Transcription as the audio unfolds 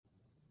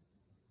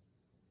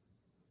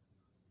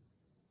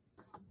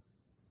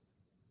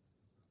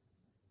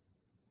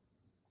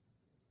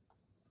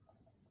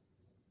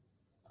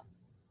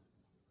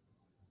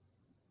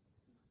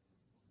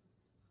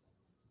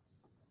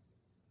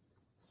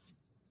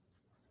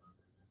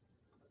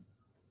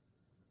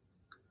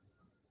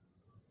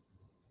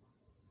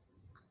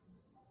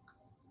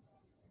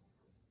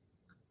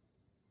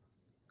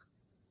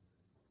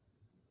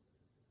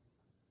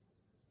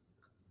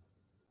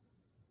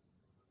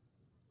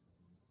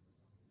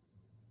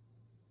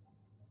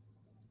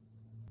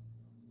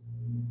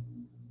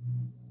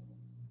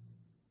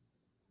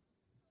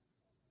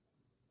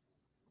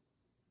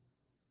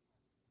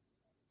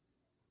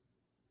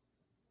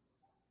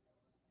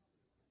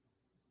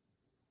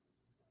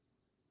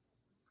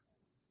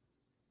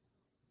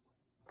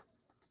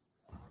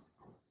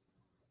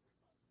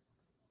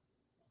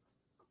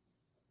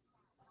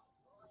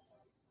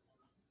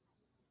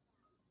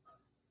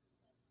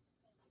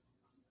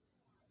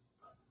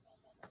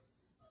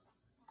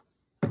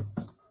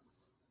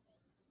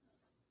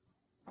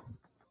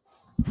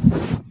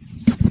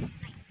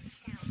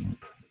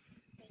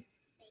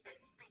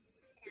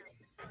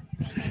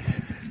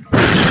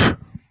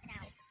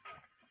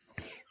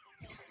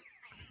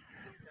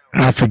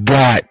I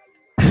forgot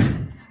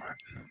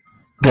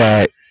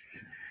that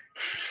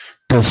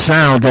the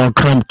sound don't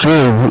come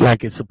through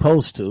like it's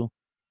supposed to.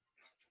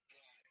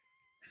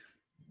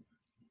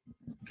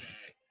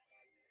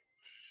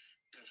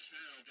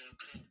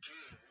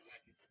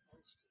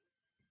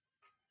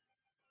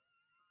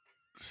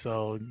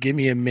 So give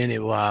me a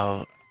minute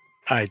while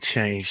I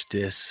change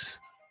this.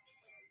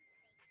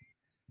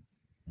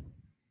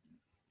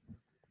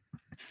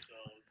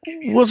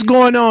 What's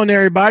going on,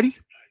 everybody?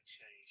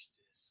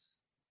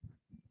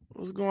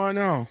 What's going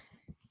on?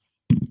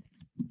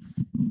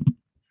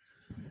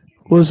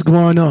 What's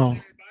going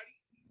on?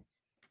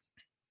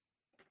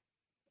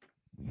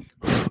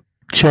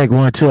 Check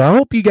 1 2. I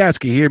hope you guys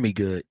can hear me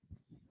good.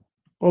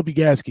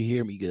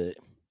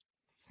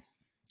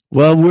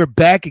 Well, we're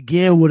back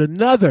again with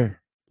another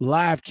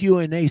live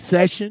Q&A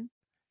session.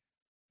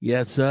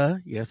 Yes,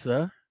 sir.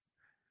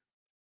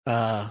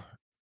 Let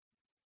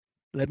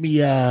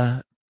me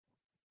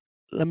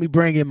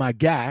bring in my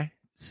guy.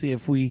 See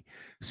if we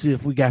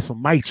got some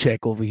mic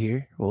check over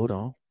here. Hold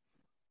on.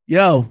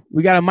 Yo,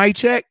 we got a mic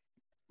check?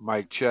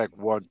 Mic check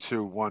 1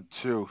 2 1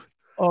 2.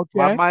 Okay.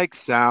 My mic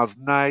sounds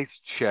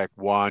nice. Check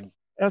 1.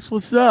 That's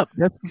what's up.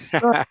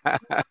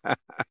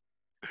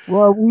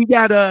 Well, we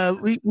got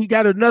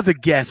another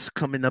guest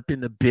coming up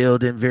in the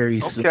building very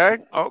soon.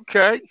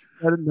 Okay.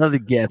 Got another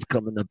guest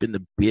coming up in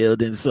the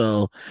building.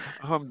 So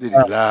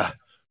Alhamdulillah.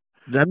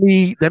 let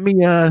me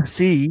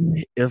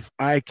see if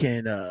I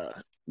can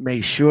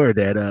make sure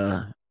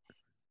that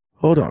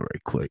hold on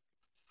right quick.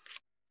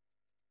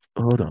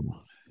 Hold on.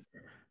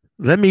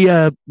 Let me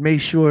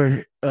make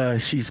sure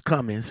she's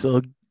coming.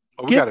 So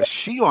we got a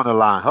she on the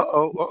line.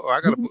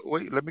 I gotta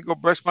wait. Let me go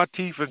brush my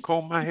teeth and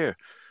comb my hair.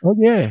 Oh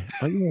yeah.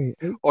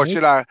 Or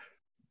should I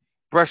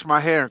brush my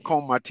hair and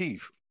comb my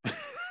teeth?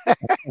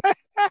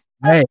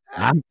 Hey,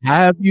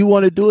 however you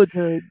want to do it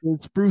to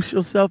spruce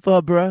yourself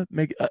up, bro.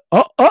 Make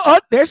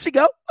there she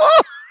go.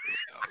 Oh.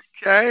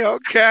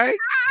 Okay.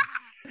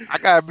 I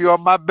gotta be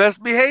on my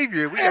best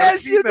behavior. We got a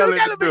female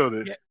in the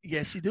building.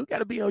 Yes, you do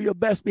gotta be on your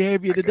best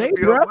behavior today,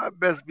 bro. On my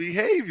best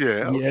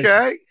behavior.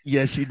 Okay.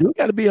 Yes, you do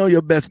gotta be on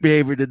your best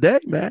behavior today,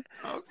 man.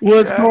 Okay.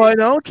 What's going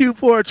on,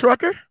 Q4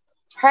 Trucker?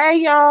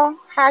 Hey y'all.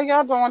 How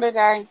y'all doing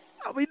today?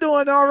 We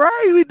doing all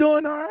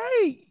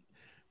right.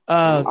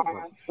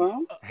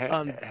 Awesome.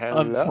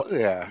 Hello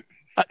there.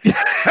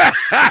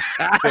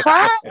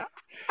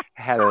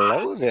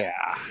 Hello there.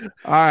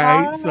 All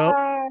right. So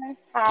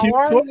how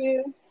are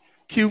you?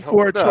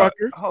 Q4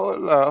 Trucker.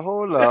 Hold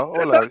on.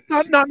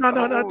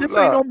 No. This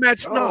ain't no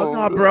match.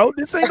 No, bro.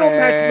 This ain't no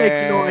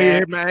matchmaking on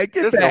here, man.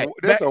 Get back.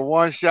 This a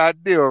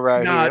one-shot deal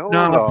right here.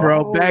 No,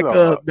 bro. Back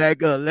up.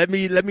 Let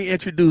me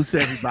introduce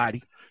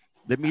everybody.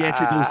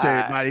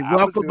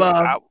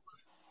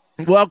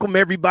 Welcome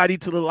everybody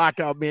to the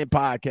Lockout Men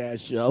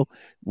podcast show,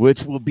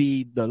 which will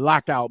be the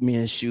Lockout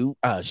Men show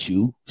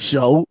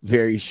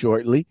very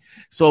shortly.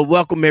 So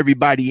welcome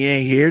everybody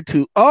in here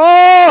to.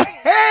 Oh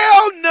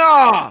hell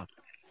no!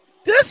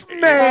 This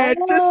man,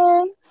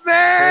 stop!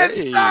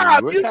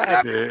 You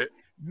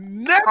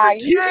never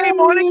came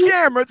on the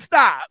camera.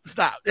 Stop!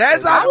 I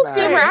was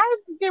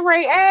getting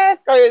ready to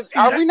ask.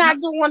 Are we not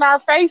doing our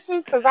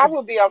faces? Because I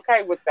would be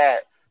okay with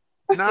that.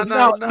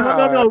 No.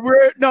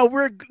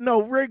 We're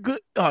good.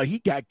 Oh,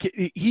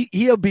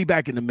 he'll be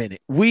back in a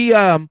minute. We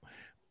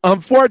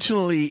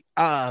unfortunately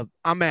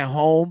I'm at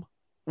home.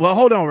 Well,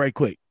 hold on right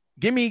quick.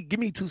 Give me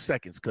 2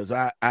 seconds because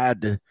I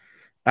had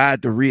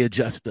to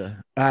readjust the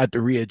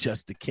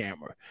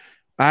camera.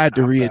 I had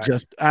to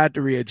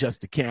readjust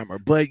the camera.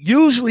 But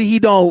usually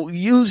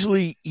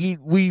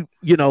we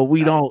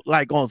don't,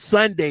 like on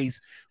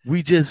Sundays,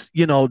 we just,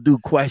 do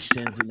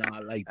questions and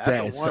all like that.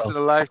 That's a once in a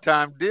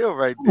lifetime deal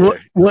right there.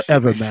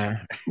 Whatever,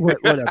 man.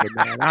 Whatever,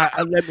 man.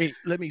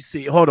 Let me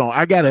see. Hold on.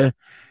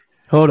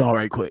 Hold on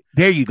right quick.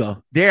 There you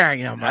go. There I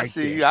am. I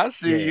see you. I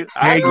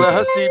had to let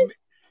her see me.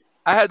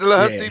 I had to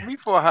let her see me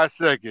for a hot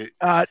second.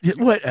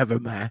 Whatever,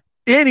 man.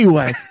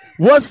 Anyway,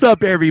 what's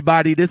up,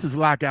 everybody? This is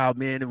Lockout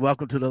Men, and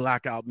welcome to the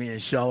Lockout Men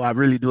show. I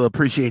really do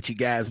appreciate you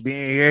guys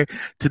being here.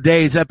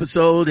 Today's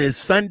episode is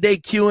Sunday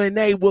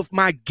Q&A with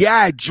my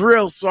guy,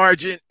 Drill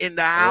Sergeant, in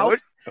the house,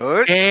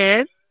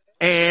 and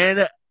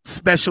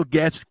special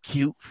guest,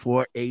 Cute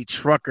for a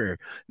Trucker.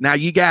 Now,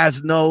 you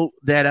guys know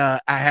that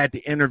I had the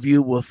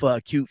interview with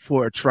Cute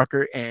for a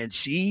Trucker, and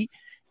she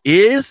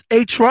is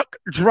a truck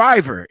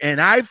driver,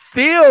 and I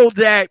feel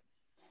that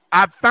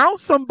I found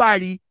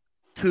somebody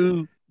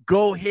to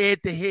go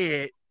head to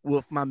head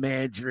with my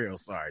man Drill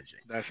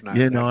Sergeant. That's not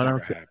what I'm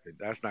saying.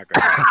 That's not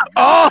gonna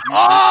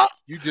happen.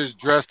 You just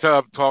dressed her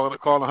up, calling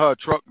her a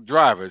truck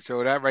driver.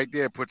 So that right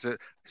there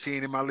she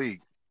ain't in my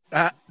league.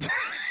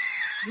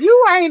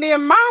 You ain't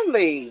in my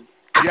league.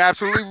 You're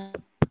absolutely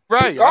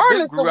right.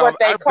 Regardless of what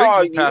they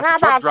call you. How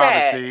about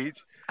that?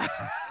 Stage.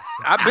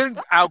 I've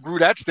been outgrew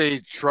that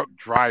stage, truck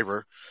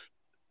driver.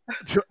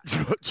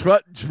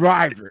 Truck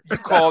driver. You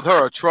called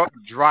her a truck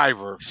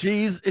driver.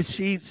 She's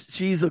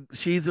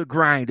a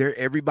grinder.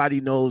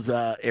 Everybody knows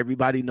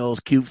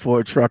Cute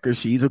for a Trucker.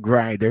 She's a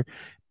grinder,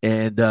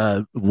 and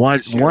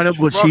one of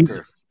what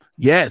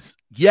Yes.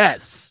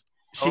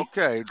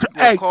 Okay.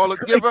 Hey, Call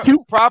her. Give her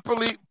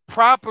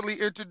properly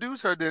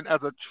introduce her then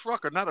as a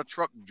trucker, not a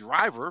truck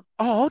driver.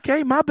 Oh,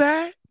 okay. My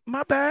bad.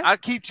 I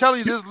keep telling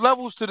you, there's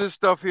levels to this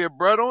stuff here,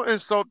 bro. Don't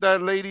insult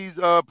that lady's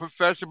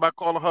profession by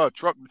calling her a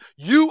truck.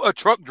 You a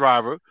truck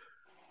driver.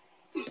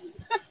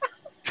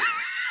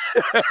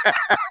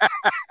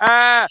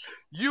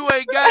 You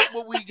ain't got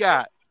what we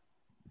got.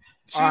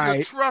 She's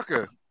a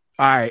trucker.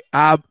 All right.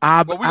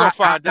 But we're gonna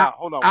find out.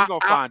 Hold on. We're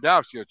gonna find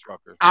out she's a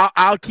trucker.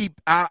 I'll keep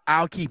that.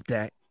 I'll keep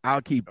that.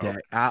 I'll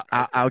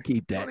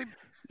keep that.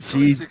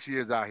 She's 6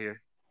 years out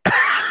here.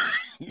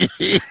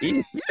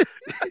 You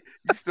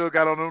still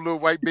got on them little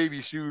white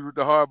baby shoes with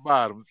the hard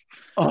bottoms.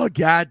 Oh,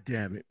 God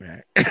damn it,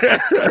 man.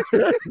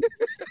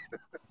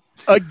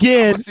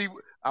 Again.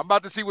 I'm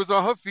about to see what's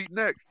on her feet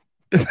next.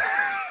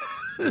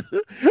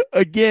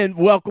 Again,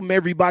 welcome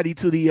everybody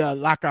to the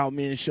Lockout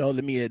Men Show.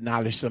 Let me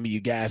acknowledge some of you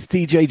guys.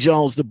 TJ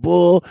Jones, the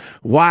Bull,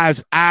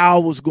 Wise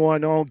Owl, what's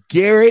going on?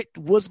 Garrett,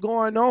 what's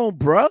going on,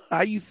 bruh?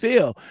 How you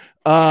feel?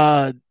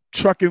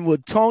 Trucking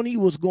with Tony,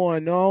 what's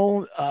going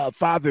on?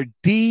 Father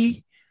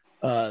D,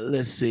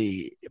 let's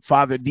see.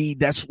 Father D,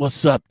 that's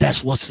what's up.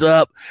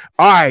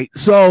 All right,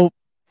 so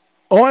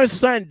on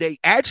Sunday,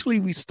 actually,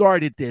 we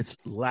started this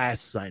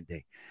last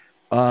Sunday.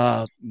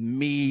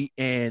 Me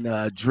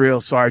and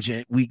Drill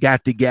Sergeant, we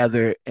got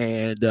together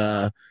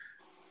and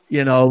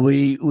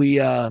we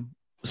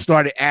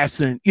started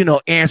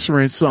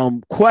answering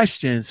some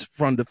questions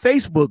from the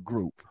Facebook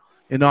group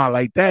and all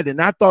like that. And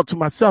I thought to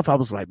myself, I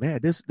was like, man,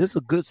 this is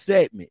a good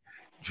segment.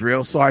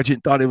 Drill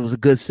Sergeant thought it was a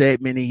good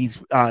segment, and he's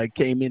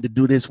came in to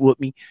do this with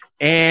me.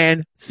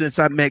 And since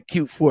I met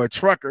Cute for a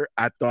Trucker,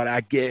 I thought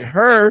I'd get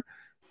hers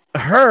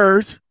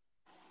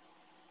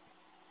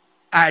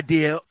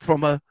idea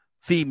from a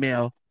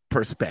female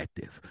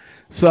perspective.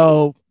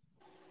 So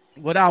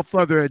without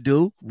further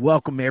ado,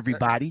 welcome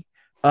everybody.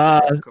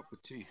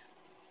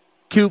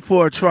 Cute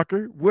for a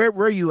Trucker, where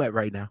are you at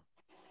right now?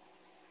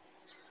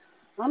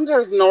 I'm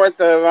just north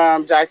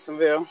of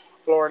Jacksonville,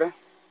 Florida.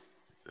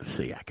 Let's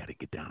see, I gotta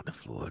get down to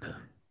Florida.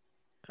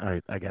 All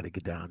right, I gotta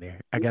get down there.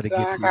 I gotta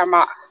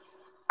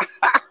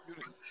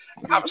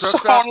I'm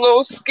showing a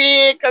little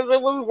skin because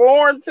it was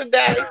warm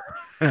today.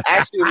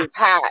 Actually, it was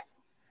hot.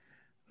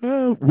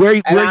 I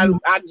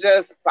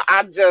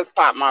just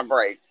popped my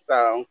brakes,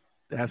 so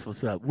that's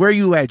what's up. Where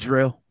you at,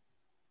 Drill?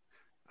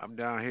 I'm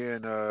down here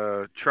in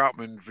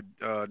Troutman,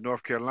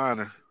 North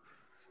Carolina.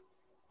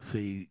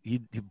 See,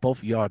 you both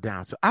of y'all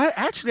down. So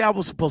I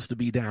was supposed to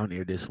be down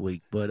there this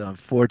week, but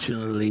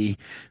unfortunately,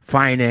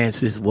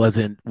 finances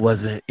wasn't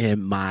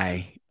in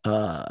my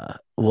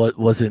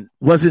wasn't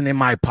in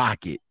my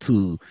pocket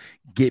to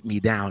get me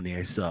down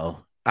there.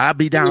 So I'll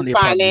be down there.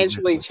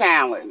 Financially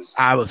challenged.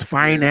 I was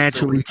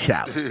financially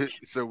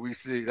challenged. So we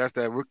see that's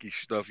that rookie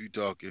stuff you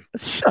talking.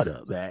 Shut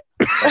up, man.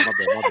 Oh, my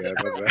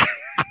bad.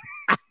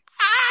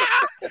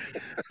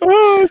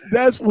 Oh,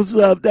 that's what's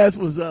up.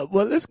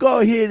 Well, let's go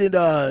ahead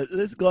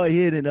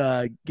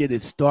and get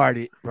it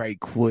started right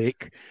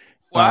quick.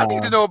 Well, I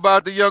need to know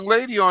about the young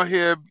lady on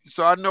here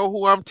so I know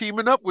who I'm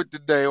teaming up with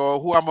today or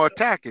who I'm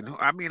attacking.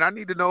 I mean, I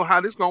need to know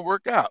how this gonna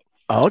work out.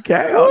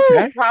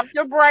 Okay. Pump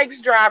your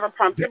brakes, driver.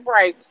 Pump your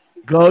brakes.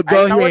 Go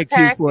ahead,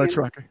 Cute for a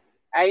Trucker.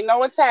 Ain't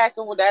no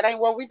attacking. Well, that ain't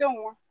what we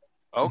doing.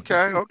 Okay.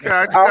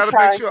 I just gotta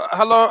make sure.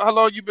 How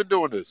long you been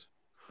doing this?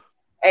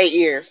 8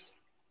 years.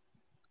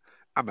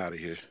 I'm out of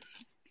here.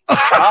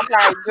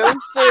 Okay,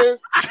 deuces.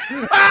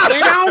 We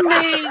don't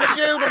need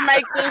you to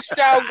make this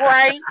show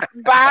great.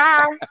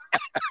 Bye.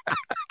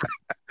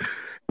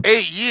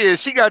 8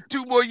 years. She got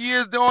 2 more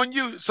years on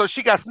you. So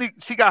she got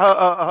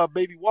her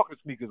baby walking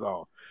sneakers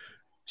on.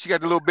 She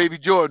got the little baby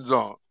Jordans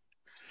on.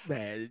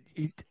 Man,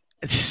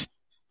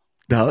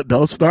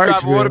 don't start.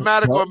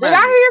 Automatic or Did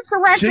I hear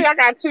correctly? I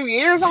got 2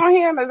 years on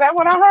him. Is that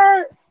what I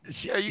heard?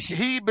 Yeah,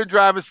 he been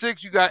driving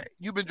 6.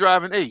 You been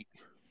driving 8.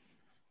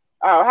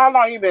 Oh, how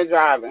long you been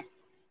driving?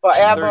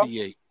 Forever?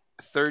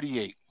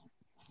 38.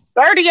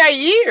 38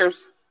 years?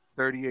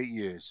 38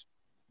 years.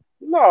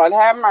 Lord,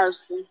 have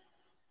mercy.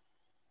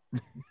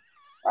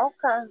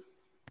 Okay.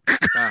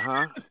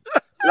 Uh-huh.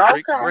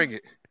 Okay.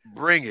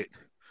 Bring it.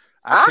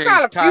 I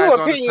got a few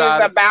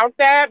opinions about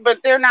that, but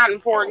they're not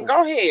important.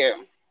 Go ahead.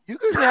 You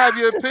can have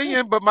your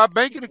opinion, but my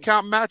banking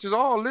account matches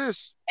all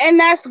this. And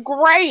that's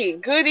great.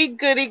 Goody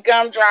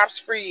gumdrops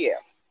for you.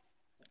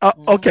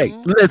 Okay,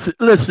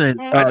 listen,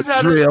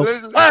 Drill.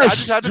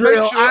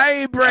 Drill. I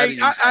ain't break.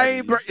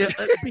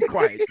 Be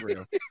quiet,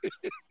 Drill.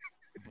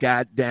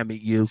 God damn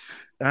it, you.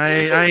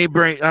 I ain't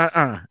bring.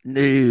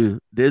 No.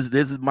 This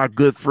is my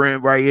good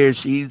friend right here.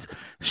 She does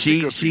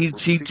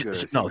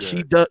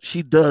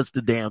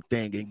the damn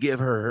thing and give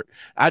her.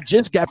 I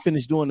just got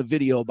finished doing a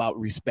video about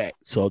respect,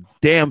 so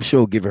damn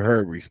sure give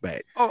her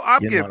respect. Oh,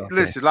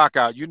 listen,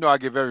 Lockout. You know I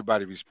give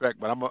everybody respect,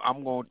 but I'm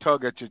gonna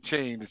tug at your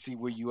chain to see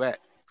where you at.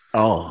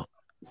 Oh.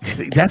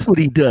 See, that's what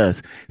he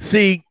does.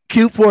 See,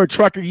 Cute for a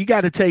Trucker, you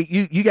got to take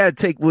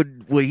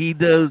what he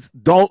does.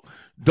 Don't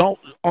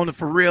on the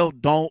for real.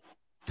 Don't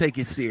take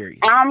it serious.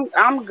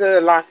 I'm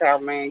good,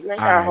 Lockout man. You ain't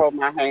gotta hold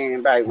my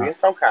hand, baby.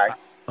 It's okay.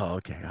 Oh,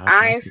 okay.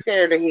 I ain't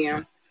scared of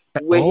him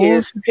with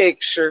his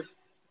picture.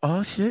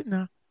 Oh shit!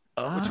 No.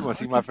 What, you want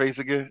to see my face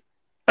again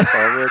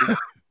already?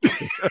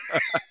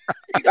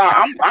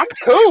 I'm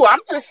cool. I'm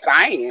just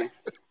saying.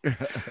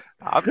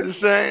 I'm just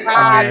saying.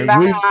 Hiding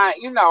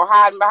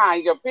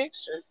behind your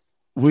picture.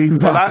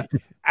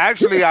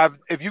 Actually,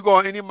 if you go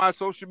on any of my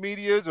social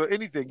medias or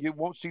anything, you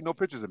won't see no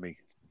pictures of me.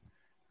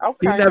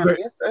 Okay,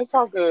 it's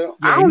all good.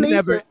 Yeah, I don't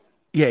need to.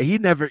 Yeah, he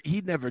never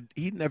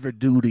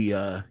do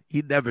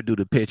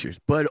the pictures.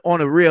 But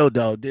on a real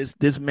though,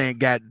 this man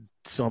got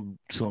some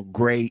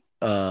great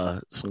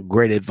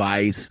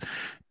advice,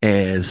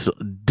 and so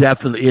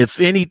definitely,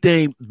 if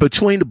anything,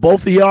 between the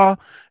both of y'all,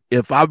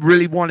 if I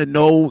really want to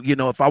know,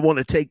 if I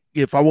want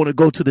to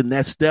go to the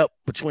next step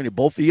between the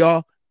both of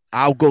y'all,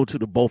 I'll go to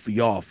the both of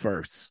y'all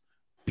first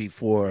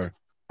before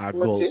I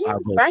go.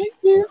 Thank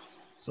you.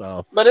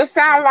 So, but it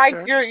sounds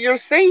like your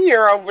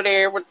senior over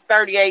there with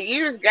 38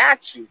 years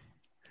got you.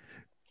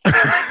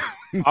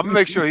 I'm gonna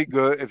make sure he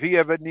good. If he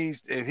ever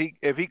needs,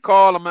 if he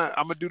call, I'm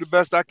gonna do the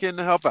best I can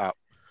to help out.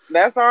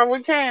 That's all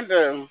we can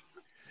do.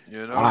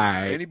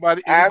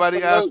 Anybody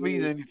ask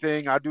me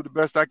anything, I do the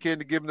best I can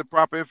to give them the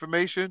proper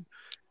information.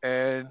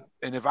 And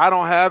if I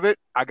don't have it,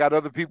 I got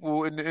other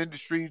people in the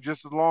industry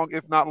just as long,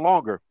 if not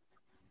longer,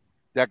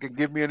 that can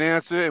give me an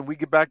answer, and we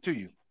get back to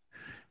you.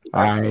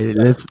 All right,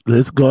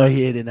 let's go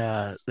ahead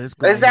and let's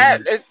go. Is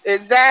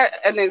that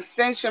an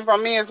extension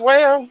from me as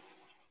well?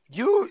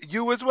 You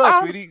as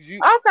well, sweetie.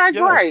 Okay,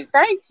 great.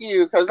 Thank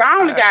you. Because I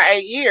only got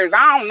 8 years.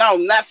 I don't know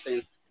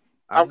nothing.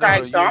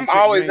 Okay, so I'm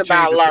always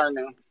about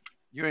learning.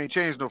 You ain't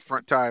changed no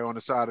front tire on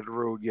the side of the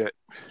road yet.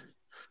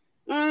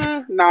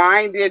 No,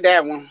 I ain't did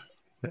that one.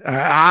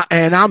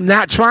 And I'm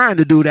not trying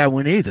to do that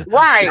one either.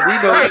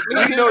 Right.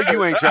 We know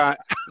you ain't trying.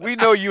 We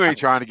know you ain't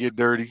trying to get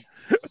dirty.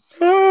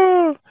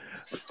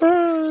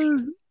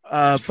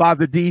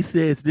 Father D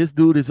says this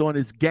dude is on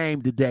his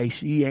game today.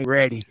 She ain't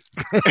ready.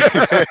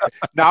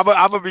 No,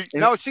 I'm gonna be.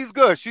 No, she's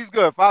good. She's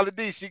good. Father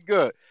D, she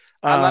good.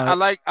 I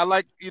like.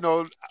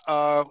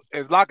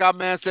 If Lockout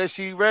Man says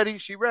she ready,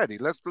 she ready.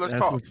 Let's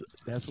talk.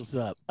 That's what's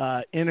up.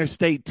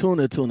 Interstate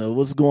Tuna,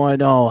 what's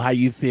going on? How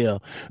you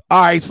feel?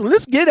 All right, so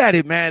let's get at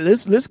it, man.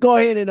 Let's go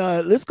ahead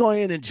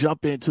and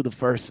jump into the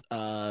first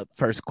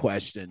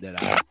question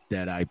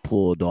that I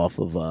pulled off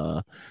of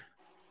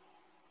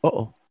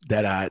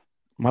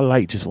my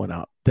light just went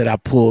out, that I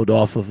pulled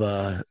off of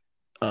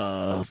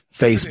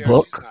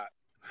Facebook.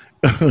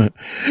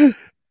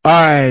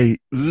 All right,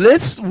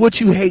 list what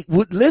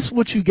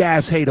you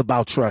guys hate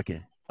about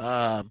trucking.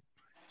 I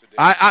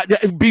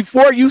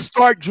before you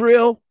start,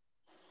 Drill,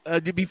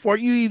 before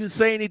you even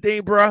say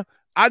anything, bro,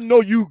 I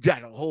know you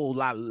got a whole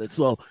lot of lists.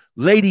 So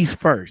ladies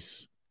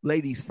first.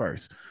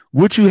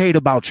 What you hate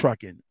about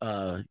trucking,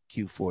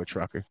 Q4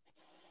 trucker?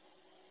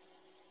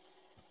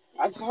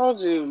 I told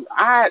you,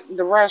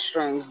 the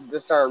restrooms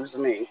disturbs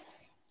me.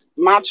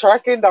 My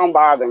trucking don't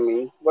bother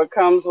me. What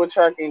comes with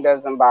trucking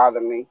doesn't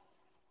bother me.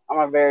 I'm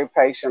a very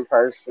patient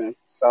person,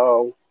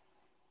 so.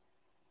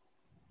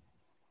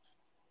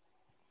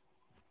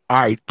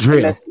 All right,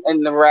 Drill.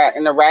 And the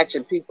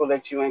ratchet people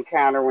that you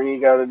encounter when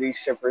you go to these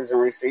shippers and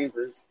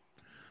receivers.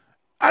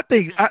 I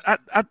think I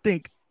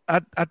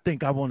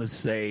want to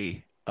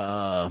say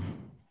the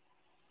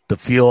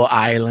fuel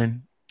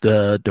island.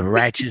 The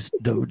ratchetness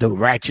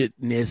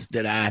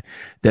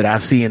that I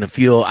see in the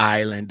fuel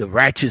island, the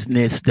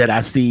ratchetness that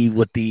I see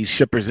with these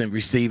shippers and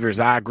receivers.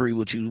 I agree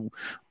with you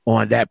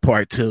on that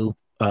part too.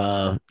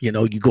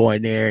 You go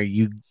in there,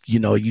 you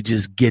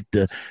just get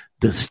the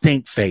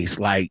stink face,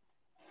 like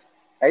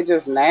they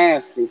just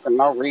nasty for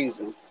no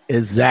reason.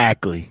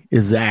 Exactly.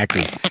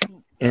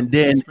 And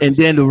then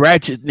the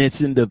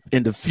ratchetness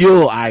in the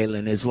fuel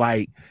island is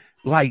like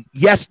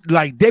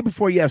day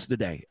before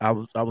yesterday, I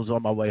was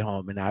on my way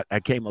home and I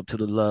came up to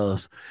the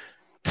Loves.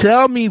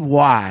 Tell me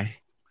why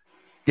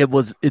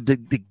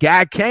the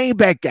guy came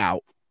back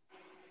out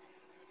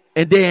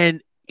and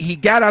then he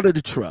got out of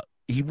the truck.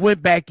 He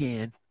went back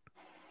in.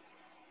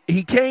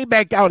 He came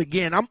back out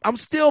again. I'm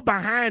still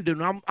behind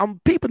him.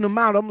 I'm peeping him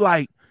out. I'm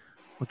like,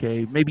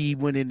 okay, maybe he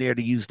went in there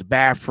to use the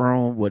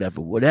bathroom,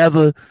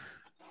 whatever.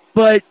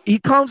 But he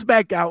comes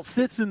back out,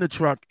 sits in the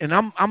truck, and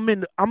I'm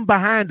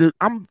behind it.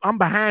 I'm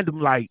behind him,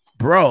 like,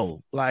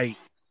 bro, like,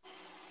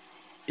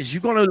 is you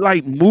gonna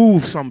like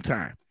move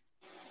sometime?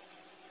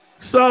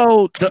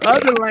 So the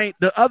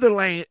other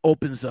lane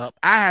opens up.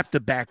 I have to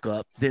back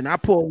up. Then I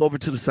pull over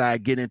to the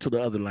side, get into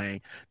the other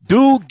lane.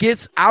 Dude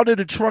gets out of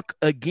the truck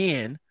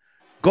again,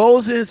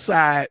 goes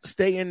inside,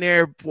 stay in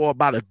there for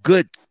about a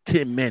good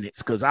 10 minutes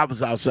because I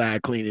was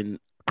outside cleaning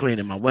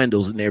my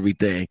windows and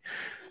everything.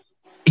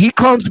 He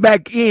comes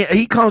back in.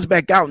 He comes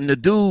back out, and the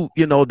dude,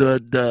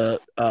 the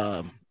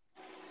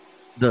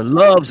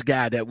Loves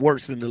guy that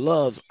works in the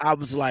Loves. I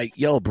was like,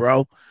 "Yo,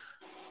 bro,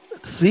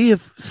 see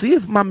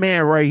if my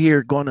man right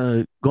here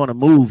gonna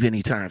move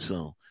anytime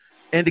soon."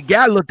 And the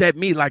guy looked at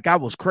me like I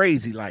was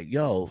crazy. Like,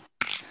 "Yo,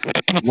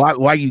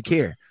 why you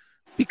care?"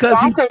 Because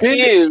I'm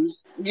confused.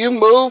 You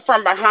moved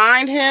from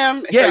behind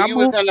him, Yeah, so you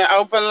was in the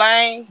open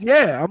lane.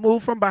 Yeah, I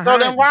moved from behind. So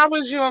then, why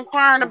was you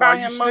inquiring about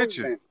him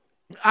moving?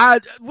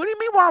 What do you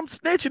mean? Why I'm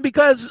snitching?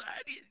 Because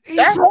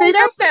that's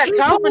that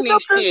company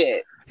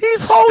shit.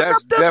 He's holding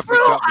up the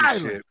fuel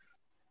island.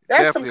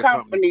 That's some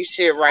company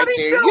shit right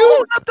there.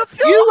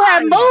 You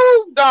had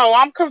moved though.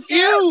 I'm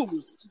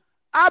confused.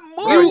 I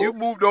moved. No, you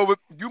moved over.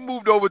 You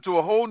moved over to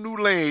a whole new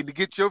lane to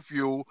get your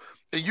fuel,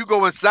 and you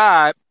go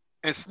inside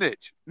and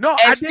snitch. No,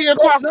 I didn't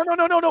go.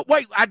 No.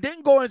 Wait, I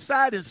didn't go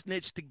inside and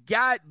snitch. The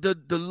guy, the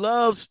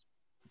Love's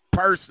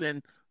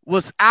person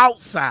was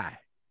outside.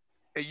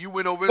 And you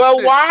went over.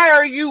 But why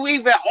are you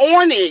even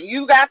on it?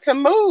 You got to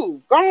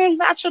move. Go on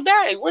about your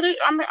day.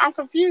 I'm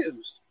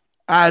confused.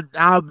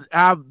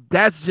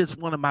 That's just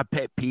one of my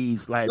pet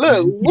peeves. Like,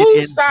 look,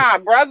 woo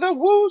side, brother,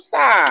 woo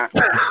side.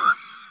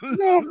 You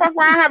don't fuck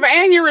around, have an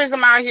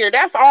aneurysm out here.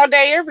 That's all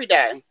day, every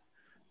day.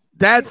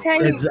 That's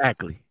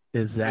exactly.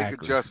 Make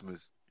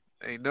adjustments.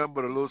 Ain't nothing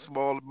but a little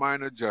small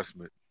minor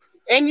adjustment.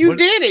 And you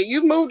did it.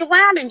 You moved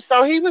around him,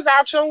 so he was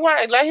out your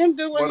way. Let him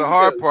do what he the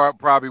hard part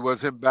probably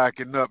was him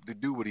backing up to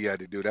do what he had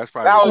to do. That's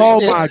probably.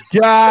 Oh my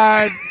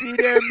God! See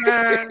that,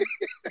 man?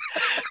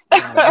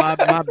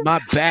 my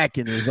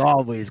backing is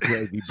always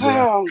crazy,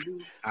 bro.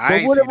 I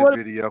ain't seen the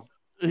video.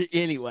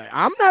 Anyway,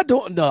 I'm not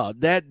doing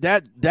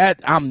that.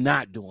 I'm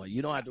not doing.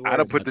 You don't have to. I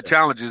done put the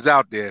challenges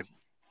out there.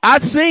 I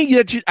seen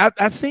you.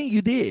 I seen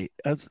you did.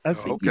 I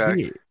seen you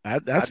did.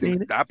 I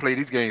seen it. I play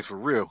these games for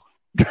real.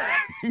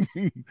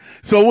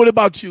 So what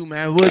about you,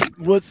 man?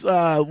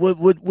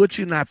 What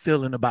you not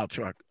feeling about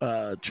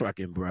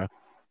trucking, bro?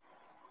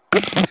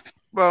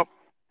 Well,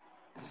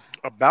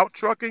 about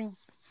trucking.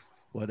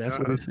 Well, that's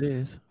what it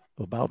says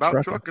about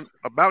trucking.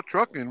 About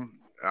trucking,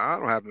 I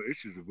don't have no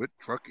issues with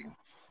trucking.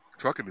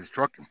 Trucking is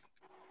trucking.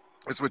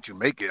 That's what you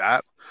make it.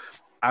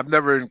 I've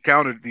never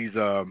encountered these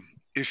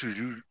issues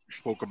you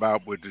spoke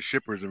about with the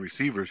shippers and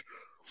receivers,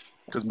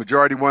 because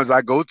majority ones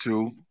I go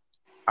to,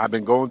 I've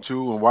been going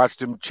to and watched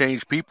them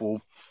change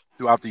people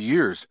throughout the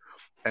years.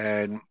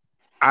 And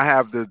I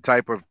have the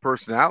type of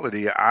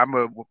personality.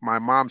 My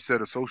mom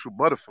said, a social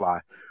butterfly.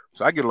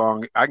 So I get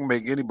along. I can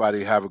make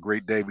anybody have a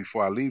great day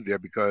before I leave there,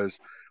 because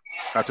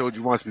I told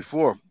you once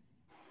before,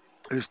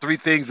 there's 3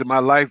 things in my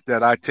life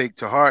that I take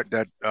to heart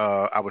that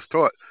I was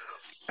taught.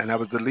 And that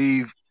was to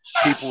leave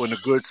people in a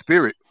good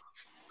spirit.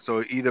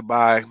 So either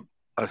by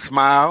a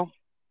smile,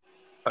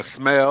 a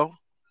smell,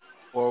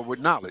 or with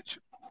knowledge.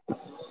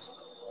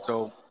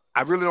 So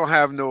I really don't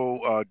have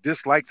no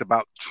dislikes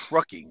about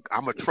trucking.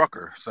 I'm a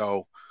trucker.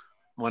 So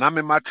when I'm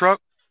in my truck,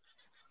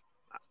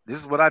 this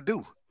is what I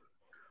do.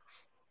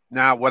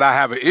 Now, what I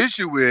have an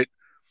issue with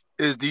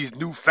is these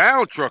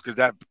newfound truckers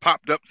that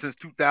popped up since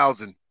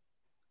 2000.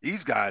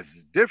 These guys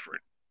is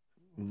different.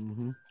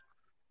 Mm-hmm.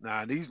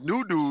 Now, these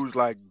new dudes,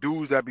 like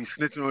dudes that be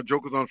snitching on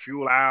jokers on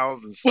fuel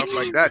aisles and stuff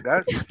like that,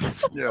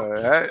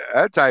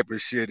 that type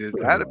of shit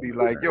that'd be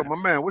like, yo, my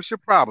man, what's your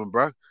problem,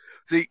 bro?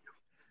 See,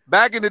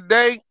 back in the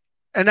day,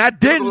 and I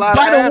didn't,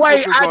 by the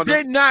way, I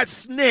did not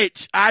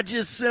snitch. I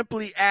just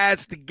simply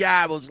asked the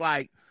guy, was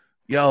like,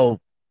 yo,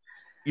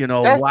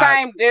 that's why?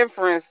 Same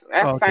difference.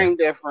 That's same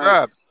difference.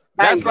 Yeah.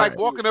 That's like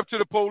walking up to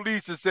the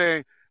police and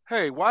saying,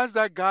 hey, why is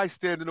that guy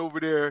standing over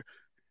there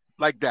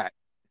like that?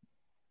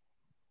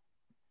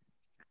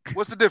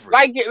 What's the difference?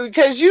 Like,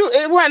 because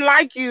it wasn't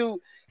like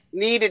you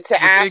needed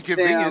to ask them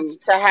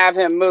to have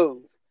him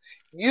move.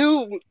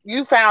 You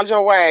found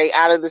your way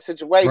out of the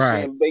situation,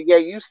 right. But yeah,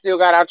 you still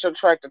got out your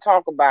truck to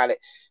talk about it.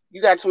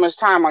 You got too much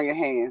time on your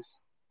hands.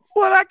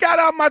 Well, I got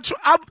out my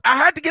truck. I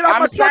had to get out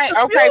my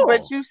truck. Okay,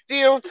 but you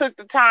still took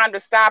the time to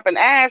stop and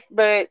ask,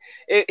 but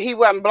he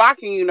wasn't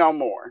blocking you no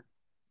more.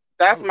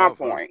 That's my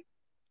point.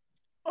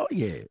 Oh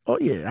yeah.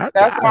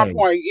 That's my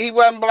point. He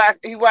wasn't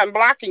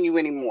blocking you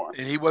anymore,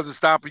 and he wasn't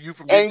stopping you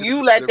from. And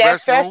you let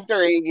that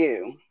fester in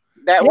you.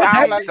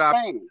 I don't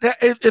understand.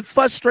 It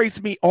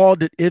frustrates me all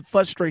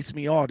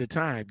the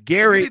time.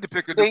 Gary, you need to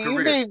pick a new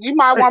career. You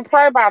might want to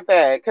pray about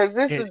that, because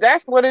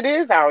that's what it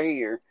is out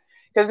here.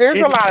 Because there's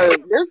a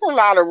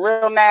lot of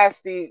real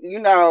nasty,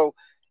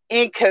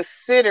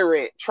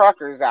 inconsiderate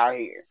truckers out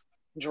here.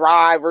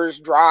 Drivers,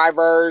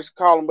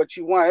 call them what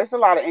you want. There's a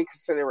lot of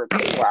inconsiderate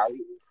people out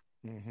here.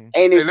 Mm-hmm.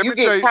 And if you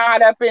get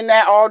tied up in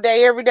that all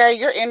day, every day,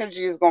 your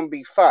energy is going to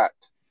be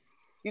fucked.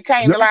 You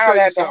can't allow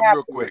that to happen.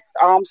 Real quick.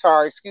 Oh, I'm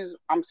sorry.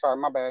 I'm sorry.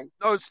 My bad.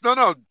 No.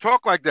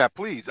 Talk like that,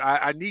 please.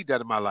 I need that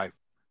in my life.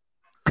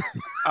 All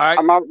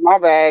right. My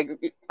bad.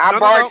 I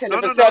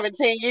bartended for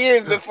 17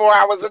 years before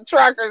I was a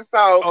trucker,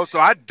 so. Oh, so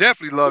I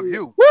definitely love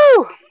you.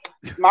 Woo!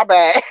 My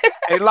bad.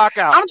 Hey,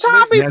 Lockout. I'm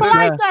trying to be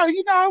polite,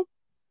 though,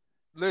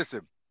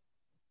 Listen,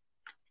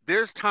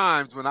 there's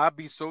times when I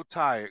be so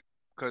tired,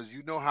 because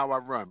you know how I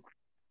run.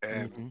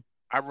 And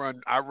I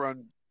run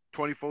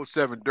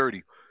 24/7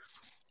 dirty.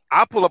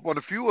 I pull up on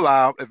the fuel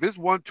aisle. If it's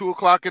 1-2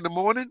 o'clock in the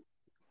morning,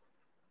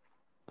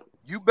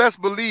 you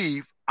best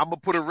believe I'm going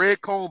to put a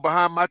red cone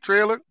behind my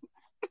trailer,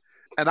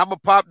 and I'm going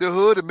to pop the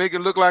hood and make it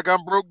look like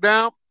I'm broke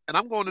down, and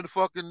I'm going to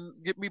fucking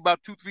get me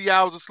about 2-3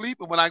 hours of sleep,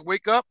 and when I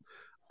wake up,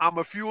 I'm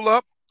going to fuel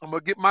up, I'm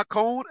going to get my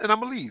cone, and I'm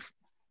going to leave.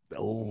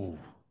 Oh.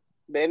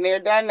 Been there,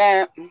 done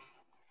that.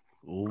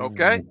 Ooh.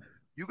 Okay.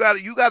 You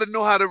gotta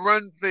know how to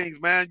run things,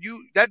 man.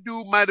 That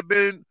dude might have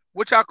been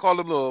what y'all call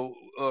them little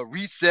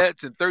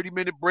resets and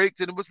 30-minute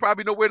breaks, and it was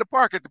probably nowhere to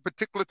park at the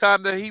particular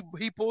time that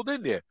he pulled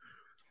in there.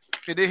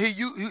 And then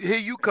here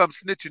you come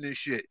snitching and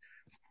shit.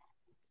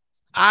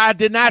 I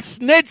did not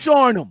snitch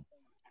on him.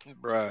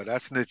 Bruh,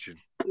 that's snitching.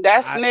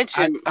 That's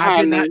snitching,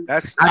 honey.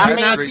 I did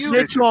not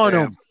snitch on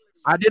him.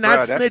 I did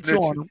not snitch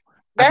on him.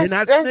 I did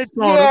not snitch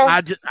on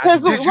him.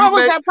 Because what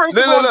was that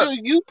person going to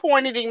do? You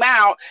pointed him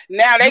out.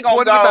 Now they're going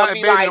to go and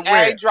be like,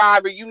 hey,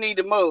 driver, you need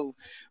to move.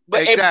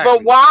 But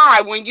but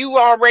why? When you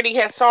already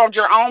had solved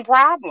your own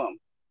problem.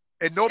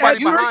 And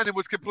nobody behind him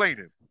was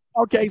complaining.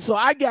 Okay, so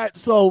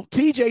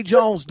TJ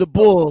Jones, the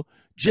bull,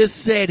 just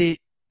said it.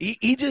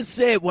 He just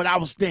said what I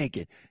was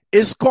thinking.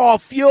 It's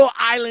called Fuel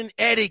Island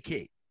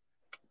etiquette.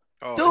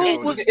 Oh,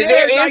 dude was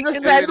there like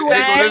in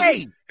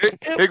the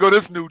Here go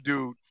this new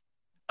dude.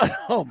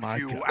 Oh my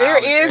God!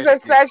 There is a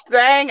such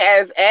thing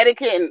as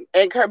etiquette,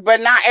 but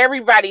not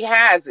everybody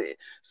has it.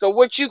 So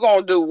what you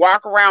gonna do?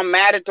 Walk around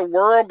mad at the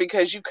world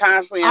because you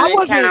constantly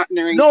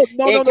encountering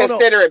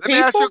inconsiderate people? Let me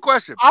ask you a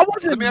question. I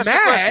wasn't mad. Go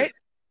ahead.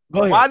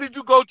 Why did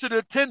you go to the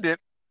attendant?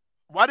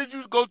 Why did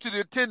you go to the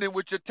attendant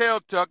with your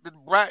tail tucked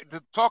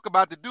to talk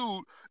about the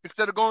dude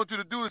instead of going to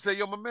the dude and say,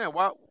 "Yo, my man,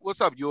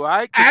 what's up? You all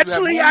right?"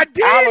 Actually, I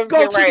did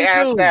go to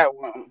the dude. That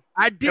one.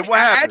 I did.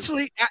 I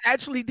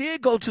actually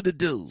did go to the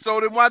dude. So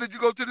then, why did you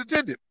go to the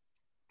attendant?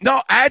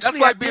 No,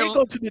 actually, I did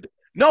go to the.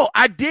 No,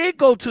 I did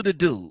go to the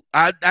dude.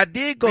 I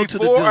did go to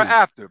the dude. Before or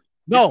after?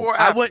 No,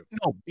 I went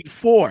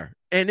before,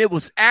 and it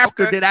was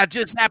after that. I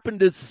just happened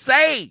to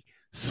say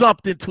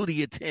something to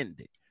the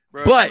attendant.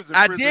 Bro, but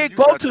I did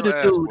go to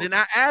the dude, and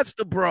I asked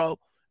the bro.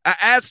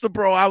 I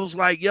was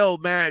like, "Yo,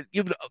 man,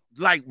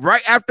 like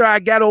right after I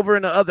got over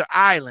in the other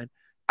island,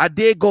 I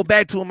did go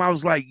back to him. I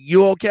was like,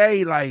 "You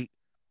okay? Like,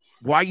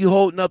 why you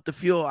holding up the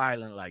fuel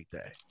island like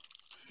that?"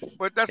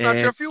 But that's not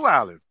your fuel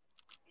island.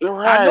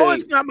 Right. I know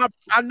it's not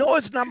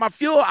my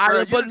fuel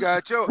island. But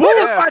what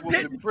if I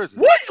didn't?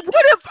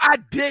 What if I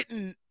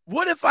didn't?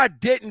 What if I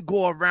didn't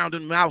go around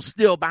him and I was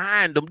still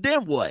behind him?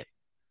 Then what?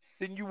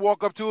 Then you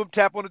walk up to him,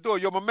 tap on the door.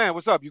 Yo, my man,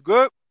 what's up? You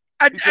good?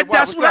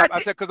 That's what I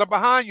said, because I'm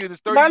behind you and it's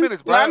 30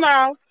 minutes, bro.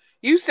 No.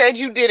 You said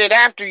you did it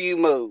after you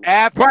moved.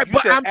 Right,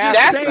 but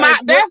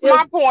that's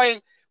my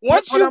point.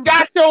 Once you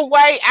got your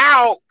way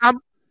out,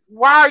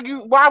 why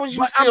was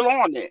you still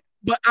on it?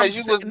 Because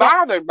you was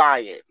bothered by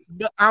it.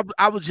 But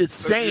I was just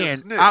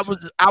saying. I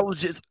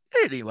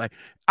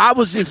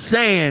was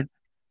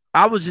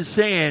just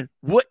saying.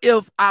 What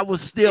if I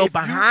was still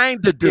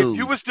behind the dude? If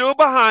you were still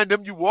behind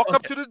him, you walk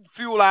up to the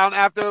fuel island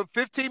after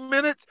 15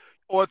 minutes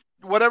or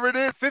whatever it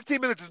is.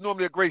 15 minutes is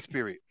normally a grace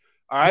period.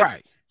 All right.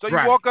 Right. So you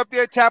walk up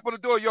there, tap on the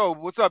door. Yo,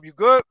 what's up? You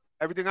good?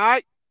 Everything all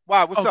right?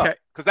 Why? What's up?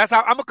 Because that's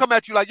how I'm gonna come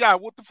at you like, yeah,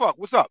 what the fuck?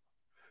 What's up?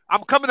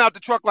 I'm coming out the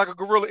truck like a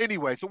gorilla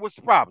anyway. So what's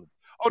the problem?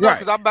 Oh no,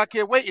 because I'm back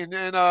here waiting,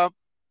 and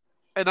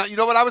you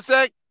know what I would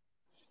say?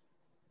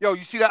 Yo,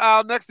 you see that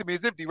aisle next to me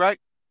is empty, right?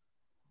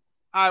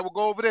 All right, we'll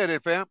go over there then,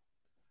 fam.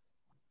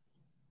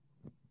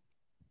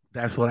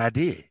 That's what I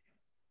did.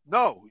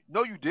 No,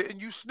 you didn't.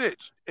 You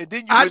snitched, and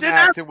then you didn't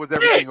ask him, was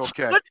everything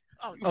okay?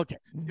 Okay.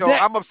 Yo,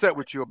 I'm upset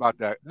with you about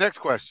that. Next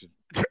question.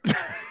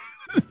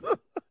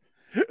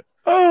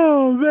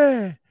 Oh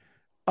man!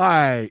 All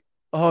right,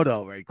 hold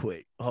on, right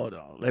quick. Hold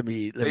on. Let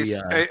me.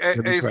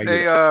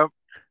 Hey,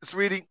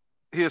 sweetie,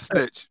 here,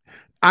 snitch.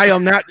 I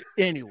am not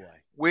anyway.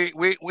 We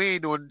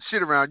ain't doing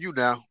shit around you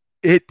now.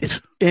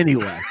 It's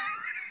anyway.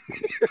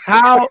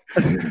 How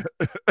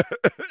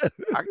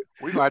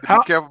we might have to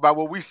be careful about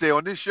what we say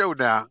on this show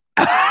now.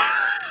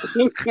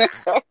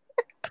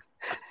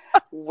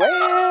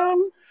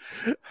 Well,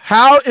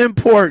 how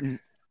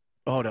important?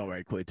 Hold on,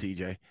 right quick,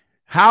 TJ.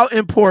 How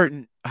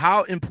important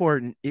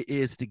it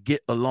is to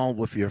get along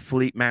with your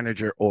fleet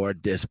manager or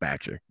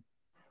dispatcher?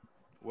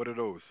 What are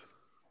those?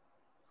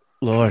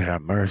 Lord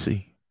have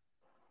mercy.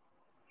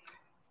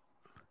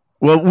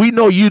 Well, we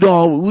know you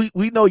don't.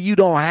 We know you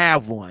don't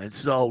have one.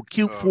 So,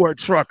 cute for a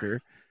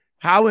trucker.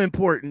 How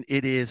important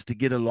it is to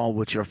get along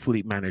with your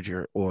fleet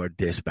manager or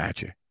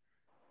dispatcher?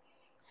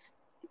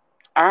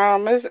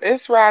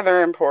 It's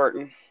rather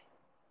important.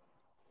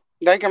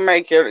 They can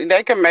make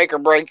or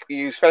break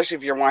you, especially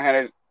if you're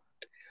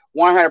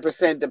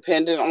 100%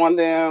 dependent on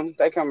them.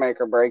 They can make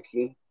or break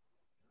you.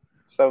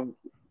 So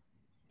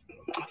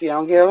if you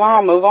don't get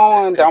along, move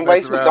on. Don't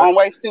waste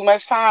too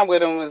much time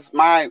with them. Is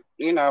I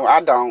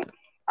don't.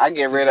 I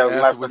get rid of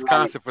them.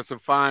 Wisconsin for some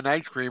fine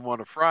ice cream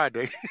on a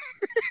Friday.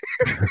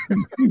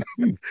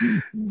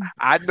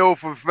 I know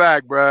for a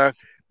fact, bro.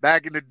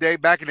 Back in the day,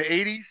 back in the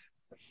 80s,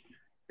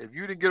 if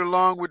you didn't get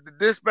along with the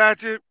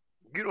dispatcher,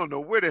 you don't know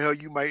where the hell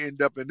you might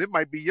end up, and it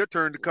might be your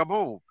turn to come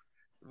home.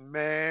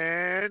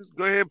 Man,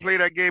 go ahead and play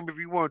that game if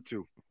you want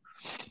to.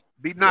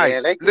 Be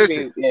nice.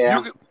 Listen,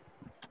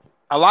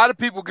 a lot of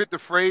people get the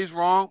phrase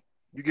wrong.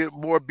 You get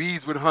more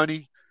bees with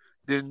honey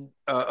than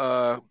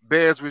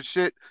bears with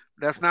shit.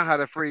 That's not how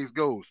that phrase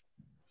goes.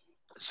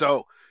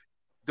 So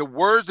the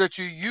words that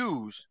you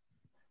use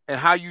and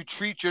how you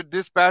treat your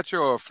dispatcher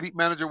or fleet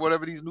manager,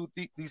 whatever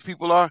these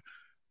people are,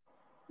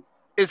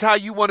 is how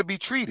you want to be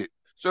treated.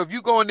 So if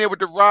you go in there with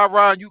the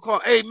rah-rah and you call,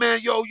 hey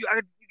man, yo, you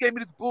gave me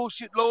this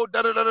bullshit load,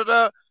 da da da da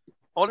da.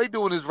 All they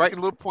doing is writing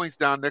little points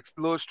down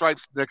little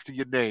stripes next to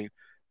your name.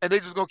 And they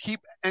just gonna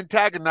keep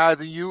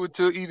antagonizing you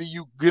until either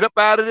you get up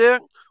out of there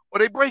or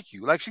they break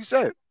you, like she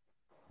said.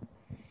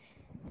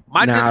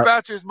 My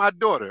dispatcher is my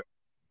daughter.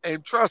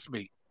 And trust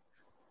me,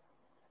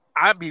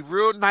 I'd be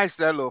real nice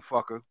to that little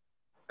fucker.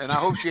 And I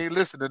hope she ain't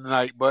listening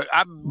tonight, but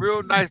I'm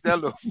real nice to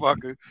that little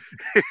fucker.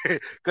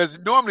 Because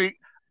normally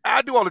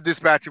I do all the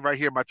dispatching right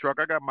here in my truck.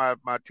 I got my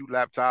 2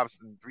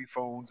 laptops and 3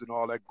 phones and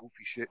all that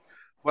goofy shit.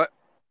 But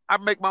I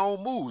make my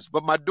own moves.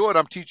 But my daughter,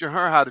 I'm teaching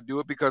her how to do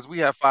it because we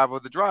have 5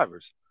 other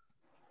drivers.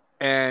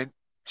 And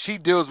she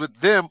deals with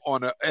them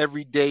on an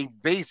everyday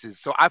basis.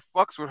 So I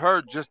fucks with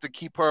her just to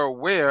keep her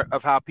aware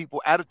of how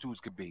people's attitudes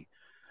could be.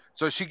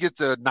 So she gets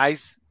a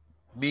nice,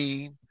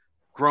 mean,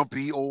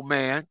 grumpy old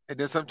man. And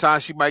then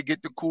sometimes she might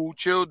get the cool,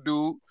 chill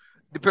dude.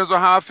 Depends on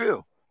how I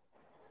feel.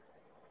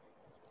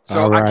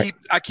 So right.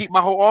 I keep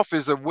my whole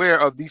office aware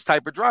of these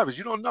type of drivers.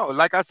 You don't know.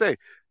 Like I say,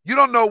 you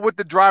don't know what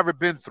the driver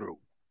been through.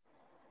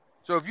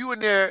 So if you in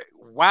there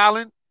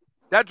wilding,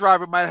 that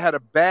driver might have had a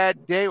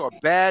bad day or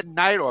bad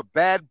night or a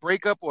bad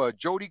breakup or a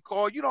Jody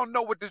call. You don't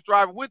know what this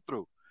driver went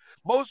through.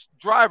 Most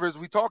drivers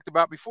we talked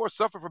about before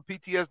suffer from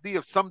PTSD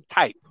of some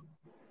type.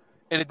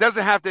 And it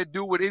doesn't have to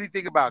do with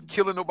anything about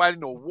killing nobody,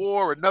 no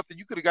war or nothing.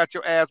 You could have got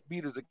your ass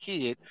beat as a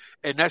kid,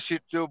 and that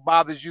shit still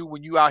bothers you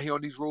when you out here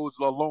on these roads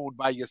alone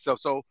by yourself.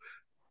 So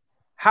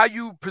how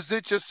you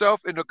present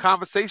yourself in a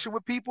conversation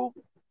with people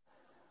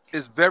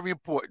is very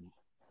important.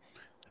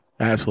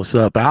 That's what's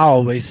up. I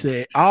always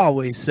say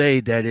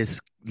that it's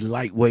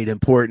lightweight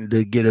important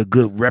to get a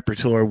good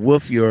repertoire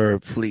with your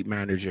fleet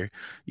manager.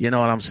 You know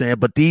what I'm saying?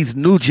 But these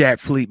new jack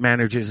fleet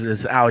managers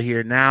that's out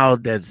here now,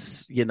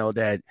 that's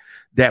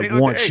that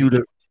wants you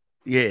to,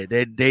 they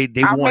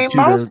want you to.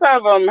 Most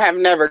of them have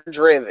never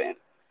driven,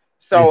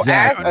 so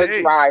exactly. As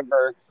a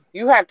driver,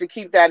 you have to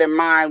keep that in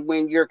mind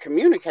when you're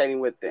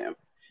communicating with them.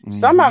 Mm-hmm.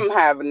 Some of them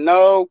have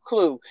no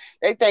clue.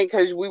 They think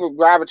because we would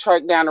drive a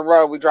truck down the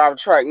road, we drive a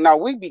truck. No,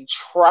 we be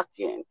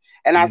trucking.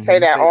 And I say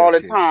that all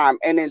the time.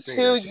 And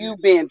until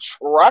you've been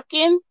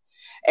trucking,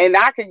 and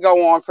I could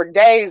go on for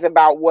days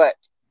about what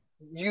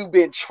you've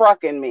been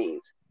trucking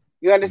means.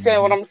 You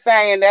understand what I'm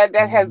saying? That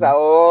has a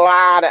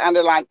lot of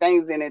underlying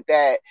things in it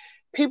that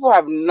people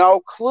have no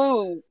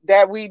clue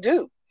that we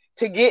do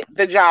to get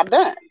the job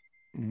done.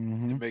 To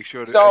make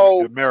sure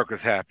that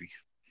America's happy.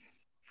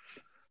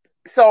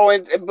 So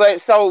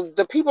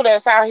the people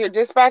that's out here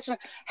dispatching,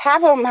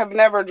 half of them have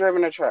never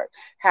driven a truck.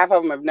 Half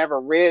of them have never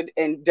rid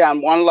and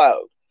done one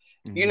load.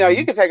 Mm-hmm. You know,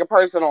 you could take a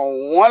person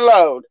on one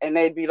load and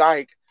they'd be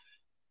like,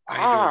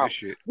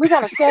 we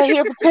got to stay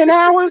here for 10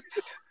 hours.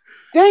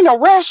 There ain't no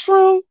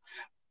restroom.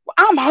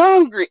 I'm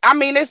hungry. I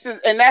mean, that's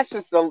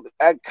just a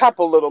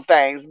couple little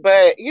things.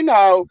 But,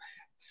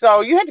 so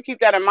you have to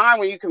keep that in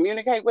mind when you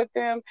communicate with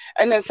them.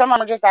 And then some of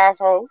them are just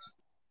assholes.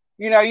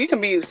 You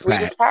can be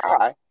sweet as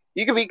pie.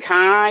 You can be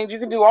kind. You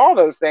can do all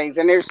those things.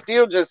 And they're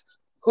still just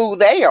who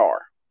they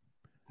are.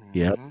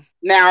 Yep.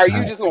 Now, are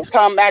you just going to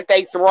come at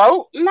their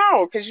throat?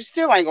 No, because you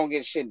still ain't going to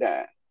get shit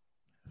done.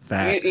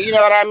 Facts. You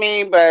know what I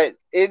mean? But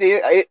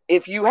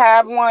if you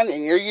have one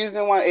and you're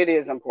using one, it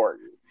is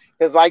important.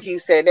 Because like he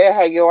said, they'll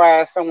have your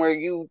ass somewhere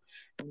you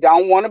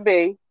don't want to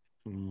be.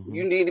 Mm-hmm.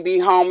 You need to be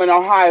home in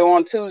Ohio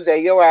on Tuesday.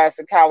 Your ass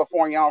in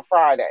California on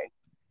Friday.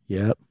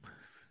 Yep.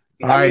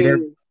 All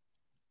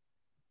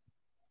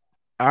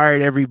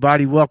right,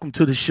 everybody. Welcome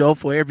to the show.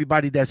 For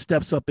everybody that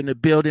steps up in the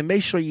building,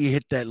 make sure you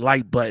hit that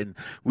like button.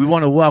 We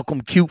want to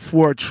welcome Cute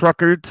Ford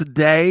Trucker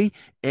today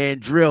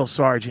and Drill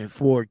Sergeant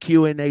for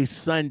Q&A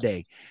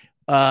Sunday.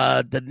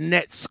 The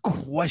next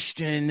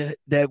question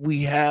that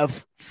we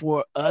have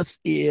for us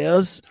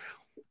is,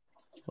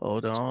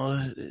 hold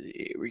on,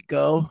 here we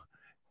go,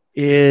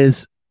 I'm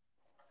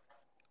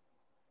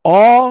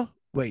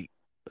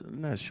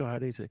not sure how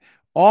they say,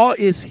 all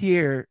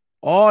here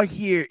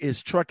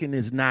is trucking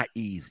is not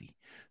easy.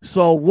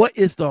 So what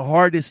is the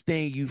hardest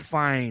thing you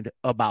find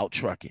about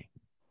trucking?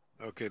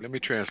 Okay, let me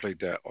translate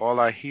that. All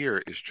I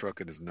hear is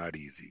trucking is not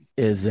easy.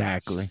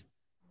 Exactly.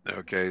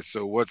 Okay,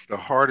 so what's the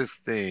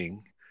hardest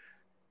thing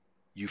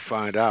you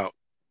find out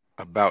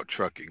about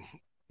trucking?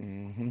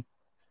 Mm-hmm.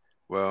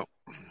 Well,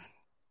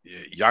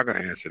 y'all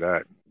gonna answer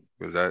that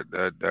because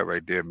that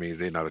right there means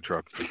they're not a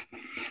trucker.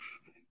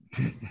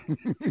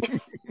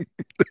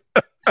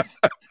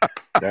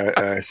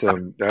 That's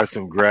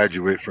some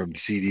graduate from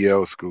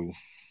CDL school.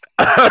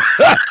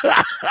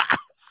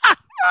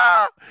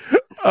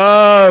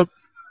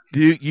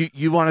 Do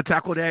you want to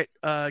tackle that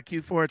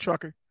Q for a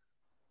trucker?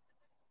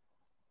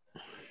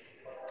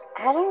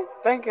 I don't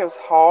think it's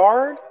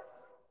hard.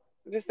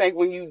 I just think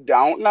when you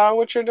don't know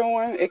what you're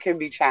doing, it can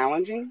be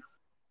challenging.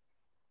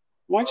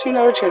 Once you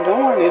know what you're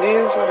doing, it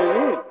is what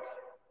it is.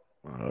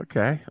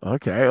 Okay.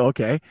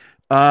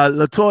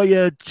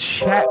 Latoya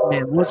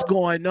Chapman, what's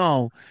going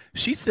on?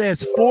 She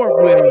says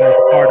four-wheelers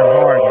are the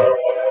hardest.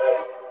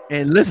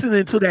 and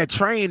listening to that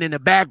train in the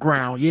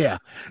background. Yeah.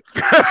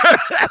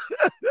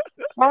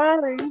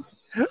 Sorry.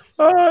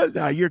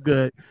 No, you're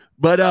good.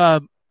 But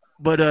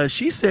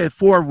she said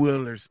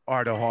 4-wheelers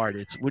are the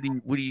hardest. What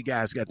do you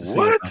guys got to say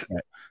about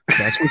that?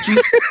 That's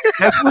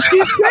what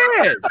she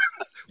says.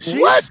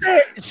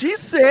 She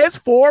says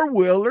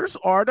 4-wheelers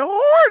are the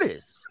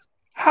hardest.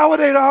 How are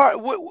they the hard?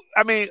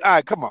 I mean, all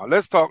right, come on.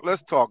 Let's talk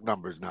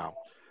numbers now.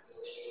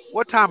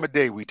 What time of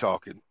day we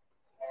talking?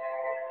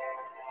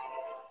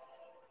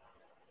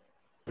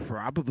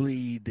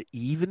 Probably the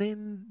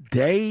evening,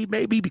 day,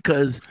 maybe,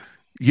 because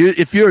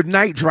if you're a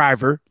night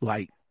driver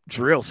like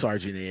Drill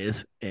Sergeant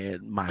is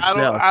and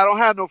myself. I don't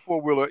have no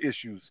 4-wheeler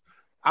issues.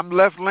 I'm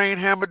left lane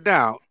hammered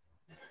down.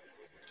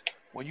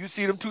 When you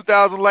see them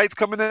 2,000 lights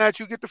coming at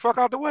you, get the fuck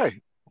out the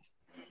way.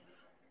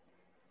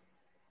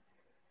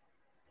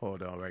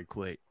 Hold on right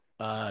quick.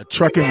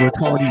 Trucking with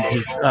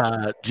Tony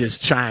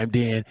just chimed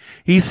in.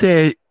 He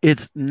said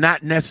it's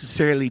not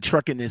necessarily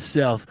trucking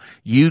itself.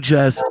 You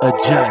just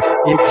adjust.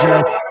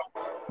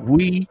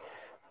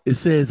 It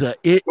says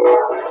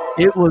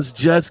it was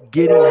just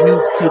getting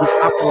used to the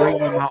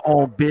operating my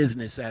own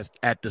business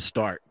at the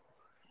start.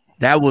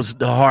 That was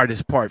the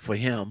hardest part for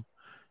him.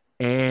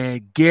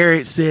 And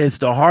Garrett says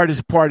the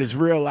hardest part is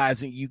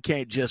realizing you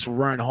can't just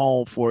run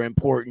home for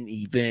important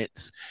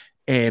events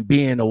and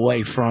being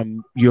away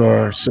from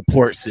your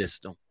support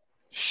system.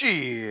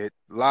 Shit.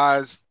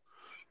 Lies.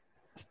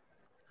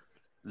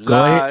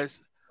 Go ahead.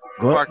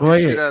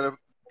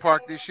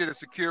 Park this shit at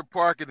secure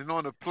parking and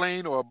on a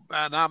plane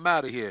and I'm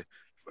out of here.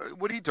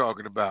 What are you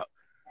talking about?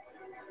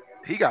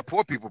 He got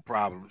poor people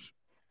problems.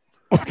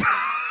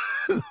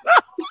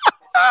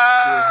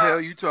 The hell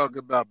you talking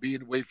about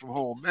being away from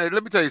home? Hey,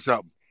 let me tell you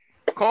something.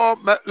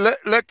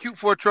 Let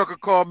Q4 trucker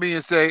call me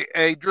and say,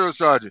 "Hey, Drill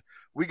Sergeant,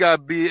 we got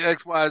to be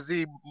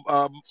XYZ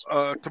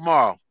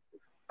tomorrow.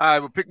 All right,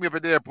 well, pick me up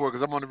at the airport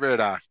because I'm on the red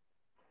eye."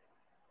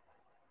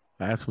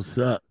 That's what's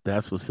up.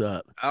 I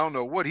don't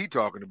know what he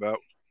talking about.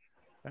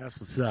 That's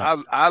what's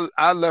up.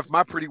 I left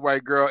my pretty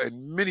white girl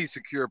in many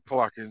secure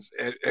parkings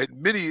at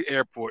many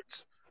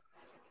airports.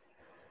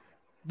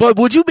 But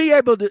would you be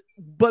able to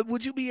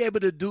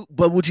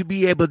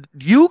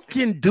you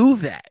can do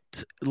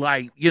that,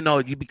 like,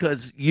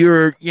 because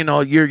you're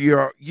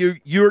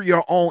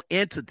your own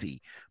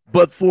entity.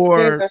 But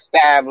for he's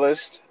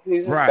established.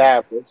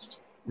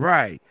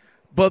 Right.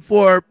 But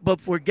for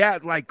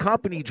guys like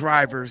company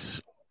drivers,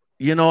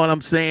 you know what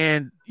I'm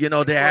saying?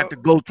 They have to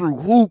go through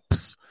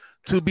hoops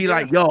to be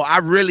like, yo, I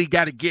really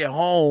got to get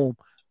home.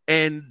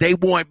 And they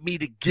want me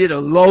to get a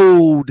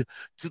load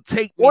to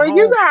take me home.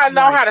 You gotta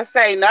know how to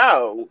say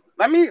no.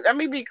 Let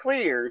me be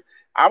clear.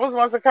 I was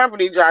once a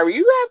company driver.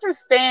 You have to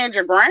stand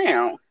your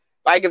ground.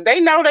 Like, if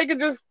they know they could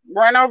just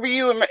run over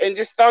you and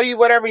just throw you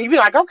whatever, and you be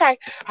like, okay,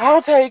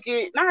 I'll take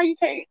it. No, you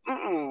can't.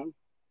 You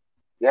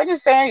have to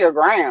stand your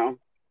ground.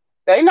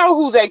 They know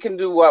who they can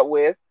do what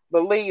with.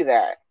 Believe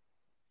that.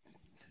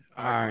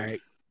 All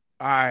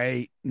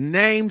right.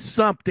 Name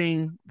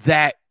something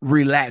that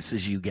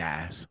relaxes you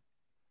guys.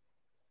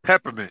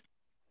 Peppermint.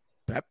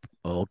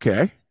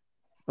 Okay.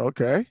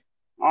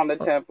 On the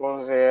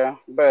temples, yeah,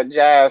 but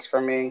jazz for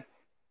me.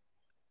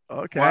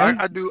 Okay. Well,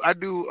 I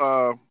do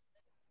a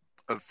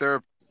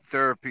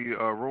therapy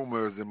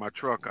aromas in my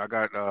truck. I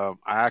got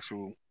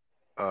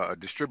a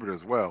distributor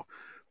as well,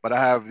 but I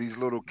have these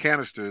little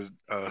canisters.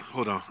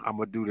 Hold on, I'm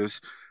gonna do this.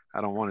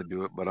 I don't want to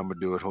do it, but I'm gonna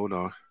do it. Hold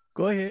on.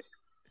 Go ahead.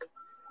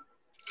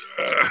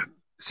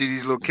 See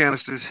these little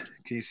canisters?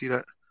 Can you see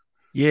that?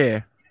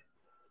 Yeah.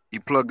 You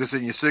plug this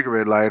in your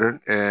cigarette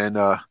lighter, and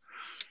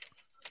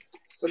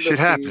shit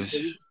happens.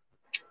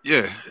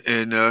 Yeah,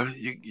 and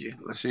you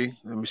let's see.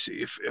 Let me see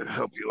if it'll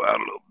help you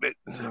out a little bit.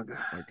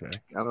 Okay.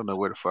 I don't know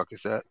where the fuck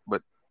it's at,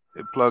 but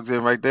it plugs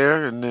in right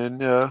there, and then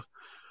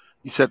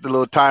you set the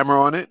little timer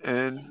on it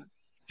and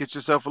get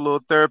yourself a little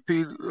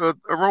therapy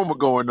aroma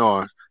going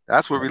on.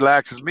 That's what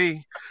relaxes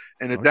me.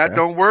 And if that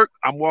don't work,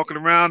 I'm walking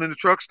around in the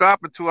truck stop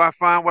until I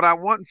find what I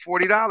want. And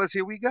 $40.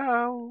 Here we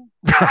go.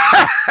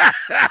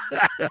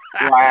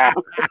 Wow.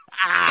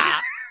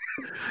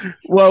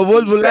 Well,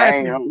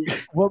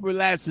 what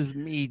relaxes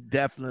me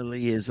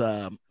definitely is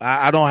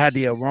I don't have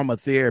the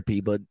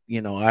aromatherapy, but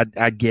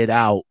I get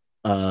out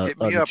hit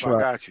me up, truck.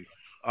 I got you.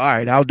 All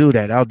right, I'll do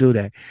that.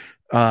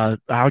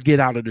 I'll get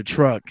out of the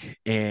truck,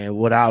 and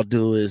what I'll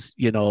do is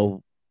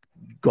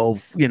go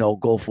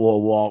for a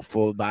walk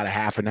for about a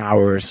half an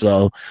hour or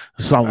so,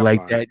 something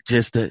like that.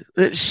 Just to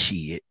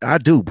shit, I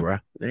do, bro.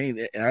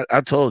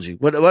 I told you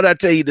what I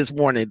tell you this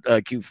morning,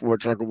 Q4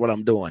 trucker, what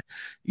I'm doing.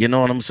 You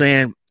know what I'm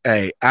saying?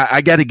 Hey,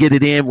 I got to get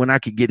it in when I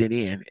can get it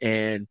in,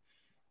 and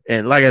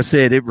like I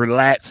said, it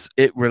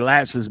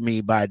relaxes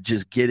me by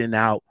just getting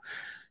out,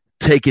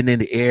 taking in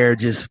the air,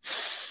 just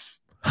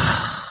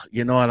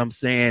you know what I'm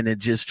saying, and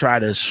just try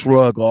to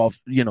shrug off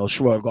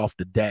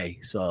the day.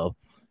 So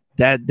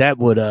that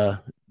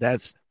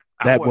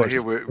works.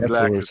 Hear what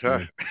relaxes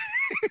her.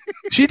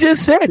 She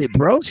just said it,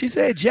 bro. She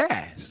said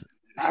jazz.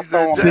 She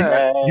said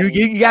jazz.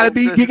 You gotta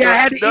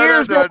have the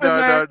ears open,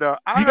 man. No.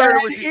 I heard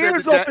what she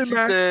said. She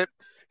said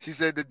She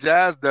said the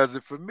jazz does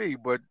it for me,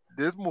 but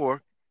there's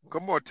more.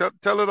 Come on,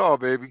 tell it all,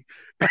 baby.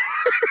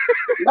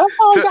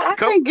 I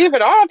can't give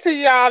it all to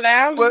y'all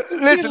now. But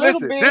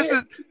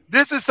listen.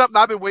 This is something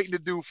I've been waiting to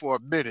do for a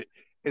minute.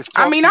 It's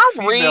talk to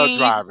female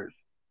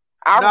drivers.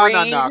 I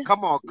read. No.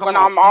 Come on. When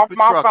I'm off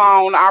my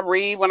phone, I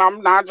read. When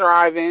I'm not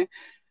driving.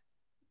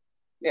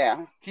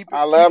 Yeah,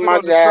 I love my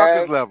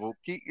jazz. Level.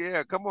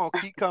 Come on,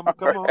 keep coming.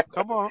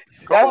 Come on.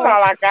 That's all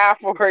I got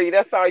for you.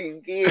 That's all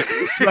you get.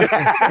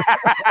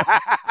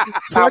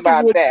 How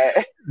about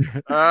that?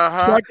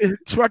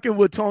 Trucking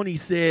with Tony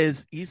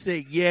says. He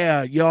said,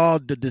 "Yeah, y'all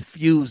the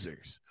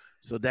diffusers."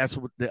 So that's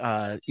what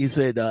he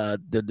said. The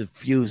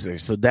diffuser.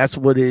 So that's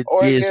what it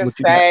or is. Just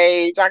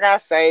sage. I got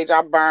sage.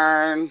 I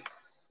burn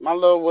my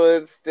little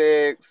wood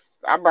sticks.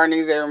 I burn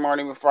these every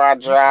morning before I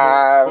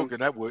drive. Smoking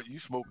that wood. You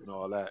smoking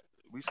all that?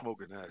 We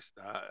smoking that.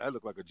 That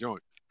look like a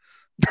joint.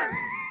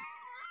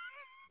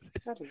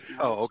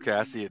 Oh, okay.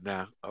 I see it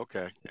now.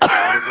 Okay.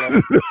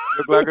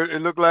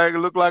 It looked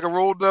like a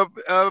rolled up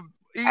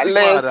easy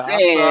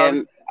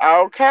water.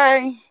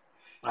 Okay.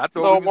 I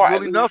thought it was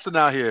Willie Nelson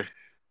out here.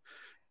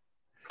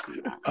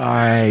 All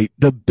right.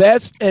 The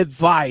best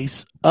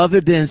advice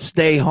other than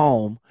stay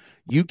home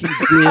you can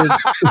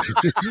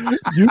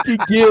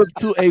give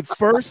to a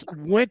first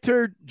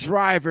winter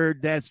driver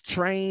that's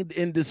trained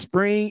in the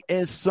spring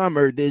and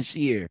summer this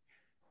year,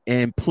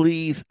 and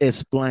please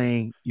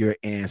explain your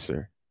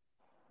answer.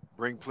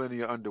 Bring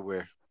plenty of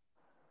underwear.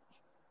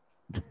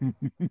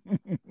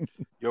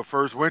 Your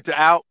first winter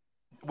out.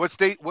 What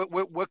state?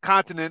 What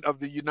continent of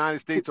the United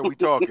States are we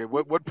talking?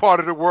 what part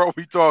of the world are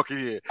we talking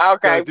here?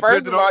 Okay,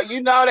 first of all,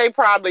 they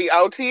probably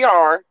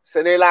OTR,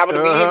 so they're liable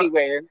to be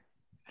anywhere.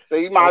 So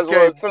you might as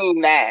well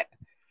assume that.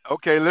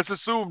 Okay, let's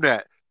assume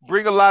that.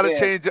 Bring a lot of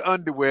change of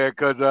underwear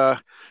because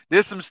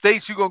there's some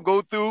states you're going to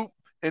go through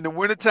in the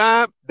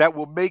wintertime that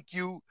will make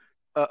you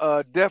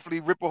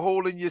definitely rip a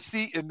hole in your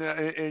seat and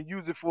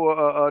use it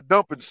for a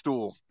dumping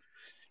stool.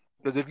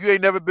 Because if you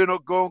ain't never been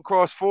going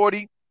across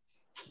 40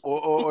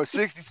 or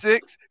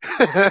 66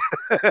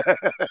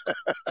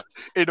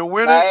 in the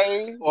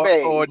winter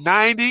or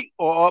 90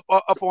 or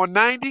up on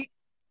 90,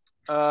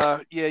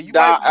 you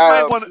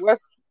might want to...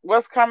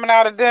 What's coming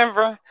out of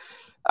Denver?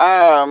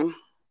 80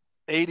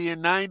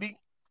 and 90.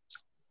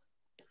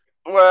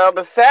 Well,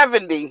 the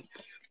 70.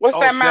 What's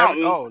that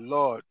mountain? Oh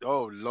Lord.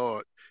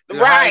 The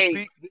right.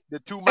 Peak, the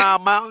 2 Mile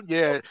Mountain.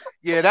 Yeah.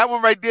 That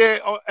one right there.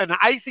 And an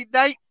icy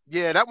night.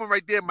 Yeah, that one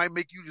right there might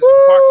make you just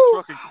park the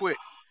truck and quit.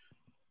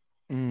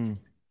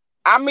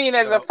 I mean,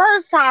 as a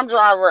first time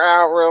driver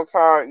out, real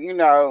talk,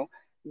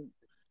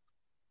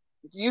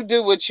 you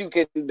do what you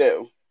can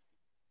do.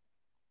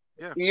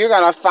 Yeah. You're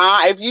gonna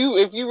find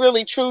if you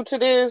really true to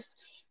this,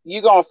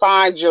 you're gonna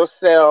find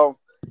yourself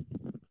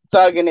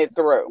thugging it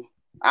through.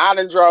 I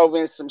done drove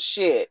in some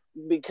shit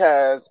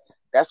because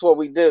that's what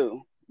we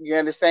do. You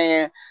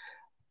understand?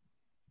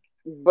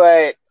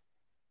 But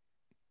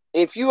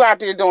if you out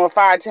there doing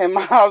 5-10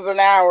 miles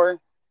an hour,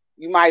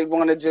 you might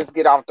want to just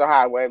get off the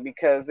highway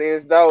because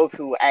there's those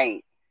who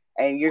ain't,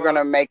 and you're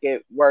gonna make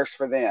it worse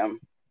for them.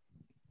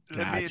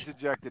 Let me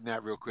interject in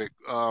that real quick.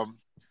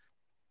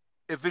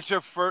 If it's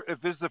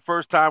the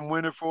first time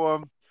winter for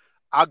them,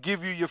 I'll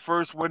give you your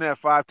first winter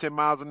at 5-10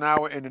 miles an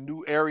hour in a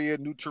new area,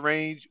 new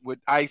terrain with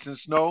ice and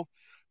snow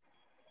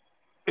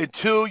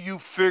until you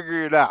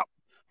figure it out.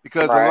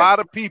 Because a lot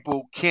of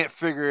people can't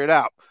figure it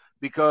out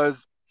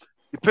because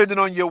depending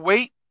on your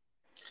weight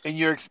and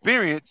your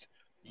experience,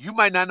 you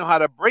might not know how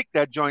to break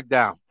that joint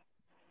down.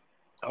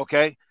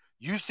 Okay?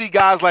 You see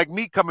guys like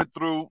me coming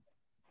through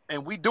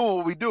and we doing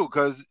what we do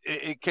because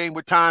it came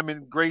with time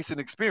and grace and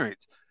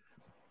experience.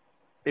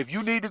 If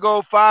you need to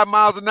go 5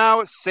 miles an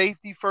hour,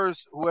 safety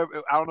first.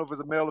 Whoever, I don't know if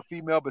it's a male or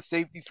female, but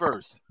safety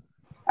first.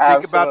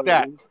 Think about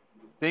that.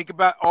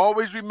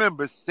 Always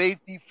remember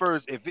safety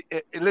first.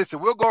 Listen,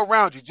 we'll go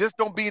around you. Just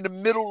don't be in the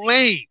middle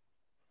lane.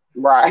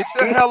 Right.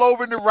 Get the hell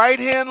over in the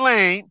right-hand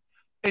lane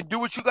and do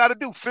what you got to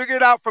do. Figure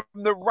it out from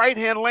the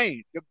right-hand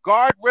lane. The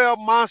guardrail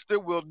monster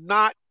will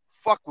not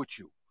fuck with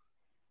you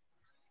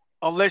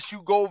unless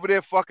you go over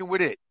there fucking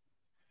with it.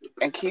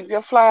 And keep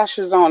your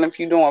flashes on if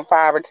you're doing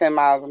 5 or 10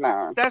 miles an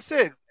hour. That's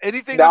it.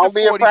 Anything Don't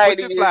under 40, be afraid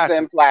to use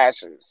them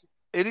flashes.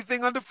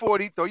 Anything under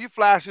 40, throw your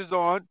flashes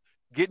on,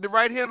 get in the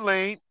right-hand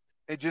lane,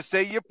 and just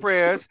say your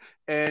prayers,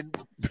 and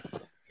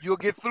you'll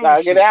get through.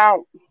 Get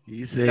out.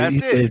 He said,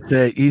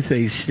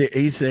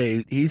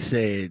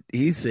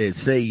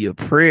 say your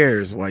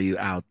prayers while you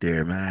out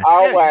there, man.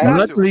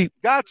 Always.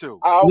 Got to.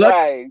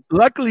 Always.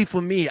 Luckily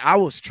for me, I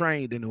was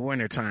trained in the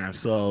wintertime,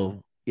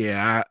 so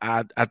yeah,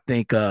 I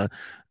think I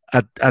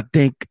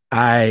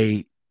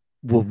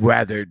would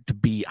rather, to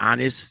be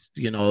honest,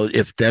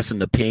 if that's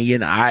an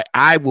opinion,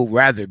 I would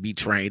rather be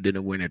trained in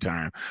the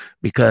wintertime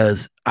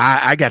because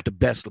I got the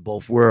best of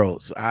both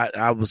worlds.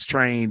 I was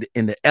trained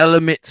in the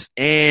elements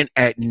and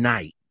at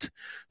night.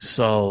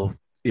 So,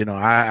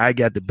 I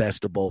got the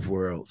best of both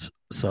worlds.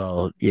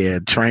 So, yeah,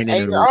 training.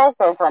 And you're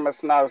also from a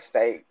snow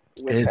state.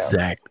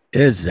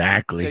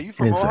 Exactly. Yeah, you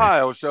from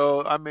Ohio,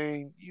 so I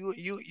mean, you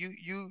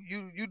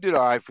did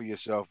all right for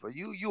yourself.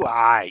 You all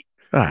right.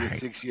 You're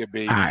 6-year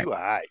baby. You all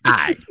right.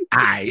 I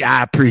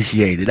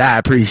appreciate it.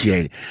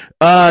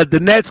 The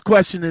next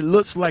question, it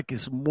looks like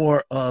it's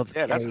more of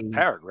that's a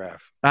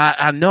paragraph.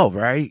 I know,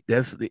 right?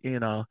 That's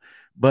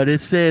but it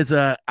says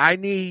I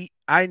need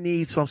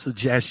some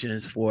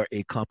suggestions for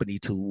a company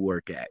to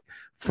work at.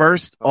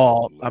 First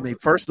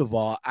of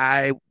all,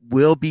 I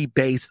will be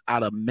based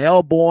out of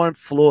Melbourne,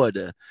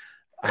 Florida.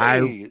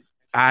 Hey.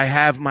 I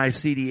have my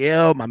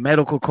CDL, my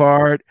medical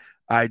card.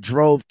 I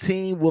drove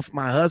team with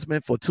my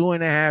husband for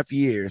 2.5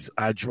 years.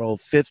 I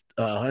drove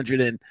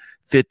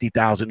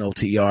 150,000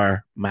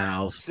 OTR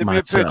miles Send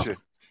myself. Me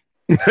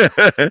a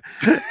picture.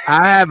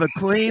 I have a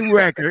clean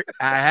record.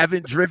 I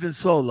haven't driven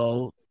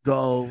solo,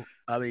 though.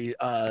 I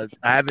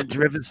haven't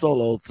driven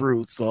solo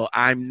through, so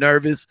I'm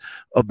nervous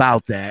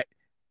about that.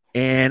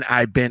 And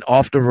I've been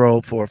off the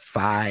road for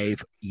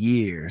 5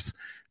 years.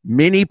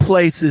 Many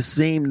places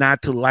seem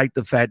not to like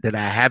the fact that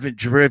I haven't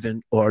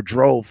driven or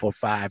drove for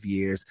 5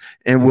 years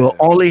and will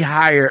only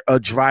hire a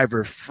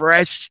driver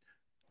fresh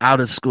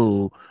out of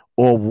school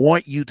or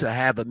want you to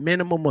have a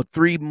minimum of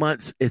 3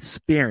 months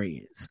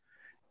experience.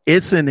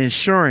 It's an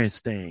insurance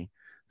thing.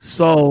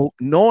 So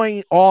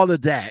knowing all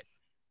of that,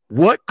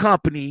 what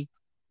company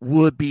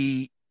would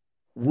be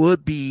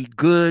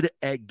good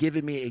at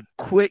giving me a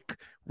quick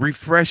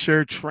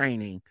refresher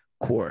training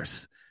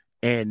course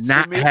and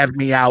not have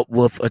me out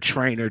with a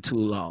trainer too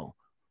long?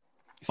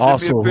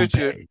 Send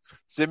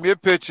me a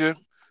picture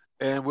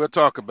and we'll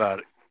talk about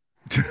it.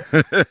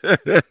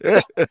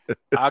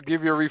 I'll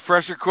give you a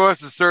refresher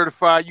course and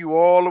certify you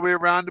all the way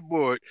around the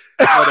board.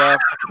 But,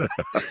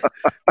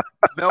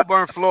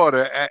 Melbourne,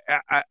 Florida,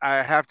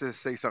 I have to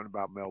say something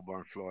about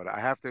Melbourne, Florida. I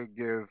have to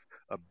give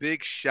a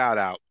big shout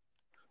out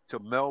to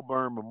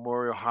Melbourne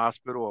Memorial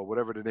Hospital, or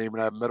whatever the name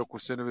of that medical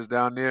center is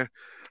down there.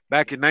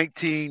 Back in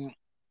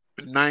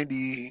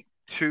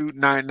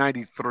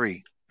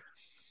 1993,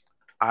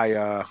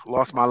 I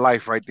lost my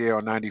life right there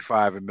on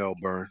 95 in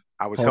Melbourne.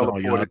 I was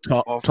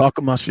heliported. Talk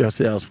amongst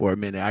yourselves for a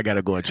minute. I got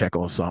to go and check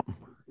on something.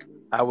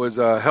 I was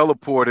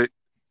heliported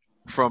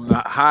from the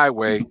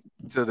highway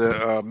to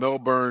the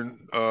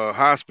Melbourne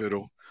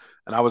hospital,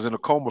 and I was in a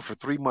coma for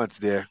 3 months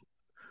there.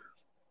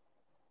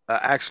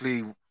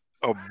 Actually,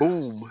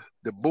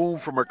 the boom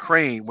from a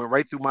crane went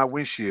right through my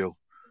windshield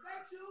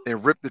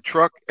and ripped the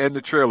truck and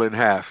the trailer in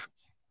half.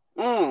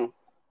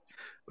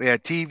 We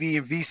had TV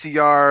and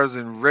VCRs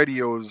and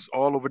radios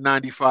all over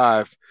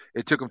 95.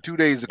 It took them 2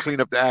 days to clean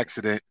up the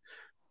accident,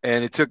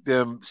 and it took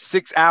them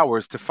 6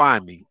 hours to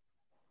find me.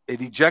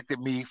 It ejected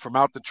me from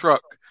out the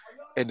truck,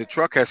 and the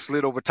truck had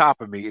slid over top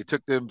of me. It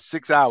took them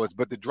 6 hours,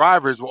 but the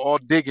drivers were all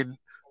digging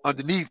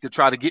underneath to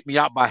try to get me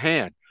out by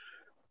hand.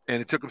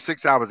 And it took them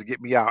 6 hours to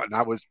get me out, and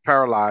I was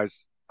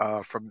paralyzed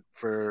for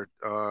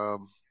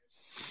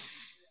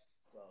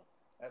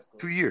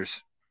 2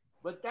 years.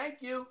 But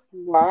thank you.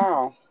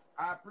 Wow.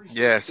 I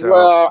appreciate it. So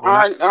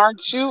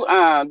aren't you?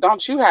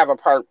 Don't you have a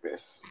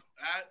purpose?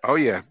 Oh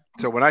yeah.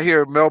 So when I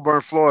hear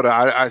Melbourne, Florida,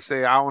 I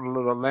say I own a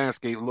little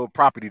landscape, a little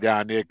property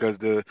down there because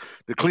the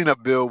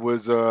cleanup bill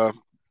was $1.5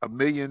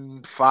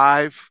 million,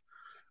 $1.5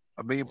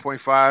 million,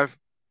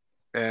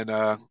 and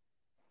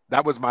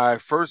that was my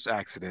first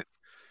accident.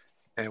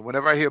 And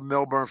whenever I hear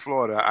Melbourne,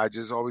 Florida, I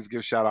just always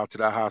give shout out to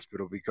that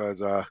hospital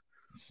because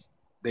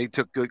they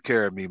took good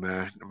care of me,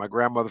 man. My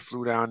grandmother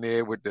flew down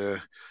there with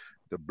the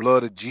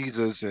blood of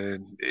Jesus,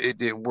 and it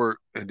didn't work.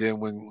 And then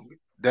when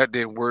that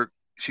didn't work,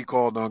 she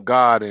called on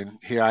God, and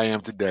here I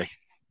am today.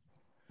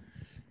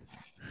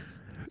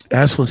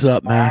 That's what's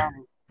up,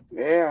 man.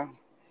 Yeah,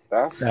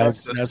 that's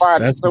what's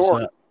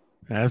up.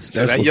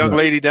 So that young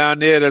lady down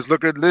there that's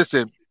looking,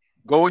 listen,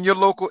 go in your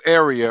local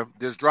area.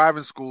 There's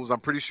driving schools. I'm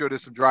pretty sure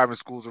there's some driving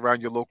schools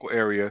around your local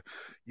area.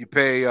 You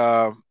pay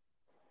a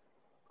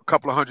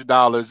couple of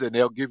 $100, and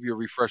they'll give you a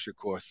refresher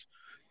course.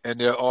 And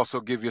they'll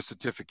also give you a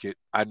certificate.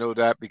 I know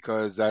that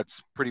because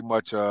that's pretty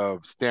much a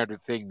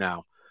standard thing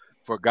now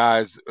for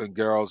guys and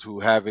girls who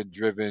haven't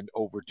driven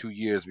over 2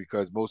 years,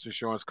 because most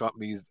insurance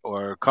companies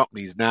or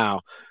companies now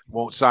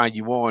won't sign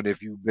you on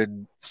if you've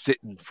been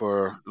sitting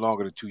for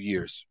longer than 2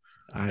 years.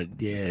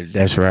 Yeah,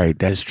 that's right.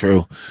 That's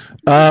true.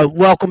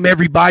 Welcome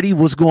everybody.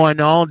 What's going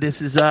on?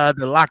 This is the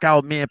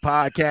Lockout Men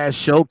Podcast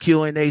Show,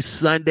 Q&A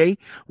Sunday.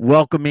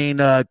 Welcoming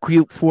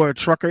Cute Ford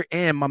Trucker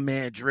and my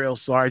man Drill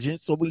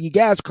Sergeant. So when you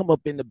guys come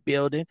up in the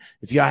building,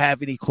 if y'all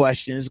have any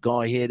questions,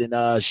 go ahead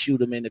and shoot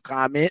them in the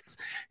comments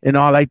and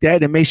all like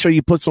that. And make sure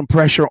you put some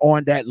pressure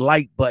on that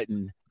like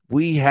button.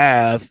 We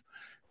have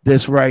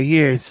this right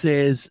here. It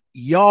says,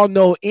 y'all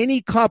know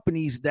any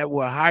companies that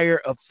will hire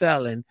a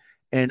felon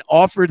and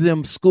offer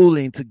them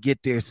schooling to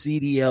get their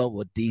CDL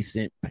with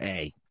decent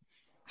pay?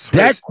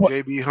 Swiss,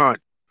 JB Hunt.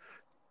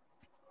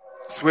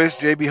 Swiss,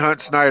 JB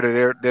Hunt,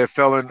 Snyder, they're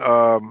felon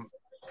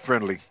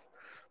friendly.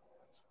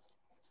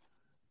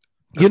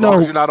 As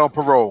long as you're not on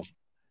parole.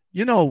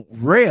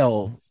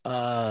 Rail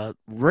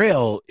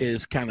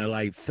is kind of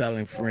like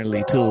felon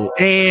friendly too.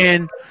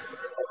 And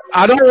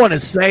I don't want to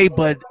say,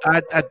 but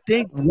I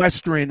think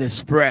Western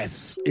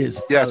Express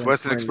is. Yes,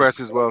 Western Express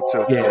as well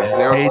too. Yeah, yes,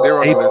 they're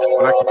on the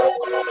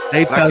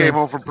list. When I came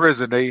home from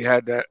prison, they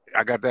had that.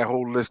 I got that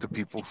whole list of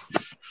people.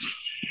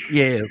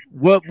 Yeah.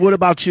 What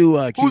about you,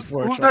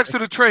 Q4? Who's next to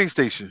the train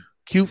station?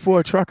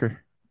 Q4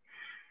 trucker.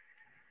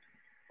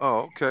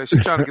 Oh, okay.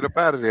 She's trying to get up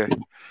out of there.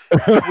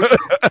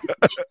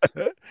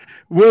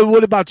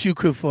 What about you,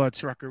 Q4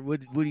 trucker?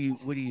 What do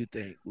you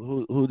think?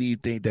 Who do you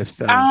think that's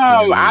felon?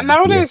 I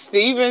know that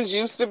Stevens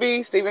used to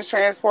be Stevens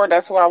Transport.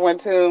 That's who I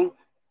went to.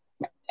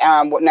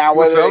 Now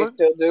whether they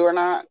still do or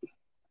not,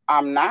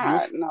 I'm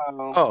not. No, I'm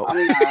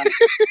not.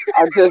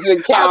 I just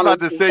encountered. I was about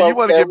to say, you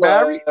want to get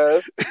married?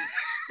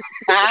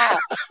 I'm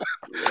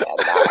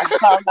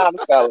not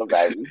a fella,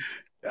 baby.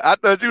 I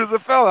thought you was a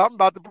fella. I'm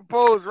about to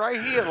propose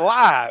right here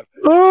live.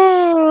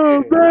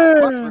 Oh,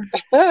 man.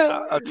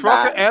 A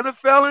trucker and a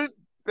felon?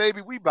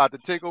 Baby, we about to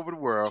take over the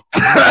world.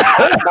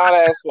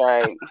 That's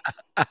right.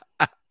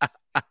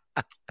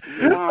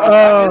 If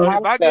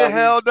I get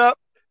held up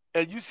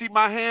and you see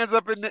my hands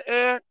up in the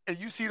air and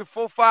you see the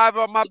 4-5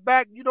 on my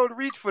back, you know to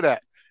reach for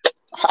that.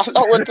 I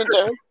know what to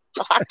do.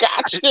 I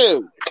got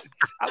you.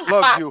 I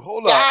love you.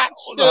 Hold on. I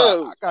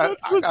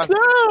got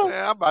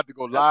man, I'm about to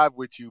go live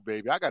with you,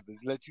 baby. I got to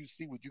let you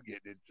see what you're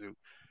getting into.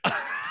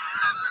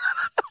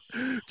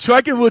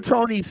 Trucking with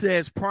Tony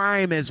says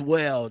Prime as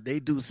well. They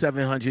do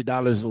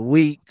 $700 a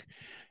week.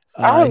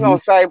 I was gonna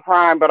say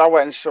Prime, but I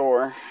wasn't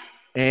sure.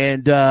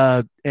 And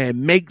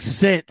Make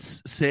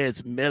Sense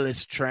says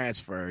Millis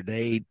Transfer.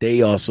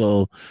 They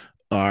also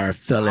are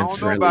felon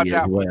friendly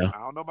as well. I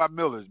don't know about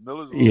Miller's.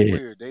 Miller's a little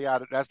weird. They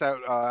out of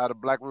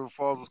Black River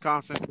Falls,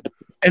 Wisconsin.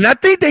 And I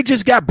think they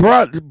just got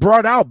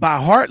brought out by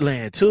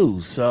Heartland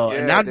too. So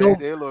and I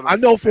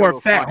know for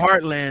a fact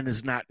Heartland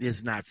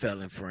is not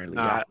felon friendly.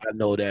 No. I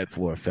know that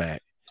for a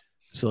fact.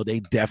 So they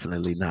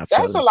definitely not.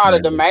 That's a lot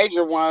of the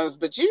major ones,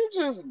 but you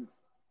just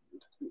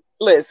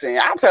listen.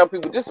 I tell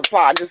people just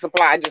apply. That's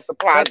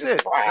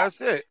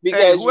it.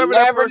 Because you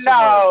never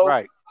know.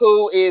 Right.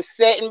 Who is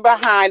sitting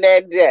behind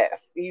that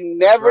desk. You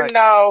never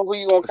know who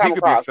you're going to come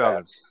across.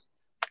 I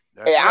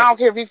don't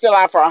care if he fill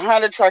out for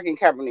 100 trucking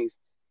companies.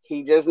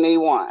 He just need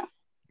one.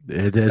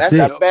 That's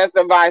the best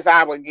advice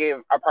I would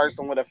give a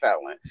person with a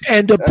felon.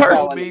 And the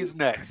person means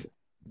next.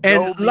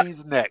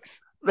 Means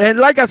next. And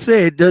like I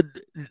said, the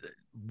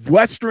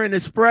Western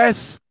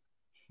Express,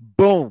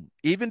 boom.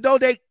 Even though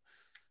they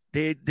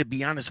to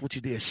be honest with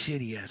you, they're a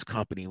shitty ass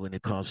company when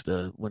it comes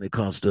to.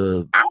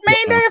 I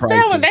mean, they're a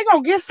felon. They're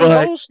gonna get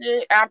some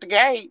bullshit out the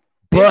gate.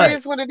 It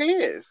is what it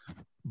is.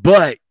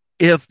 But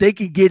if they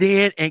can get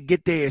in and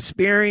get their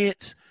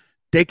experience,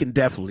 they can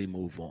definitely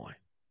move on.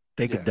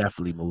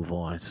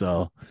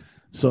 So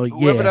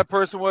whoever that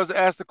person was that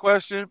asked the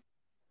question,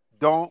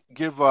 don't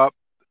give up.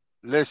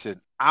 Listen,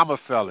 I'm a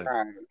felon.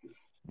 Right.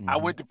 Mm-hmm. I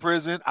went to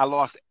prison. I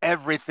lost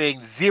everything.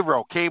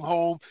 0. Came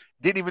home.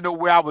 Didn't even know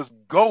where I was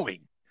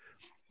going.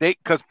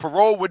 Because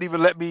parole wouldn't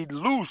even let me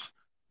loose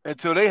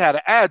until they had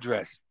an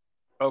address.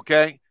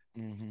 Okay?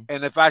 Mm-hmm.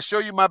 And if I show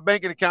you my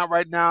banking account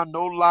right now,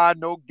 no lie,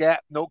 no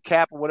gap, no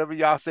cap, or whatever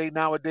y'all say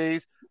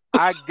nowadays,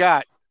 I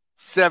got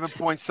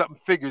 7-point-something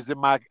figures in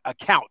my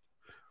account.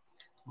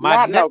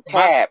 No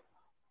cap.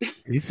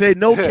 He said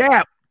no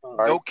cap.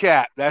 No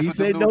cap. That's he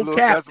said no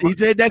cap. He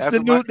said that's the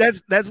new.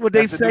 That's what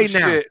they say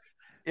now. Shit.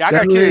 Yeah, I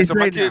got kids, so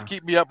my kids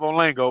keep me up on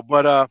lingo.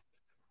 But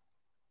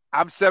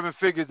I'm 7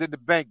 figures in the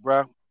bank,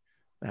 bro.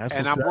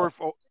 I'm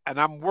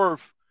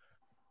worth.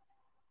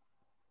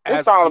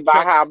 It's all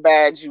about how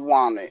bad you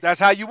want it. That's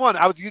how you want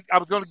it. I was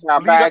going to how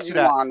bad you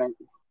want it.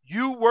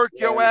 You work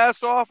your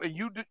ass off, and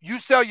you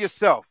sell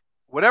yourself.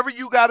 Whatever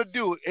you got to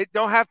do, it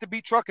don't have to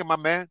be trucking, my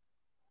man.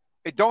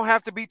 It don't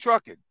have to be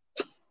trucking.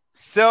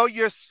 Sell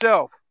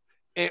yourself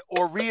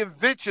or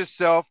reinvent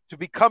yourself to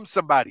become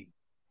somebody.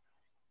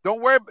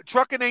 Don't worry.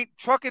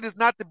 Trucking is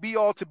not the be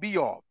all to be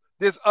all.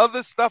 There's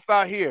other stuff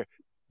out here.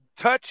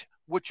 Touch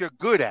what you're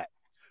good at.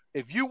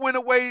 If you went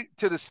away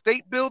to the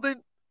state building,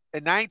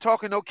 and I ain't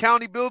talking no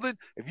county building,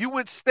 if you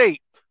went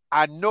state,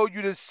 I know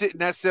you didn't sit in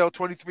that cell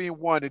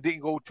 23-1 and didn't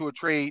go to a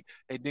trade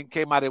and then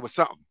came out there with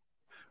something.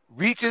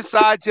 Reach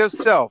inside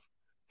yourself.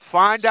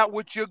 Find out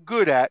what you're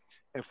good at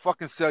and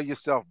fucking sell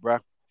yourself, bro.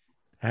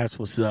 That's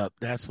what's up.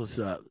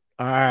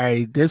 All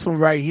right, this one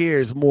right here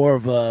is more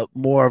of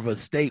a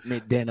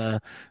statement than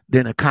a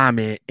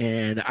comment,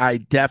 and I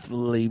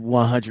definitely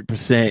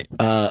 100%.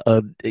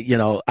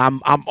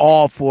 I'm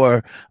all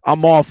for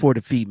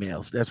the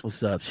females. That's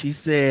what's up. She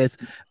says,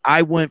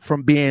 I went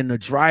from being a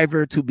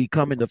driver to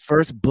becoming the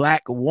first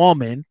Black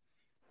woman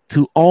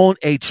to own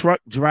a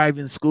truck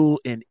driving school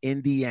in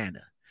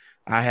Indiana.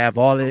 I have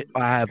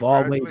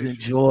always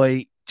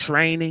enjoyed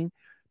training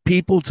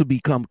people to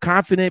become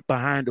confident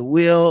behind the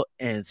wheel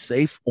and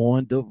safe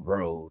on the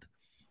road.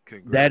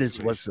 That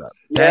is what's up.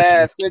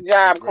 Yes, good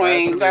job,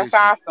 Queen. That's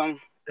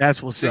awesome.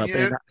 That's what's up.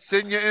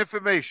 Send your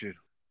information.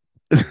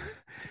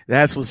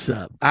 That's what's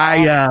up.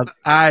 I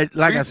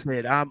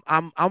said,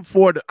 I'm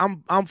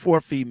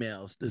for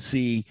females to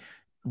see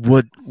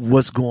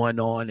what's going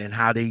on and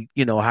how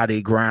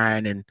they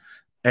grind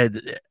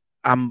and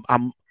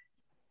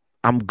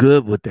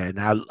good with that.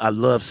 And I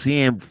love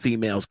seeing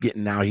females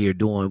getting out here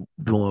doing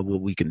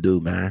what we can do,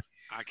 man.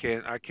 I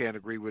can't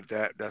agree with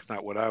that. That's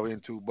not what I'm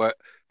into. But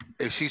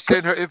if she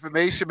send her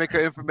information, make her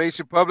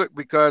information public,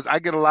 because I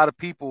get a lot of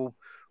people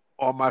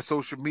on my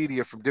social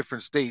media from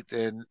different states,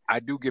 and I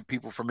do get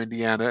people from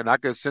Indiana, and I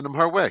can send them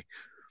her way.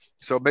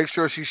 So make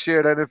sure she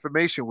share that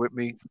information with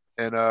me,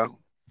 and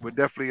we'll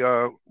definitely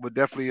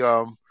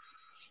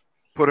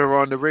put her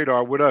on the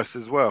radar with us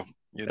as well.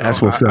 You know,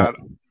 that's what's up.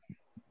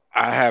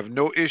 I have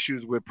no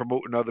issues with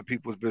promoting other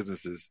people's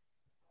businesses.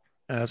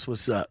 That's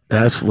what's up.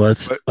 That's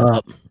what's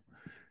up.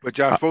 But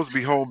y'all supposed to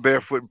be home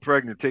barefoot and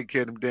pregnant, take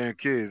care of them damn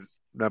kids.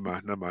 Never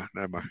mind.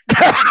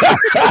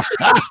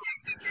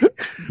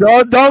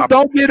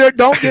 Don't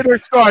get her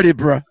started,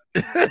 bro.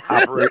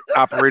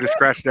 Operator,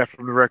 scratch that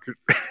from the record.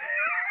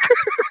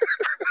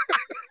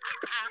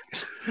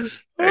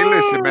 Hey,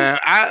 listen, man.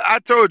 I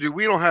told you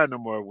we don't have no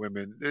more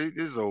women.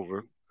 It's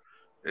over.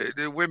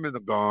 The women are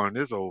gone.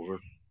 It's over.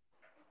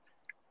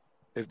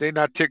 If they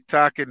not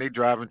TikToking, they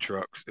driving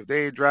trucks. If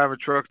they ain't driving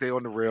trucks, they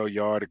on the rail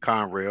yard, the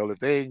Conrail. If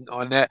they ain't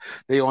on that,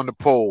 they on the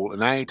pole.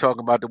 And I ain't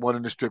talking about the one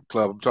in the strip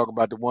club. I'm talking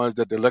about the ones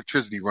that the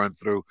electricity run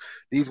through.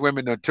 These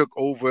women that took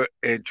over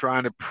and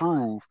trying to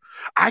prove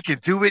I can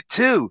do it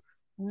too.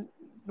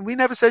 We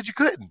never said you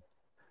couldn't.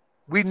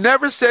 We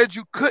never said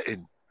you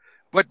couldn't.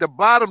 But the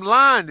bottom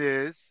line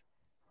is,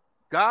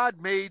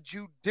 God made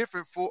you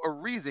different for a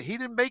reason. He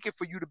didn't make it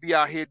for you to be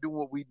out here doing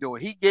what we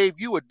doing. He gave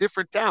you a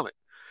different talent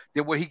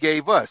than what he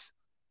gave us.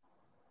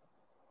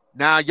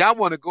 Now, y'all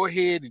want to go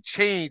ahead and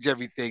change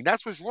everything.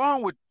 That's what's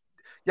wrong with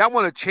y'all.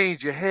 Want to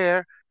change your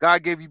hair.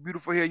 God gave you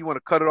beautiful hair. You want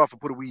to cut it off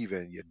and put a weave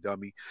in, you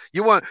dummy.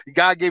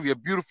 God gave you a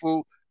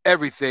beautiful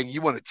everything.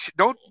 You want to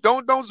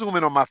don't zoom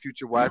in on my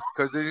future wife,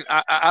 because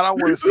I don't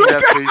want to see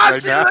that face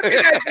right now.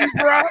 You,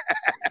 bro.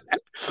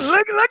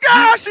 look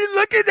how she's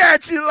looking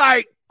at you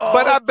like. Oh,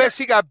 but I bet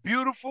she got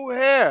beautiful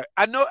hair.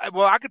 I know.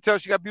 Well, I could tell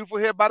she got beautiful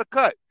hair by the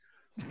cut.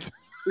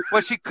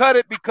 But she cut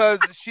it because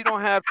she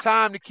don't have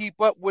time to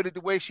keep up with it the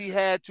way she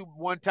had to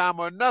one time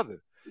or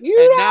another.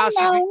 You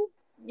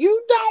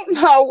don't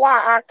know why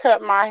I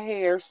cut my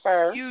hair,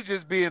 sir. You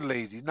just being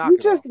lazy.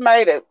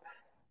 Made it.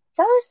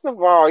 First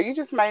of all, you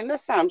just made an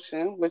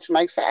assumption, which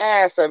makes an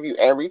ass of you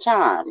every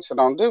time. So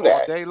don't do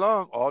that. All day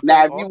long.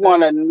 Now, if you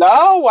want to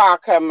know why I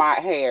cut my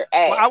hair,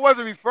 well, I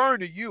wasn't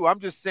referring to you. I'm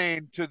just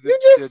saying to the. You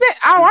just said.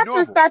 I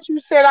just thought you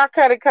said I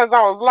cut it because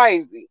I was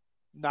lazy.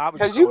 No,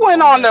 because you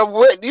went on the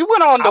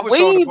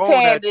weed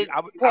tangent,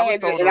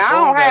 and I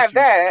don't have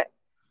that.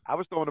 I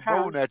was throwing a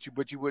bone at you,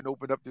 but you wouldn't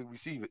open up to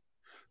receive it.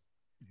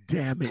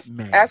 Damn it,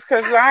 man! That's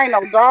because I ain't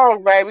no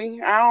dog,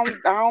 baby. I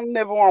don't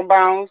nibble on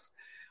bones.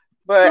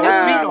 But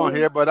there's meat on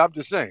here, but I'm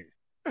just saying.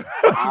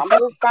 I'm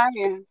just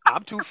saying.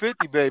 I'm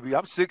 250, baby.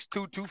 I'm 6'2",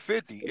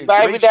 250.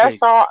 Baby, that's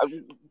all.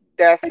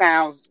 That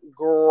sounds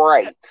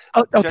great.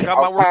 Okay. Check out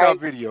my workout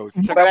videos.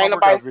 But ain't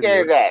nobody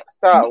scared of that.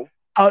 So.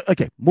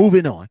 Okay,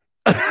 moving on.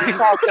 You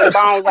talk the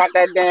bones out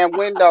that damn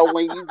window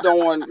when you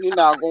going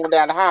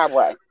down the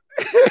highway.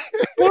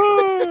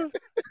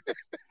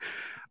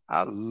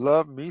 I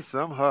love me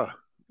some her.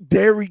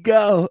 There we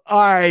go. All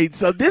right,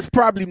 so this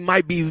probably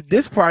might be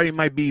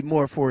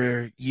more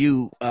for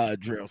you,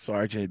 Drill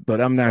Sergeant,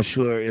 but I'm not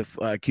sure if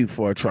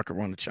Q4 Trucker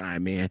want to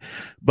chime in.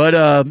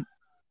 But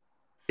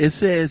it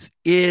says,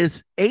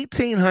 is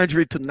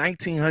 1,800 to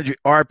 1,900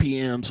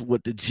 RPMs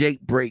with the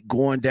Jake brake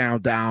going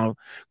downhill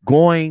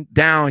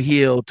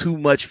too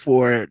much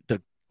for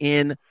the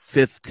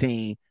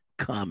N15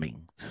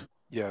 Cummins?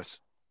 Yes.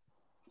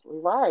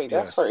 Right.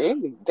 That's for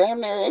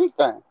damn near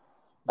anything.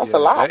 That's a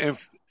lot.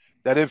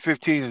 That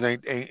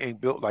N15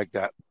 ain't built like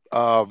that.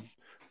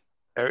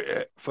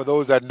 For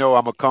those that know,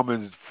 I'm a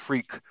Cummins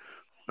freak.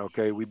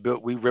 Okay, we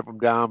rip them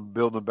down,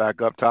 build them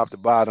back up top to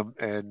bottom,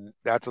 and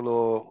that's a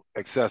little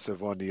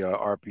excessive on the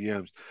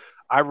RPMs.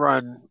 I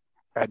run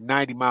at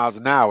 90 miles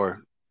an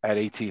hour at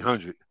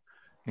 1,800.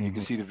 Mm-hmm. You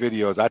can see the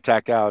videos. I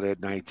tack out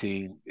at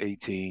 19,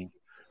 18,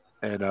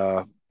 and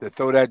to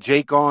throw that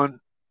Jake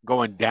on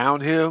going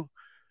downhill,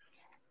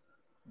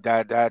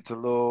 that's a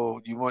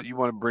little. You want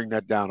to bring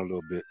that down a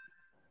little bit.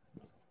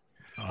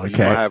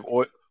 Okay.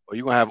 Or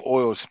you're gonna have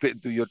oil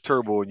spitting through your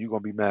turbo, and you're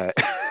gonna be mad.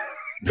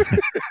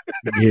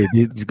 Yeah,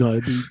 it's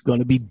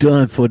gonna be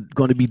done for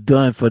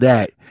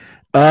that.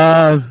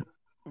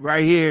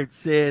 Right here it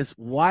says,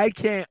 why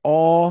can't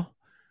all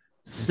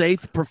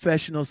safe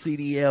professional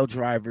CDL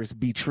drivers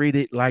be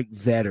treated like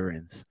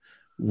veterans?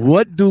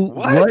 What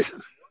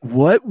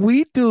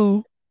we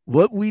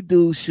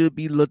do should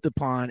be looked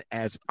upon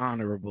as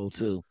honorable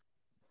too.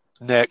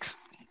 Next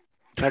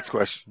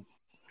question.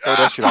 Throw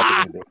that shit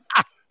out the window.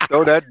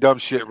 Throw that dumb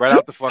shit right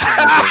out the fucking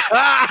window.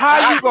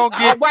 How you gonna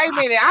get? Wait a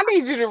minute. I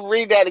need you to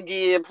read that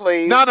again,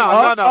 please. No.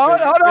 Hold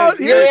on.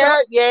 Yeah.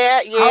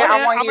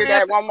 I want to hear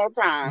that one more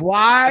time.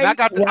 Why? I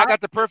got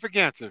the perfect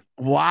answer.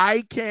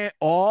 Why can't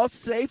all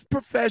safe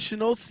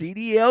professional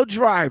CDL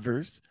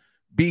drivers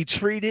be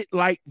treated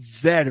like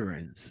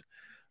veterans?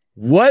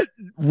 What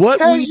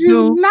we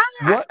do?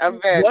 Not a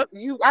vet.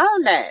 You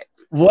earn that.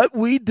 what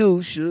we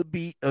do should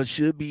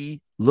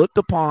be looked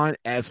upon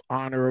as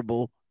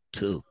honorable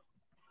too.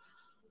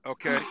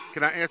 Okay,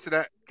 can I answer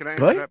that? Can I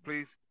answer that,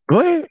 please? Go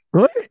ahead.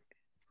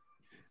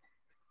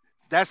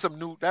 That's some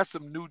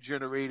new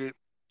generated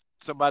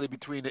somebody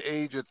between the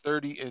age of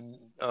 30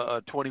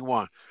 and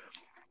 21.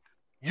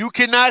 You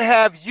cannot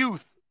have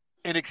youth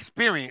and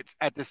experience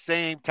at the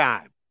same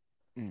time.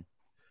 Mm.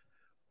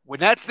 When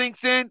that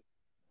sinks in,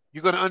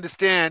 you're going to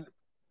understand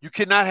you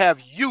cannot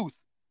have youth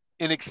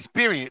and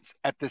experience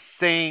at the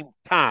same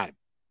time.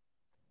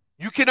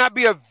 You cannot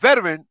be a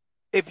veteran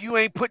if you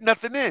ain't put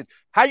nothing in.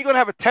 How you going to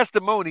have a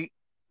testimony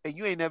and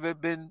you ain't never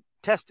been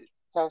tested?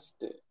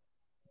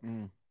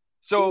 Mm.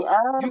 So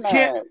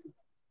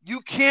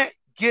you can't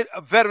get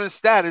a veteran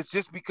status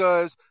just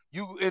because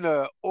you in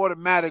a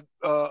automatic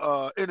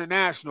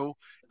international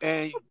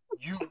and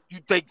you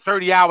take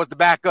 30 hours to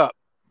back up.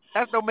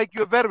 That don't make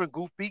you a veteran,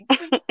 goofy.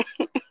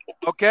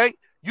 Okay?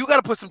 You got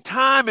to put some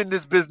time in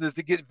this business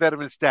to get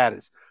veteran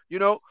status. You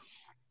know,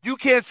 you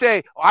can't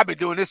say, "Oh, I've been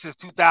doing this since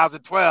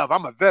 2012.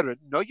 I'm a veteran."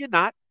 No, you're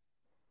not.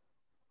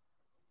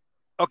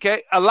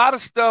 Okay? A lot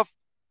of stuff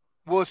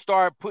will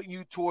start putting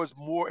you towards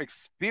more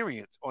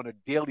experience on a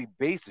daily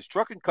basis.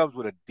 Trucking comes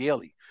with a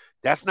daily.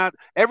 That's not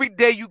every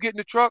day you get in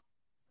the truck,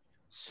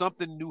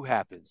 something new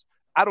happens.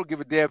 I don't give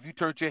a damn if you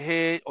turned your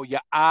head or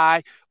your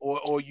eye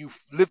or you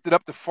lifted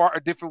up the fart a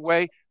different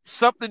way.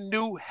 Something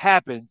new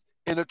happens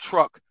in a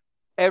truck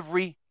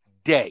every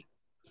day.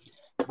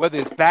 Whether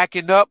it's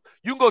backing up,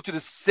 you can go to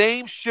the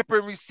same shipper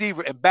and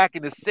receiver and back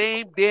in the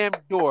same damn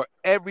door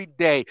every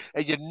day,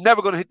 and you're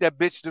never going to hit that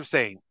bitch the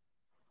same.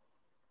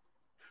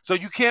 So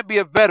you can't be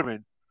a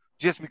veteran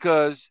just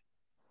because.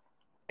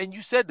 And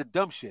you said the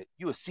dumb shit.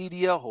 You a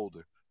CDL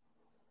holder.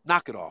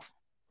 Knock it off.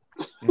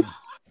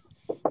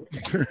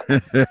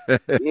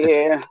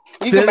 Yeah.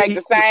 You can make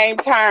the same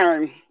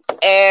turn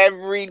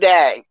every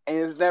day, and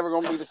it's never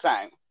going to be the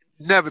same.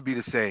 Never be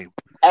the same.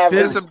 Ever.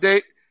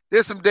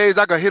 There's some days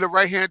I could hit a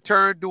right-hand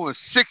turn doing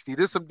 60.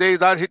 There's some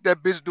days I'd hit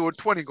that bitch doing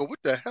 20 and go, what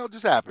the hell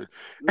just happened?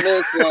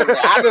 Listen,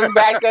 I just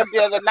backed up the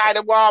other night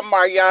at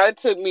Walmart, y'all. It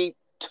took me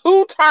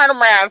 2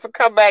 turnarounds to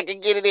come back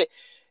and get it in.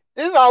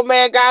 This old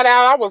man got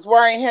out. I was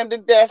worrying him to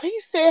death. He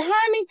said,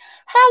 "Honey,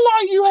 how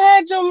long you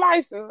had your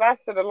license?" I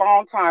said, "A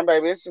long time,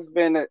 baby. It's just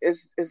been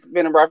it's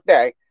been a rough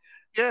day."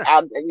 Yeah.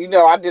 I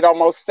did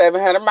almost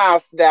 700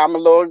 miles today. I'm a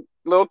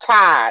little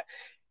tired.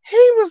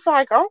 He was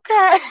like,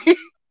 "Okay."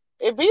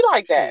 It be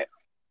like that.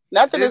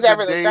 Nothing is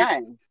ever the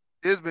same.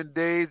 There's been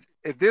days,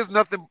 if there's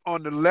nothing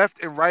on the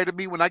left and right of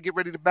me when I get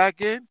ready to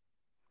back in,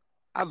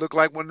 I look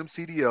like one of them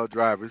CDL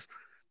drivers.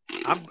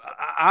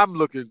 I'm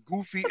looking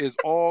goofy as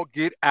all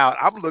get out.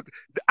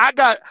 I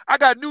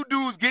got new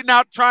dudes getting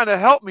out trying to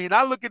help me, and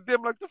I look at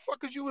them like, the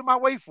fuck is you in my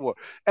way for?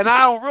 And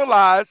I don't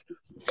realize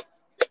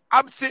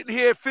I'm sitting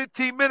here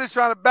 15 minutes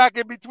trying to back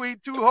in between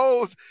 2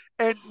 holes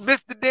and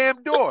miss the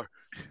damn door.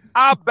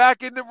 I'll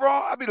back in the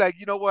wrong. I'll be like,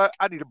 you know what?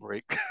 I need a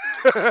break.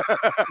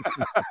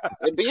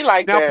 It be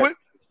like that.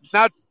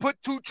 Put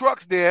 2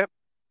 trucks there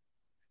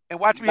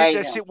and watch me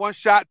hit that shit one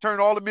shot, turn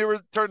all the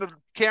mirrors, turn the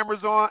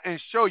cameras on, and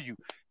show you.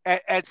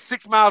 At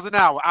 6 miles an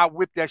hour, I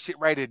whip that shit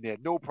right in there.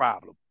 No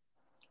problem.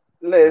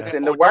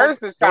 Listen, the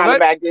worst is trying to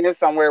back in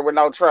somewhere with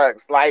no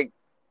trucks. Like,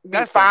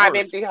 that's 5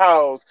 empty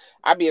holes.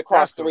 I'd be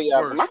across 3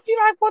 of them. I'd be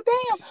like, well,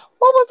 damn,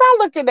 what was I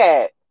looking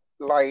at?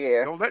 Like,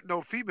 yeah. Don't let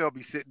no female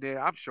be sitting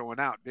there. I'm showing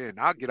out then.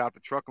 I'll get out the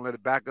truck and let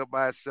it back up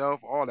by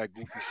itself. All that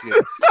goofy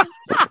shit.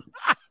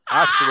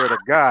 I swear to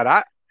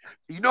God.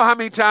 You know how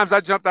many times I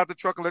jumped out the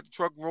truck and let the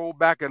truck roll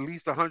back at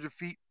least 100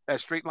 feet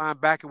at straight line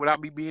backing without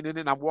me being in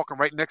it, and I'm walking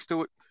right next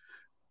to it?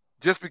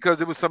 Just because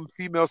there was some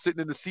female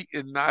sitting in the seat,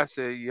 and I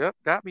said, yep,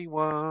 got me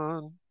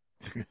one.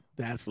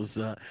 That's what's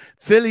up.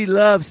 Philly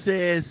Love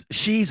says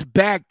she's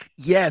back.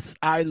 Yes,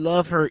 I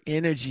love her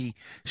energy.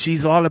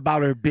 She's all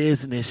about her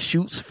business.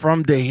 Shoots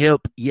from the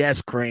hip.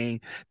 Yes, Crane.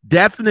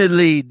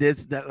 Definitely.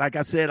 Like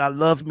I said, I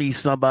love me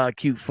some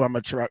cute from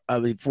a truck.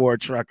 For a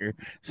trucker,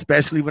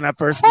 especially when I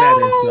first met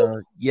her.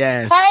 So,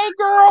 yes. Hey,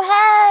 girl.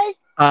 Hey.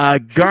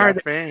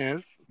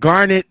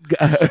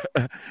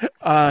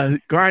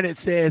 Garnet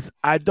says,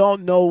 I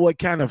don't know what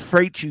kind of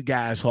freight you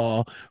guys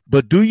haul,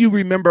 but do you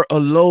remember a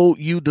load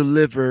you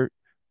delivered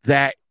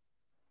that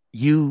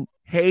you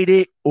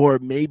hated or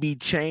maybe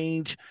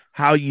change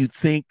how you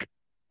think,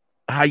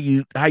 how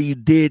you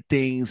did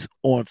things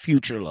on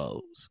future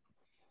loads?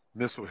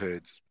 Missile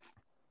heads.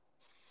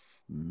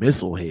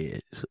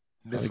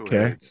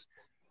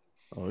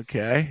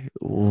 Okay.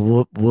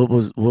 What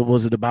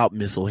was it about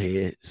missile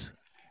heads?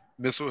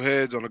 Missile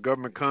heads on a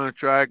government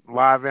contract,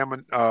 live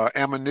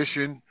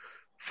ammunition,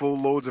 full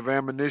loads of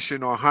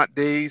ammunition on hot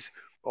days.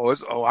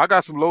 I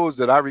got some loads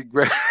that I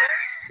regret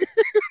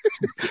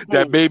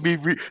that made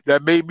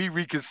me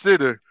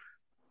reconsider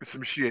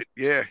some shit.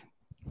 Yeah.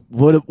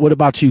 What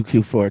about you,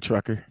 Q, for a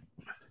trucker?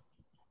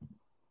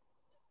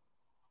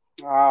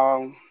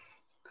 A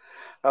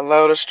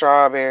load of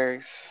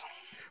strawberries.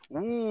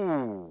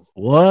 Ooh.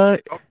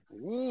 What?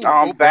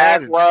 On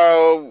back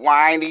road,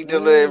 windy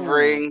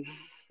delivery.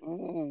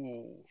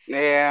 Ooh.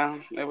 Yeah,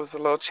 it was a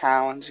little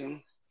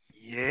challenging.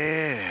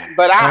 Yeah.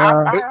 But I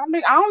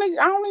only,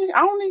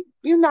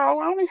 you know,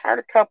 I only heard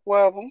a couple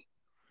of them.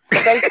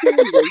 But they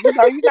tender. You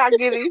know, you gotta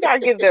get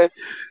the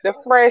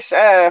fresh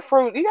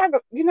fruit. You gotta,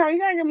 you know, you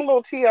gotta give them a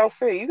little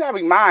TLC. You gotta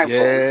be mindful.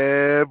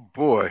 Yeah,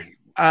 boy.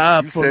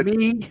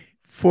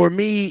 For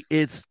me,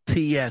 it's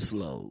TS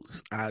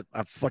loads. I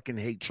fucking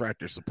hate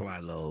Tractor Supply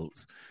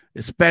loads,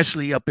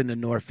 especially up in the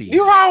Northeast.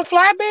 You haul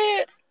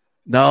flatbed?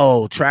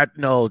 No,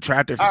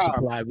 Tractor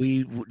Supply.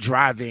 We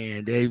drive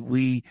in.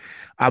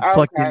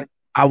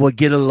 I would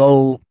get a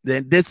load.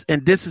 This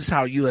is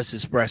how US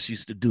Express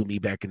used to do me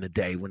back in the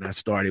day when I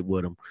started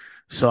with them.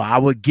 So I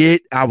would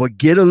get a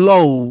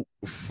load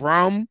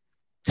from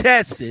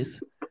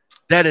Texas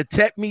that'd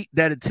take me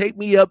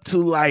up to,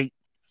 like,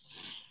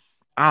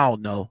 I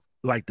don't know,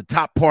 like the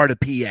top part of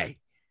PA.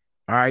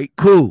 All right,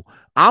 cool.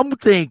 I'm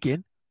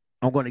thinking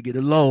I'm going to get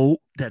a load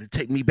that'll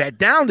take me back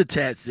down to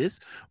Texas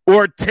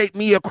or take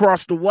me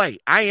across the way.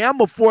 I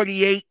am a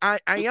 48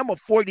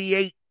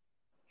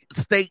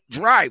 state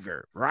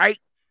driver, right?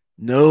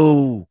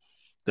 No.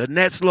 The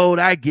next load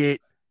I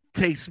get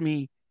takes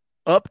me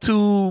up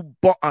to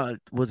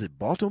was it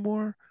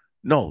Baltimore?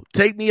 No,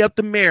 take me up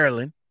to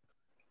Maryland,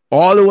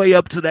 all the way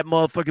up to that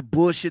motherfucking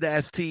bullshit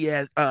ass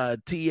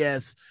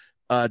TS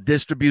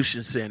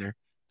distribution center.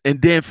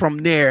 And then from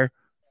there,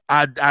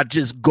 I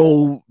just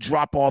go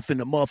drop off in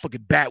the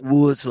motherfucking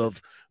backwoods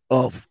of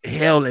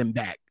hell and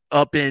back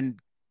up in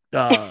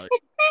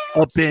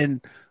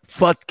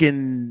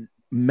fucking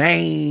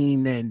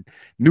Maine and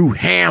New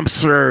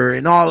Hampshire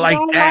and all like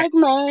that. Like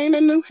Maine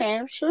and New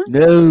Hampshire?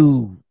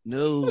 No,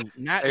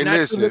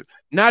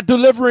 not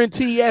delivering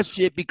TS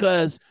shit,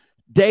 because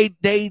they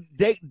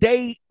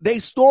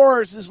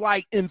stores is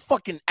like in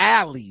fucking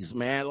alleys,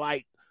 man.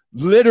 Like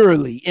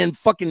literally in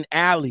fucking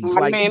alleys.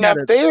 I mean, up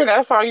there,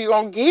 that's all you're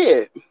gonna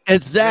get.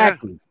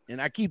 Exactly. Yeah.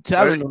 And I keep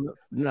telling them,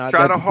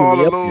 try to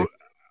haul a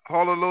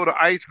load of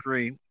ice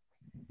cream,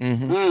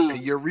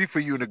 and your reefer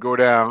unit go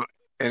down,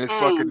 and it's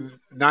fucking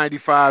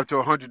 95 to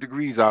 100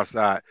 degrees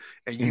outside,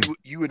 and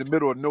you in the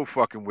middle of no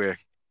fucking where.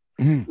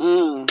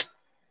 You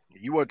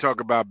want to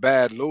talk about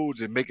bad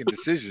loads and making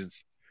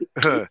decisions?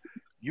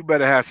 You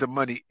better have some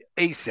money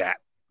ASAP.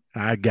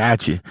 I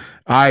got you.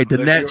 All right, the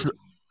next.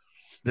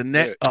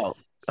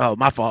 Oh,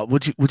 my fault.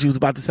 What you was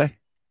about to say?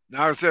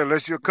 Now I said,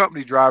 unless you're a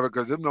company driver,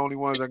 because them the only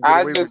ones that can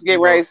get away with. I just get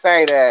ready to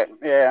say that.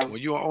 Yeah.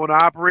 When you're an owner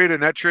operator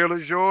and that trailer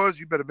is yours,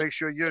 you better make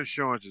sure your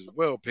insurance is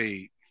well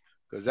paid,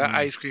 because that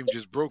ice cream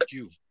just broke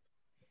you.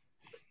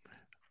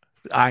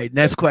 All right,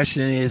 next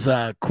question is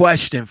a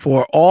question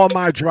for all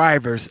my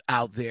drivers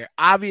out there.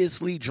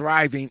 Obviously,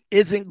 driving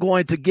isn't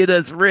going to get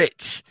us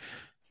rich.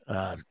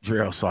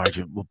 Drill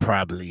Sergeant will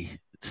probably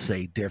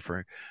say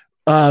different.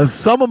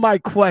 Some of my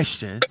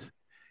questions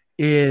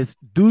is,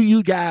 do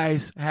you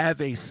guys have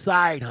a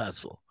side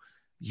hustle?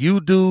 You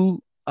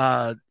do.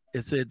 It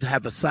said to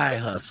have a side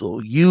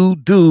hustle. You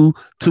do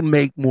to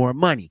make more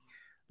money.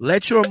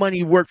 Let your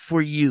money work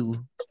for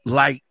you,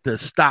 like the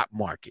stock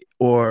market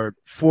or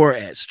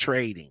Forex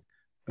trading.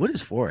 What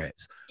is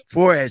Forex?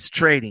 Forex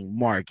trading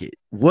market.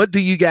 What do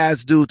you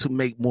guys do to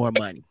make more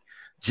money?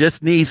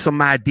 Just need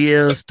some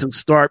ideas to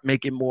start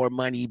making more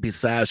money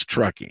besides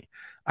trucking.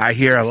 I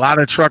hear a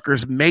lot of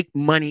truckers make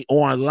money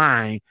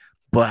online,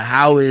 but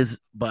how is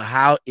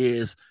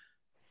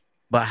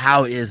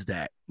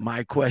that?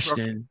 My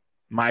question,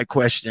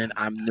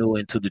 I'm new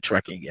into the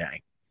trucking gang.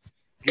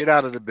 Get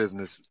out of the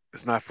business.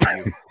 It's not for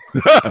you.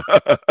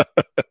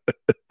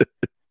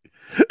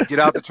 Get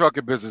out the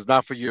trucking business.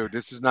 Not for you.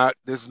 This is not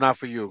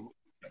for you.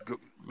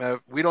 Man,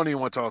 we don't even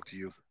want to talk to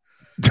you.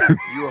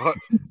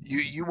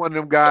 You one of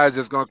them guys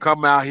that's gonna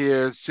come out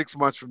here 6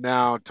 months from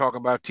now talking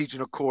about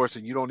teaching a course,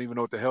 and you don't even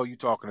know what the hell you're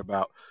talking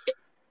about.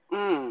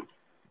 Get out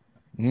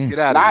of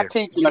here. Not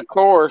teaching a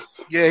course.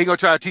 Yeah, he gonna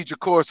try to teach a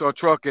course on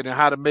trucking and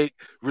how to make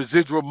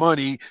residual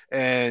money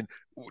and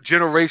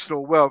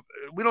generational wealth.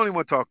 We don't even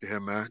want to talk to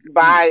him, man.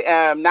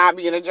 By not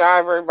being a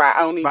driver, by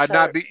owning. By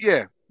not be,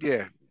 yeah.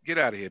 Get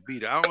out of here,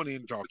 beat it. I don't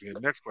even talk to him.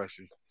 Next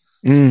question.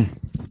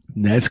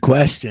 Next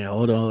question.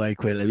 Hold on, right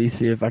quick. Let me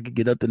see if I can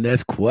get up the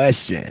next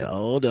question.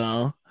 Hold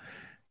on.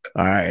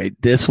 All right,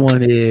 this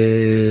one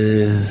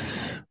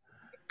is.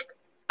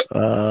 You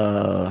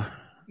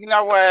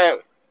know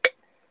what?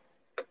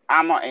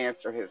 I'm gonna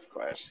answer his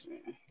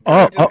question.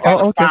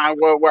 Okay. Find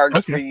what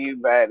works for you,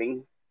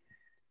 buddy.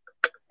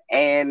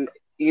 And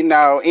you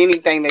know,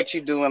 anything that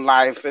you do in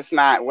life, it's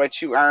not what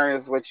you earn;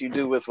 it's what you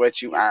do with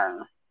what you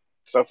earn.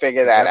 So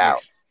figure that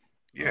out.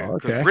 Yeah,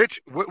 because rich.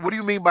 What do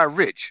you mean by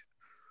rich?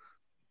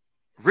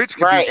 Rich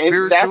can be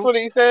spiritual. That's what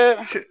he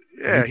said.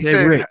 Yeah, he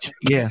said rich.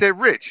 Yeah, he said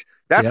rich.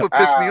 That's what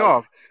pissed me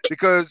off.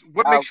 Because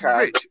what makes you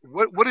rich?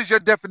 What is your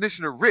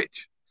definition of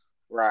rich?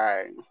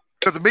 Right.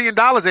 Because $1 million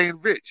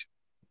ain't rich.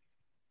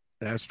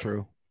 That's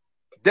true.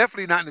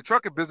 Definitely not in the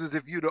trucking business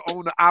if you're the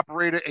owner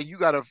operator and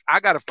I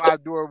got a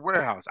 5-door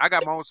warehouse. I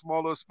got my own small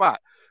little spot.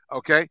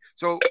 Okay,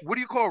 so what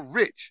do you call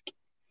rich?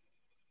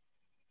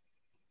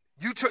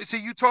 You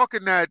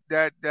talking that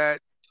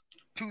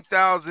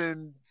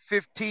 2015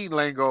 2015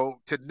 lingo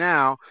to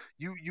now,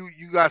 you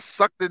got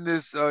sucked in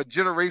this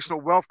generational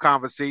wealth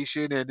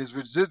conversation and this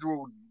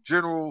residual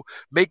general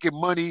making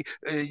money.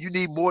 You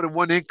need more than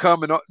one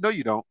income, and no,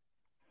 you don't.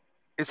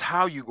 It's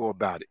how you go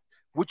about it,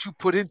 what you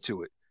put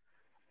into it.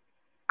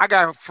 I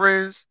got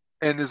friends,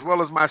 and as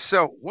well as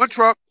myself, one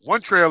truck,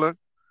 one trailer,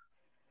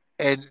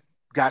 and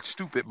got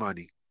stupid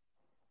money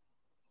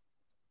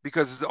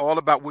because it's all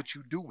about what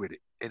you do with it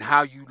and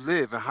how you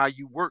live and how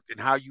you work and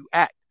how you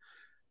act.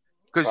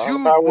 Because you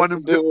want to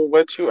do with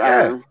what you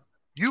earn.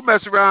 You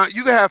mess around,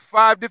 you can have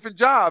 5 different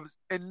jobs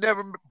and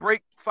never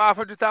break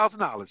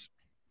 $500,000.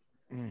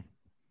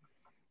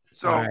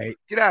 So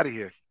get out of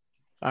here.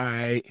 All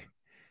right.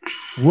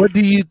 What do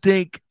you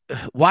think?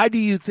 Why do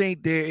you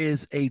think there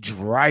is a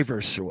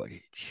driver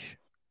shortage?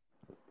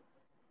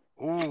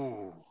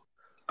 Ooh,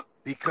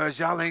 because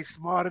y'all ain't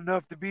smart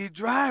enough to be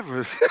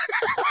drivers.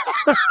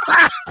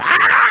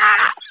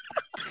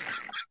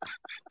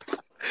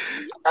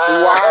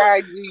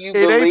 Why do you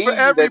believe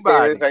that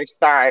there is a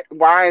side?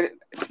 Why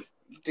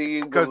do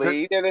you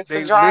believe that it's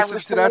a driver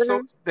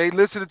shortage? They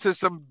listened to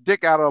some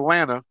dick out of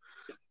Atlanta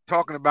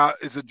talking about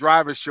it's a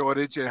driver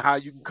shortage and how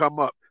you can come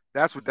up.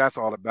 That's what that's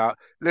all about.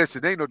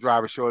 Listen, there ain't no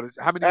driver shortage.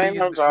 How many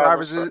millions of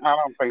drivers is it? How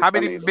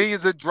many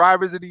millions of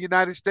drivers in the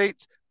United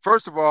States?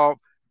 First of all,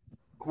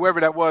 whoever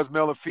that was,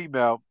 male or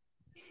female,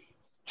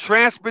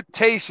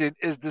 transportation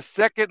is the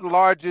second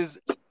largest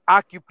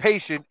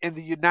occupation in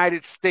the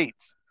United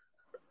States.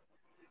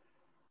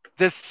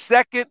 The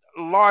second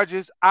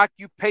largest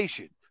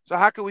occupation. So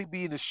how can we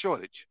be in a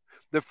shortage?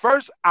 The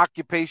first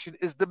occupation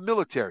is the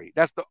military.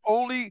 That's the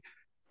only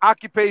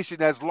occupation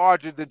that's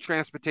larger than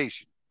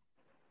transportation.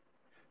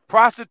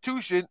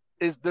 Prostitution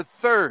is the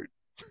third.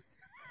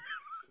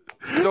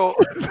 So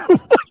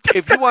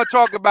if you want to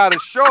talk about a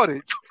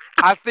shortage,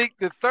 I think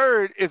the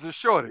third is a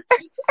shortage.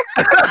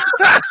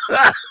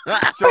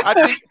 So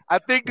I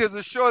think there's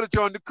a shortage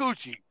on the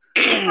coochie.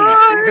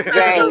 Shortage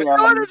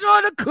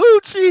on the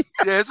coochie.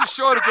 Yeah, it's a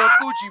shortage on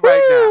coochie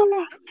right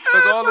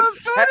now.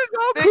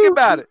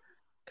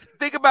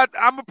 Think about it.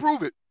 I'm gonna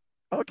prove it.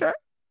 Okay.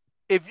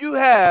 If you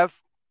have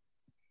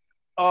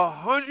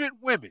 100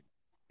 women,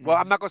 well,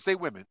 I'm not gonna say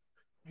women.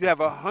 You have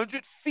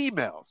 100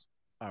 females.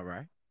 All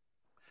right.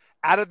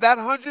 Out of that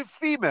 100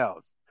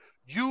 females,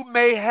 you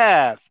may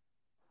have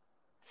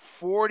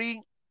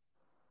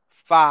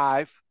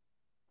 45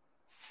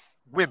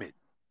 women.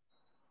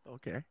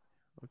 Okay.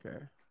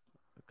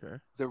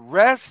 The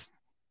rest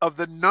of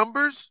the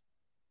numbers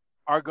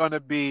are going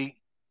to be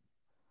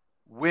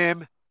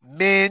women,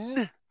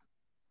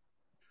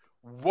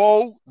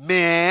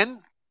 woman,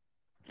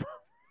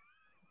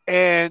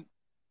 and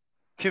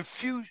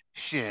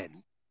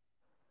confusion.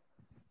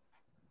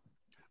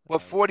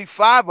 But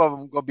 45 of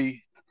them are going to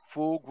be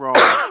full-grown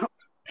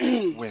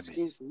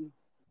women.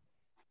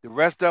 The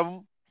rest of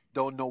them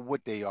don't know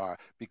what they are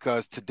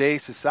because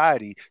today's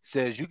society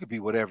says you can be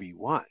whatever you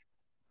want.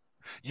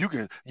 You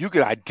can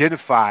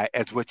identify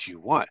as what you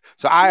want.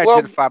 So I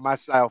identify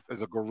myself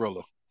as a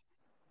gorilla.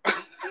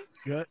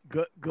 Go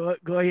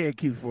ahead,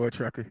 Q4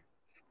 trucker.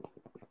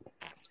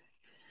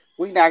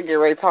 We not getting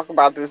ready to talk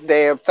about this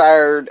damn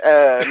third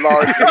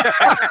largest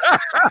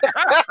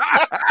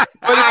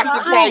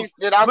occupation.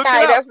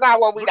 Okay, that's not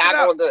what we not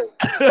gonna do.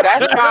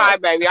 That's fine,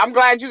 baby. I'm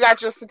glad you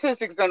got your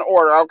statistics in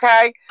order.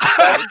 Okay,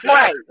 that's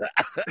great.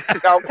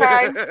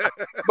 Okay,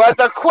 but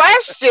the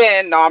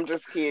question? No, I'm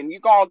just kidding. You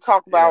gonna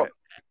talk about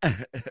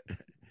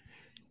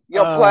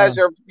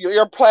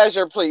your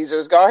pleasure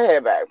pleasers? Go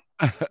ahead, babe.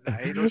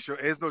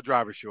 There's no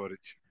driver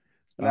shortage.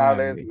 No,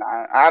 there's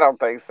not. I don't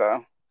think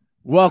so.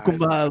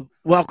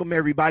 Welcome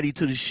everybody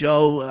to the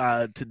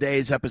show.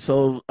 Today's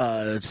episode,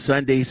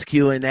 Sunday's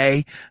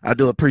Q&A. I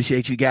do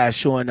appreciate you guys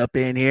showing up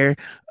in here.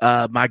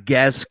 My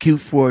guest,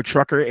 Q4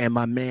 Trucker, and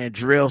my man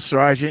Drill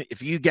Sergeant.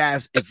 If you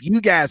guys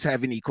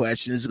have any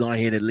questions, go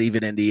ahead and leave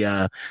it in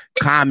the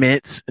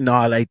comments and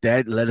all like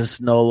that. Let us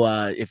know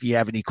if you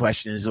have any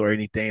questions or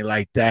anything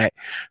like that.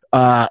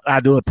 I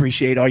do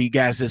appreciate all you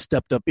guys that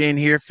stepped up in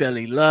here.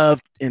 Philly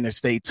Love,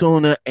 Interstate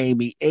Tuna,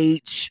 Amy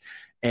H.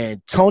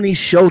 And Tony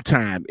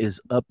Showtime is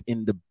up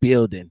in the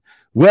building.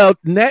 Well,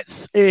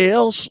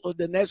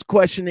 the next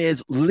question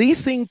is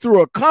leasing through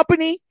a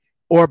company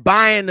or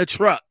buying a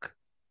truck?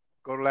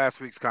 Go to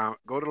last week's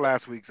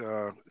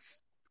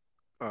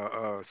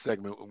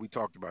segment. We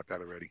talked about that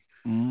already.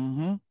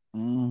 And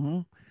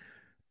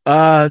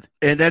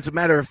as a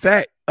matter of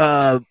fact,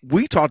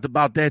 we talked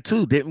about that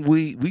too, didn't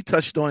we? We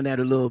touched on that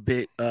a little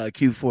bit,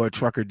 Q4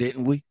 Trucker,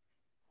 didn't we?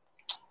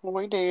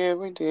 We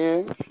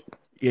did.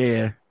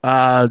 Yeah.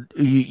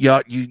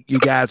 You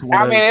guys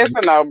want? I mean, it's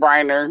a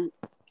no-brainer.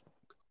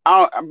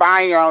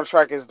 Buying your own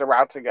truck is the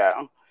route to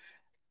go.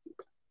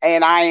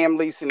 And I am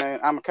leasing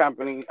I'm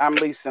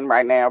leasing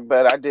right now,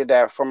 but I did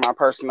that for my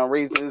personal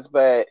reasons.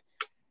 But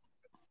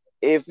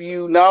if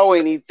you know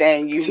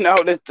anything, you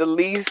know that the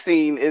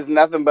leasing is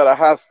nothing but a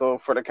hustle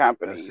for the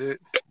companies.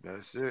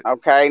 That's it.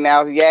 Okay.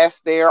 Now,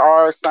 yes, there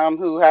are some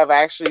who have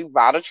actually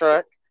bought a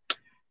truck,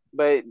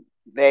 but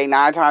they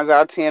 9 times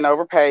out of 10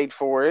 overpaid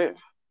for it.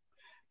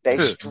 They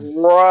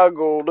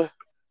struggled,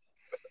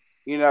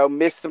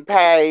 missed some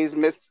pays,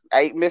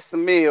 missed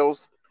some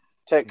meals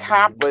to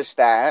accomplish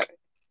that.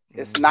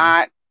 It's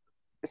not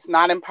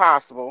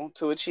impossible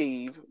to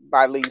achieve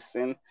by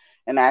leasing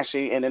and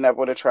actually ending up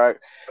with a truck.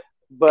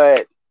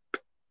 But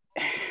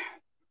if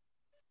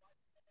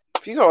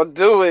you're going to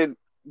do it,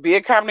 be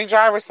a company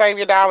driver, save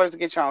your dollars to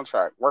get your own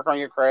truck. Work on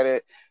your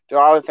credit. Do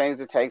all the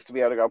things it takes to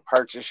be able to go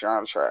purchase your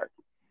own truck.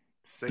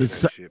 Say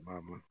that shit,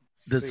 mama.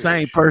 The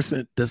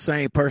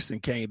same person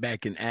came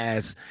back and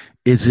asked,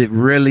 "Is it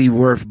really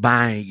worth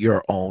buying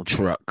your own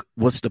truck?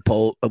 What's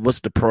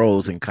the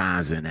pros and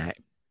cons in that?"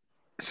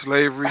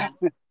 Slavery.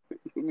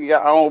 Be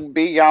your own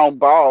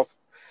boss.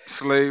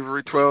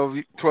 Slavery,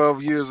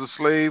 12 years a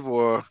slave,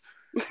 or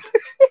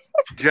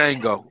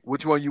Django.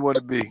 Which one you want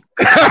to be?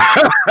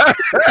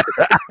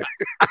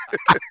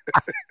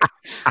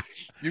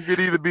 You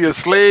could either be a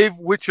slave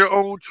with your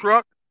own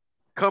truck,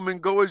 come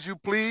and go as you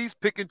please,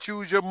 pick and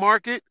choose your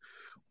market,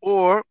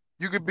 or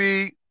you could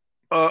be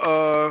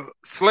a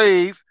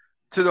slave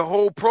to the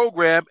whole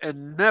program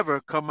and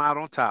never come out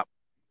on top.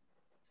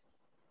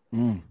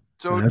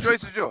 So the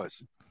choice is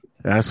yours.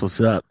 That's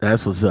what's up.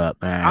 That's what's up,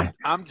 man.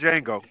 I'm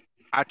Django.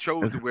 I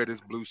chose to wear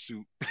this blue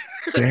suit.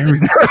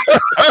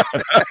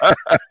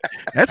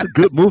 That's a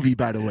good movie,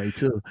 by the way,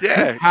 too.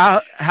 Yeah.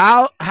 How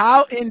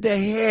in the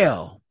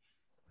hell?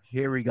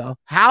 Here we go.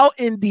 How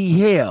in the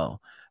hell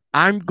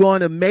I'm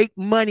going to make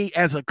money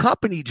as a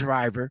company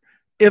driver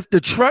if the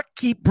truck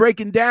keep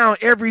breaking down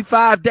every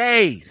 5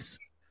 days?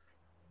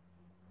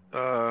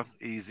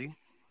 Easy.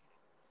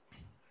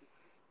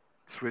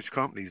 Switch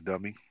companies,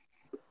 dummy.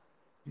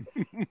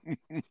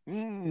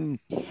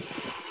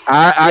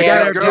 I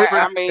gotta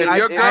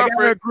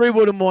agree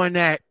with him on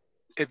that.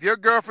 If your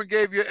girlfriend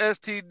gave you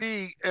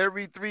STD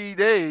every 3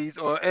 days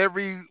or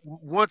every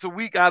once a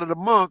week out of the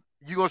month,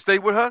 you gonna stay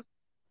with her?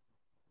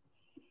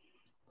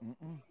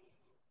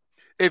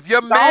 If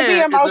your man don't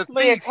be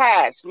emotionally is a thief,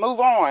 attached. Move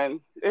on.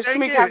 There's too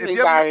many companies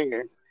out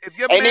here. If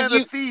your man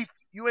is a thief,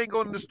 you ain't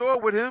going to the store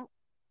with him.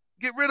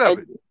 Get rid of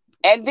it.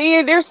 And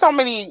then there's so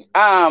many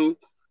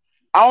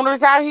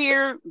owners out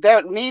here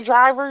that need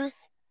drivers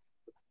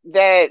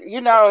that,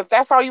 if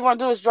that's all you want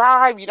to do is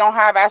drive, you don't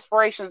have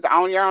aspirations to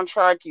own your own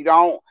truck. You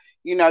don't,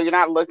 you're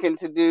not looking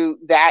to do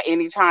that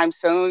anytime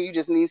soon. You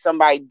just need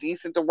somebody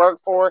decent to work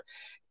for.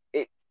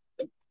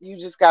 You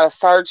just got to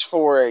search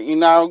for it,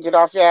 get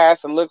off your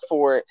ass and look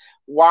for it.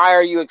 Why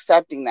are you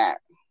accepting that?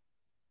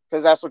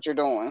 Because that's what you're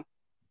doing.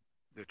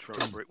 The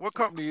truck break. What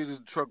company is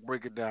the truck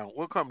breaking down?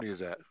 What company is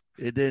that?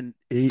 It didn't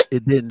say.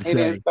 It didn't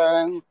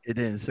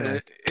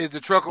say. Is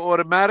the truck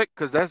automatic?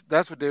 Because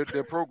that's what they're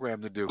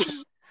programmed to do.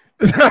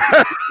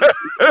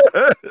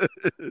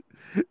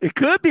 It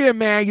could be a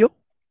manual.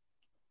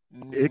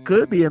 It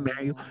could be a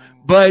manual,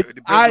 but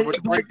what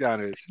the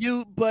breakdown is.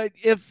 But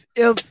if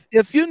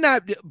you're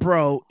not,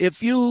 bro, if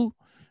the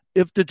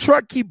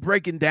truck keep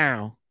breaking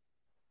down,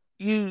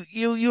 you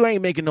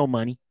ain't making no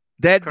money.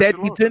 That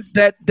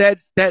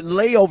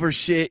layover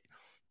shit,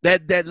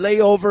 that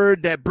layover,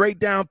 that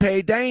breakdown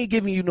pay, they ain't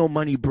giving you no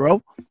money,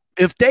 bro.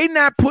 If they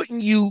not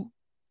putting you,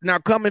 now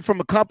coming from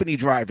a company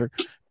driver,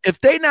 if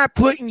they not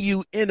putting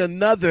you in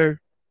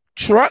another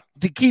truck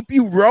to keep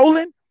you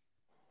rolling,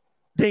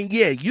 then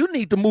yeah, you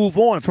need to move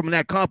on from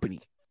that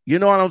company. You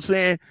know what I'm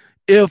saying?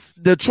 If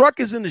the truck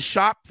is in the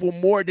shop for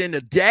more than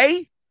a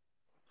day,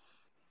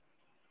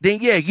 then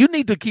yeah, you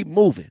need to keep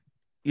moving.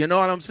 You know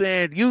what I'm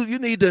saying? You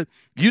need to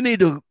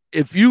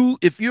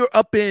if you're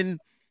up in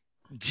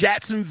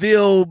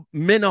Jacksonville,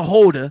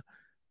 Minnesota,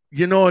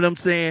 you know what I'm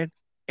saying?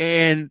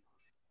 And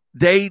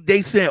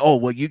they say, "Oh,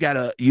 well, you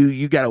gotta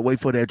wait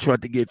for that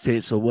truck to get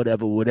fixed or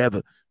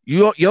whatever."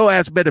 Your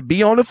ass better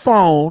be on the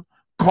phone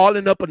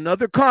calling up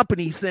another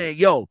company saying,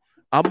 "Yo,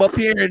 I'm up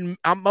in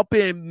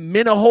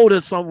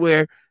Minnesota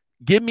somewhere.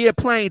 Give me a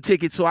plane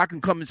ticket so I can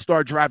come and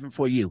start driving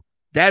for you."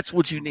 That's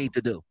what you need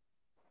to do.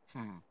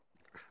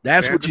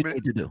 That's what you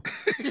need to do.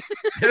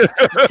 You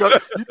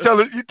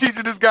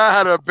teaching this guy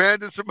how to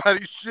abandon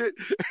somebody's shit?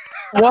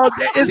 Well,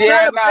 it's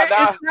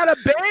not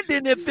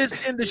abandoned if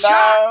it's in the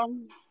shop.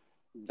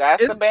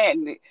 That's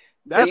abandoned.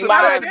 That's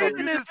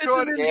abandoned if it's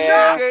in the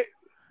shop.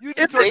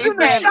 If it's in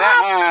the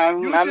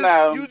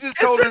shop, you just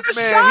told this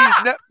man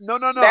he's no.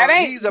 That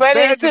ain't. He's but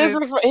it's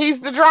he's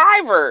the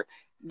driver.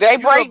 They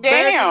break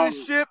down.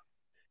 Ship.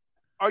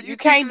 You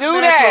can't do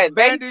that.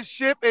 Abandon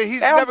ship, and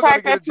he's never going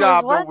to get a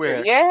job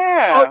nowhere.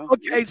 Yeah.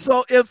 Okay,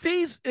 so if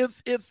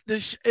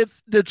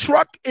the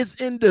truck is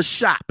in the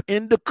shop,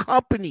 in the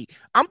company,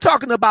 I'm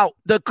talking about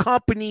the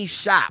company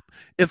shop.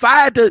 If I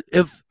had to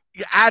take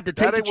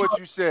that ain't what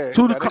you said.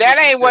 That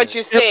ain't what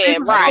you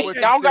said, right?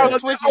 Don't go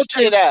switching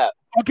shit up.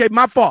 Okay,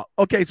 my fault.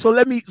 Okay, so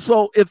if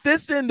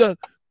it's in the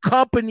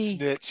company,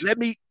 Snitch.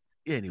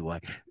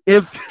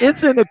 if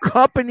it's in the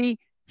company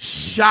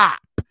shop.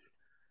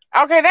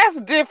 Okay, that's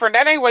different.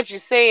 That ain't what you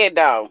said,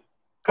 though.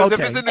 Because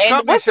if it's in the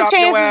company what's shop, the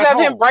chances of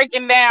him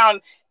breaking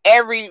down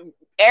every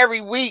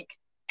week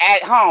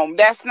at home?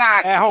 That's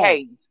not the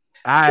case.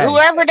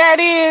 Whoever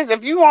that is,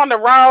 if you on the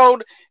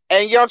road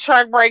and your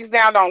truck breaks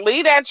down, don't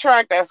leave that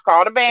truck. That's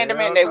called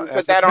abandonment. They will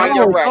put that on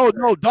your record.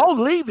 No,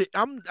 don't leave it.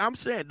 I'm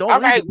saying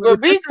don't leave it.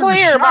 But be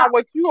clear about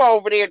what you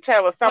over there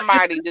telling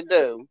somebody to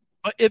do.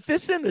 But if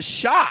it's in the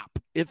shop,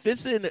 if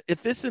it's in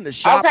the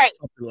shop, or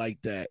something like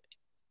that.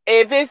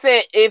 If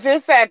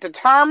it's at the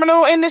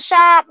terminal in the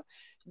shop,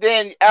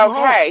 then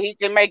he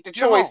can make the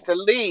choice to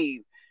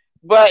leave.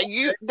 But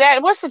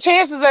what's the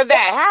chances of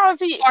that? How is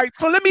he? All right,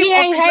 so he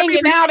ain't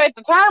hanging out at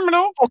the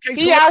terminal. Okay,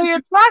 he out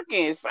here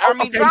trucking.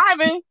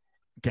 Driving.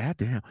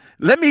 Goddamn.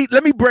 Let me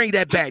bring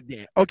that back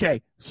then.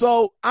 Okay,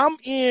 so I'm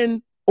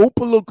in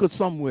Opa-locka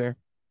somewhere.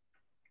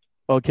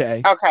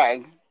 Okay.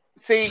 Okay.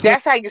 See,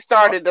 that's how you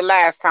started the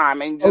last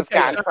time and just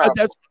got in trouble.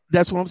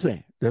 That's what I'm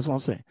saying. That's what I'm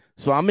saying.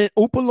 So I'm in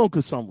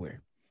Opa-locka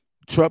somewhere.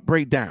 Truck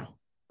break down.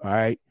 All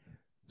right.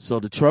 So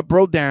the truck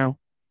broke down.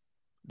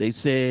 They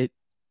said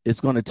it's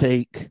going to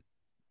take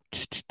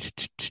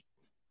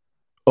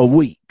a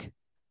week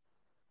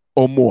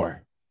or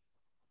more.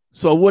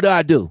 So what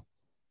do?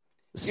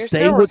 You're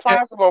still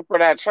responsible for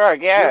that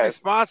truck, yes. You're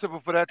responsible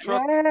for that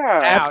truck.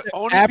 Yeah.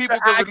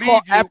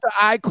 After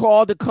I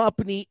call the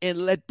company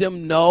and let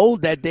them know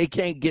that they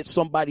can't get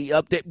somebody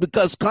up there,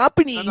 because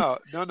companies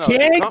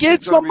can't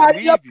get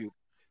somebody up.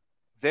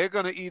 They're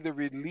going to either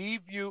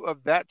relieve you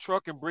of that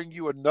truck and bring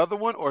you another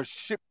one, or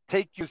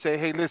take you and say,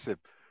 hey, listen,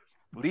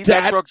 leave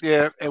that truck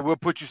there and we'll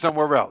put you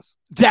somewhere else.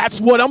 That's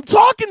what I'm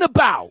talking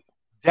about.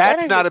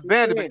 That's not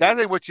abandonment. That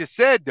ain't what you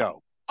said,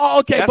 though. Oh,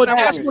 okay, but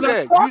that's what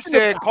I'm talking about. You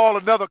said call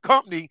another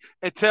company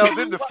and tell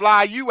them to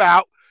fly you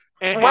out,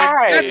 and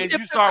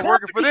you start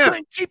working for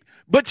them.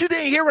 But you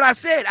didn't hear what I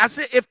said. I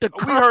said if the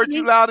company... We heard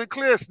you loud and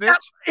clear, Snitch.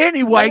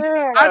 Anyway,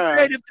 I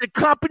said if the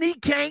company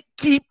can't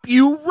keep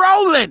you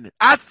rolling.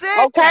 I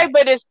said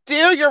but it's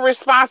still your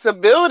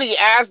responsibility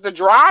as the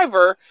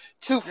driver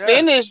to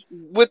finish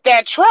with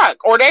that truck,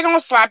 or they're gonna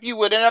slap you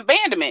with an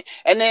abandonment,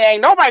 and then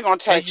ain't nobody gonna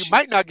touch you. You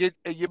might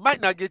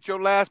not get your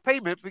last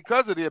payment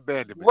because of the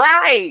abandonment.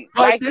 Right.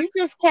 Like you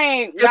just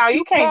can't. No,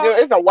 you can't do it.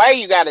 It's a way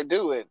you got to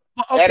do it.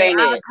 Okay, that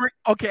ain't it. Agree.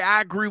 Okay, I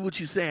agree with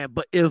you saying,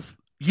 but if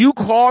you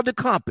call the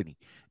company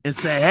and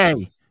say,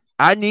 hey,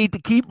 I need to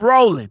keep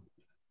rolling,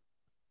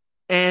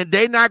 and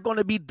they're not going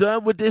to be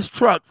done with this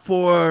truck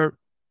for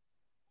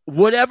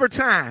whatever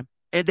time,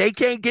 and they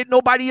can't get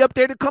nobody up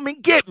there to come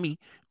and get me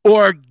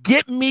or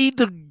get me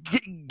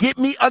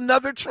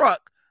another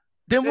truck,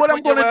 then what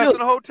I'm going to do?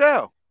 In a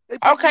hotel. You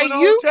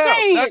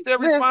can't. That's their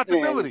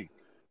responsibility.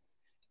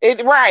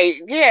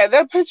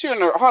 They'll put you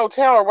in a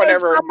hotel or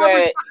whatever.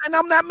 And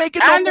I'm not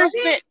making. I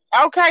understand.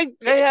 Okay,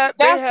 they have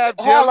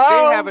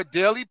a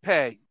daily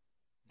pay.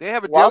 They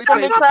have a daily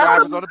pay for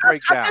drivers on a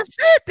breakdown. I just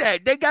said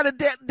that they got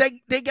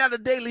a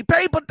daily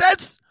pay, but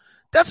that's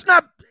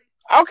not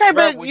okay.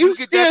 But when you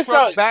get that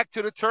truck back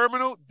to the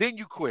terminal, then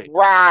you quit.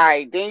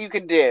 Right, then you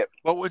can dip.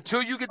 But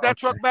until you get that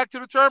truck back to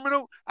the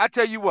terminal, I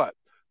tell you what,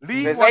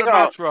 leave one of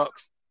my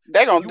trucks.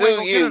 They're gonna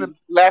do you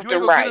left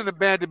and right. You get an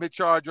abandonment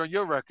charge on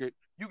your record.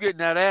 You getting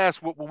that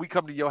ass whooped when we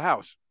come to your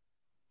house.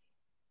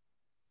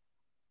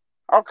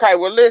 Okay,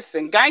 well,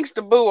 listen,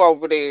 Gangsta Boo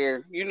over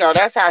there,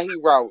 that's how he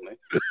rolling.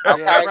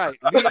 Okay, yeah, right.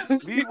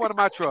 Leave one of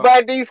my trucks.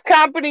 But these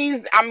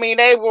companies,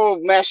 they will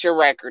mess your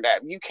record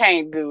up. You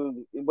can't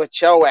do what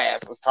your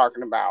ass was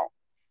talking about.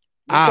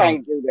 You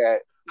can't do that.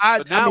 I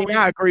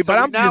agree,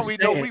 but now we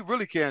know we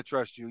really can't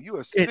trust you. You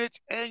a snitch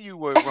and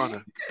you a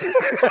runner.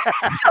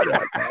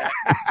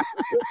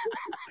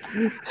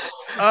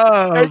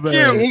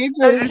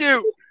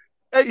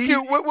 Hey,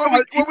 Q,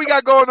 what we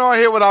got going on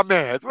here with our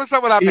mans? What's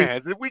up with our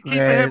mans? If we keep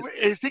him,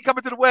 is he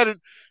coming to the wedding?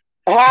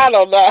 I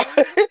don't know.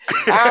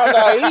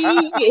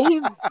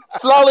 He's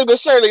slowly but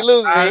surely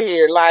losing it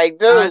here. Like,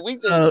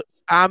 dude,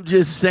 I'm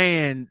just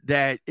saying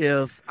that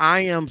if I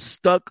am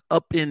stuck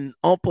up in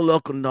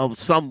Opa-locka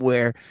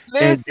somewhere,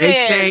 listen,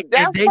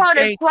 that's part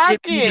of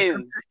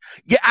trucking.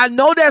 Yeah, I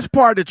know that's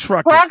part of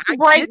trucking. Trucks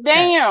break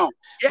down.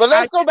 Yeah, but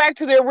let's go back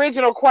to the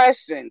original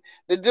question.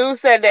 The dude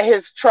said that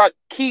his truck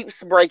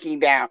keeps breaking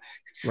down,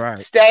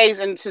 stays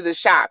into the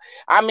shop.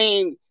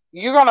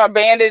 You're going to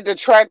abandon the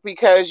truck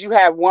because you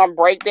have one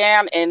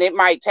breakdown and it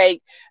might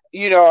take,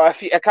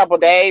 a couple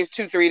days,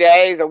 2-3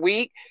 days, a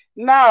week.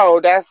 No,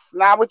 that's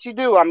not what you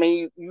do.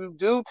 You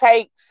do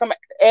take some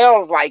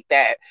L's like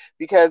that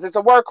because it's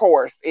a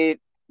workhorse. It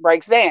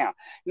breaks down.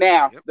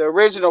 Now, the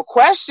original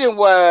question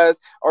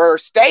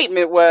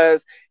statement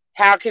was,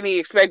 how can he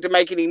expect to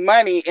make any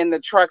money and the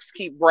trucks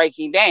keep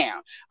breaking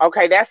down?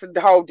 Okay, that's a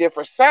whole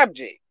different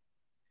subject.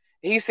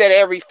 He said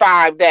every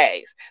 5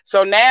 days.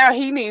 So now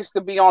he needs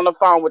to be on the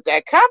phone with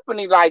that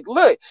company. Like,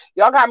 look,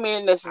 y'all got me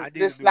in this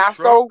not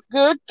so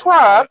good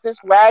truck, this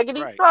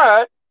raggedy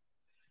truck.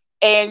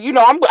 And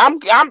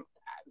I'm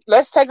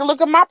let's take a look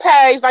at my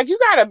page. Like, you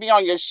gotta be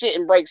on your shit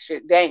and break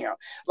shit down.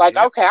 Like,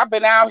 okay, I've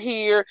been out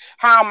here.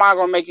 How am I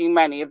gonna make any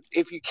money?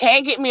 If you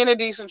can't get me in a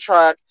decent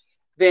truck,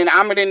 then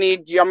I'm gonna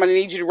need you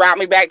to route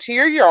me back to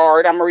your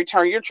yard. I'm gonna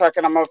return your truck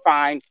and I'm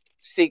gonna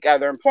seek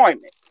other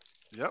employment.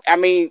 Yep.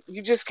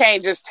 You just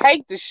can't just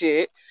take the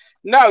shit.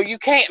 No, you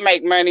can't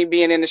make money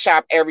being in the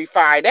shop every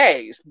 5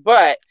 days.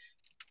 But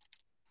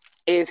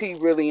Is he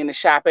really in the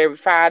shop every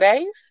 5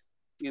 days?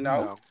 You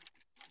know?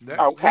 No.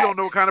 Okay. We don't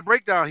know what kind of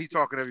breakdown he's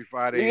talking every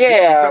 5 days. Yeah. It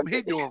could be something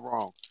he's doing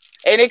wrong.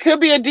 And it could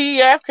be a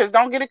DEF, because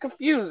don't get it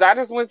confused. I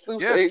just went through,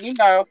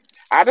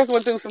 I just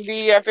went through some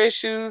DEF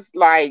issues,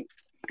 like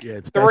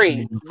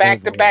 3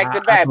 back to back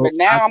to back. But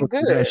now I'm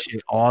good. That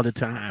shit all the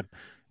time.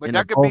 But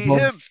that could be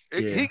him.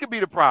 He could be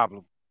the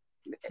problem.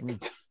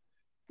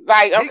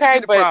 Like,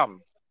 okay, but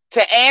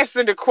to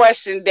answer the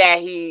question that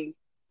he,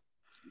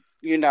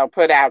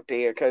 put out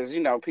there, because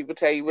people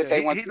tell you what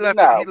they want to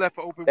know. He left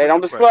an open they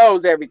don't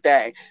disclose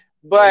everything,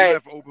 but he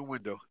left an open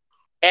window.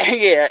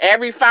 Yeah,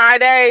 every 5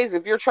 days,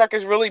 if your truck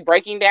is really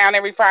breaking down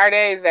every 5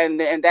 days,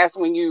 and that's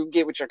when you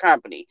get with your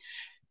company.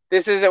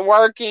 This isn't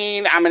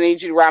working. I'm gonna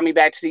need you to ride me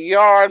back to the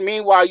yard.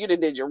 Meanwhile, you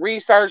did your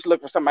research,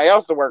 look for somebody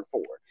else to work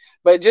for.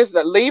 But just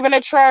leaving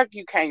a truck,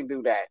 you can't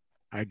do that.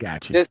 I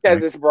got you. Just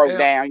because it's broke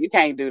down, you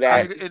can't do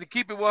that. And to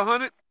keep it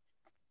 100,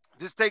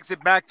 this takes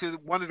it back to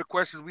one of the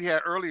questions we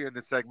had earlier in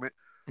the segment.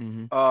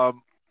 Mm-hmm.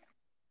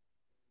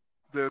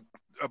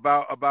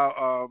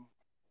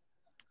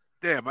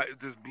 Damn, it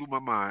just blew my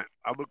mind.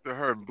 I looked at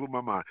her and blew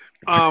my mind.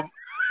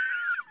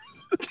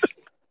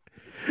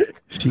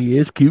 She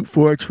is cute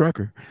for a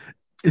trucker.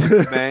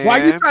 Man.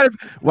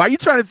 Why you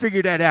trying to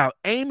figure that out?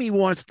 Amy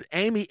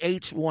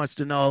H wants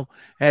to know,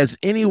 has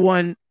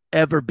anyone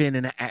ever been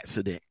in an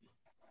accident?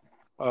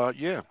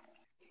 Yeah.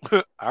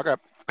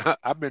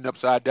 I've been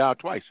upside down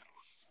twice.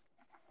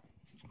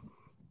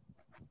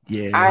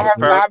 Yeah. I have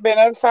not been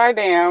upside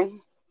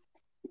down,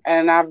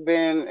 and I've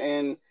been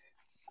in,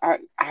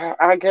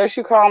 I guess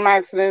you call them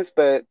accidents,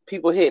 but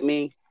people hit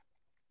me.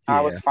 Yeah.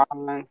 I was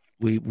fine.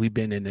 We've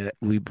been into that.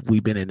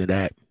 We've been into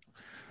that.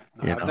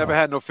 I've never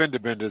had no fender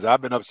benders.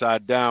 I've been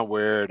upside down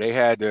where they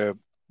had to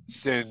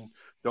send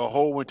the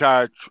whole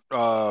entire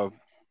tow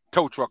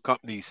truck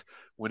companies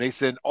when they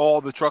send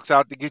all the trucks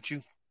out to get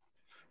you.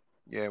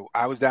 Yeah,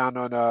 I was down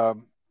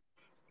on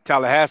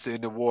Tallahassee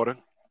in the water.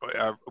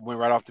 I went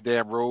right off the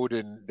damn road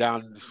and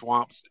down in the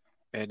swamps,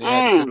 and they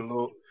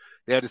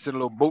had to send a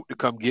little boat to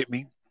come get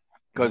me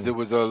because there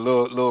was a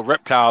little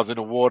reptiles in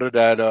the water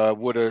that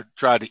would have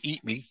tried to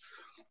eat me.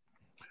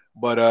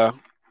 But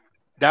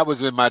that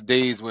was in my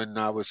days when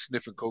I was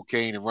sniffing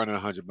cocaine and running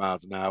 100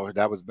 miles an hour.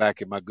 That was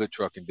back in my good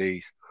trucking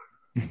days.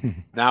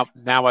 Now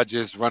I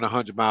just run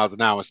 100 miles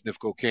an hour and sniff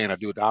cocaine. I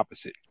do it the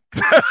opposite.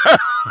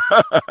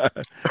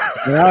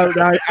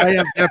 I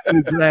am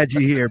definitely glad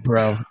you're here,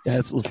 bro.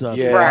 That's what's up.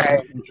 Yeah,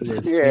 right.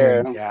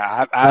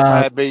 Yeah.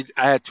 I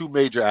had 2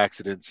 major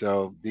accidents.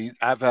 So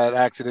I've had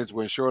accidents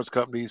where insurance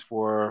companies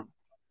for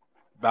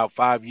about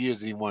 5 years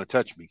didn't even want to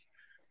touch me.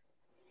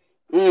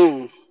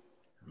 Man.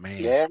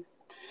 Yeah.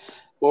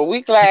 Well,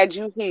 we glad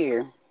you're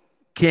here.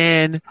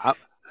 Can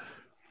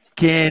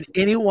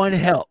anyone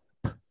help?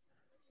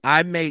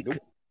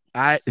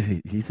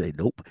 He said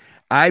nope.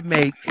 I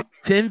make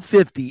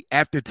 $10.50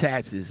 after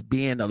taxes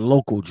being a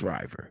local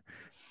driver.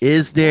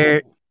 Is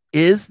there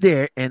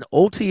an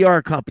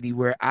OTR company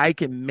where I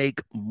can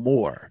make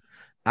more?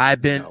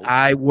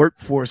 I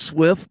worked for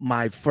Swift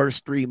my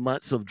first 3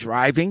 months of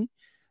driving.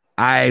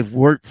 I've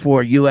worked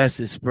for US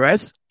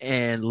Express,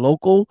 and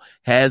local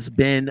has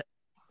been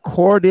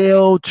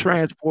Cordell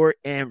Transport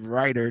and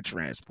Ryder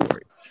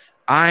Transport.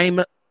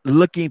 I'm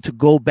looking to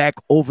go back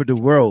over the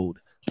road.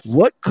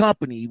 What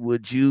company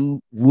would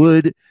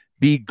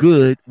be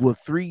good with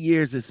 3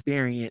 years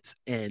experience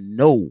and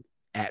no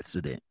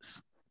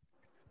accidents?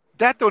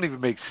 That don't even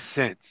make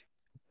sense.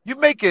 You're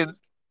making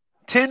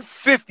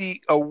 $10.50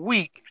 a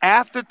week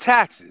after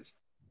taxes.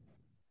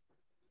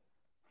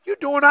 You're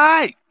doing all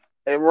right.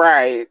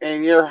 Right.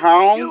 And you're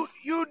home?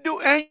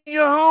 And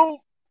you're home,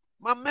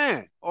 my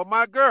man, or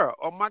my girl,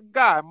 or my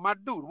guy, my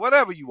dude,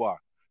 whatever you are.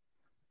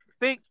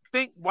 Think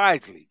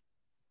wisely.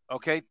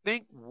 Okay?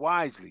 Think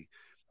wisely.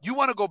 You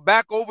want to go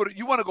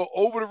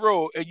over the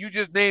road, and you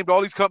just named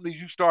all these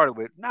companies you started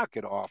with. Knock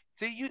it off.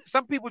 See,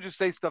 some people just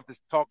say stuff to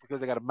talk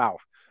because they got a mouth.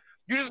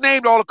 You just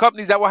named all the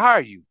companies that will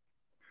hire you.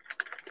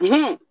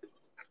 Mm-hmm.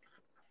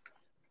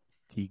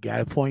 He got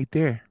a point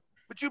there.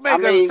 But you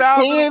make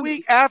 $1,000 a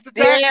week after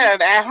taxes. Yeah,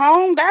 at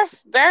home,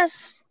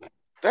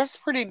 that's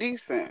pretty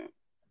decent.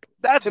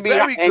 That's to be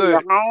very in good.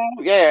 Your home,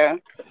 yeah.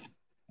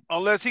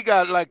 Unless he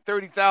got like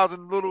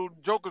 30,000 little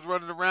jokers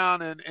running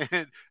around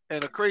and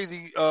a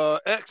crazy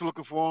ex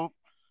looking for him.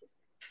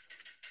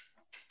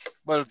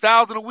 But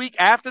 $1,000 a week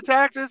after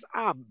taxes,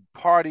 I'm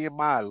partying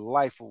my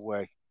life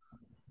away.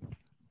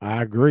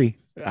 I agree.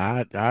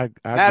 I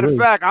Matter of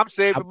fact, I'm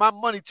saving my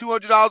money,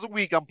 $200 a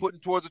week. I'm putting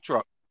towards a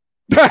truck.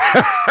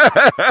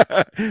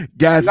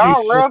 Guys,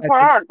 no, real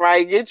talk.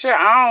 Like, get your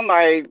own.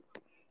 Like,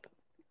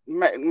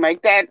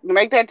 make that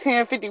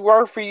 $10.50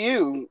 work for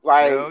you.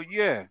 Like, hell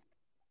yeah.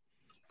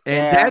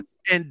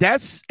 And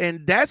that's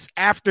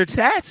after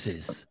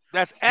taxes.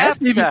 That's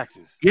after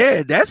taxes.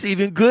 Yeah, that's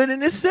even good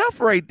in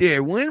itself right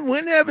there.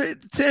 Whenever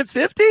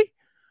 $10.50,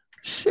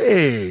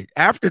 shit,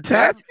 after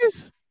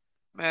taxes.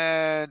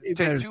 Man, take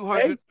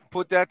 $200,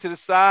 put that to the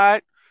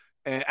side,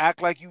 and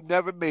act like you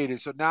never made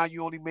it. So now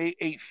you only made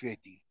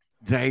 $8.50.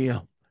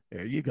 Damn,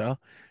 there you go.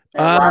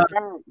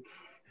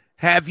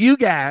 Have you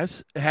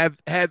guys have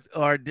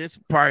or this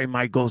probably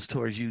might goes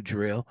towards you,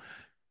 Drill.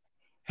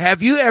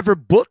 Have you ever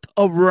booked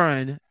a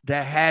run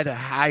that had a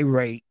high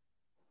rate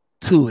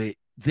to it,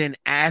 then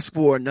asked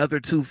for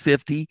another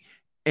 250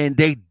 and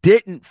they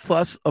didn't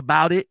fuss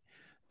about it?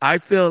 I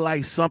feel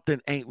like something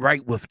ain't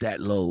right with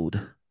that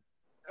load.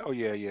 Oh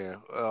yeah.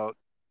 You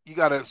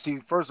gotta see.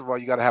 First of all,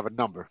 you gotta have a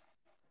number.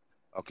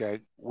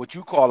 Okay, what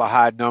you call a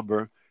high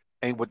number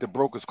ain't what the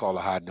brokers call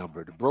a high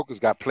number. The brokers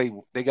got play.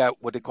 They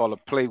got what they call a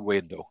play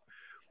window.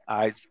 All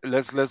right,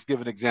 let's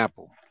give an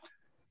example.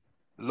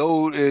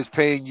 Load is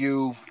paying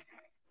you.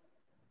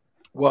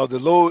 Well, the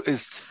load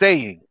is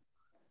saying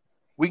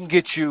we can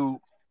get you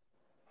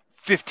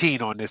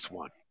 15 on this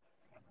one.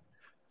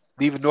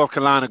 Leaving North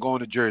Carolina, going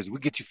to Jersey, we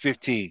get you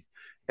 15,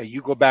 and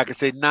you go back and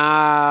say,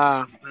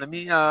 nah, let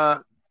me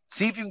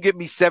see if you can get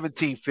me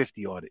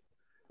 1750 on it.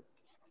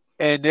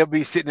 And they'll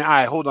be sitting there, all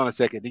right, hold on a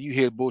second. Then you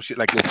hear bullshit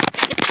like this.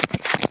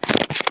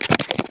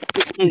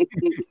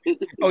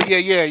 Oh,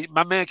 yeah.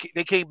 My man,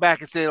 they came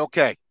back and said,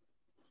 okay.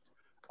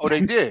 Oh,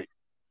 they did?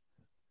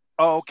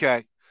 Oh,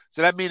 okay.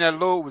 So that means that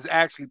load was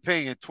actually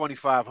paying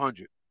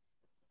 2,500.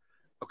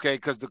 Okay,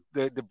 because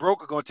the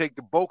broker going to take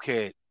the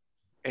bulkhead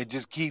and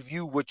just give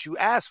you what you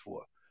asked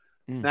for.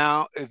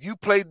 Now, if you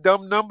play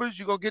dumb numbers,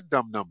 you're going to get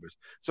dumb numbers.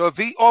 So if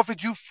he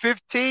offered you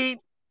 15,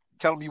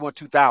 tell him you want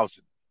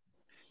 2,000.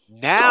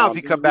 Now, if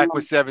he come back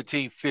with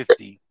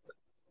 1,750,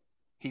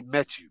 he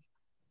met you.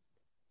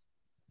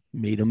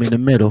 Meet him in the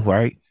middle,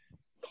 right?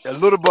 A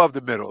little above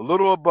the middle. A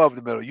little above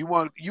the middle. You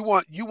want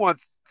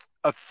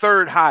a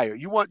third higher.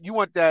 You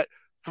want that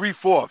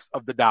 3/4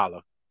 of the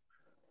dollar.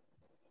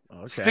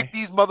 Okay. Stick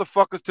these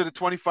motherfuckers to the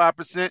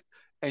 25%,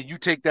 and you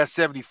take that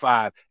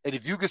 75. And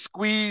if you can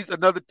squeeze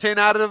another 10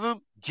 out of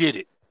them, get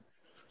it.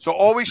 So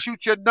always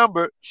shoot your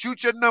number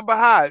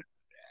high,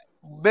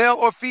 male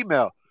or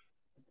female.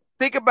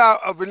 Think about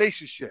a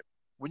relationship.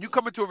 When you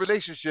come into a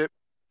relationship,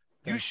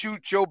 you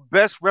shoot your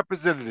best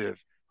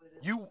representative.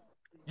 You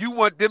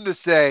want them to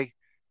say,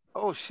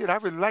 oh, shit, I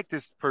really like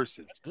this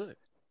person. That's good.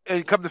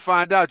 And come to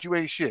find out you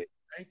ain't shit.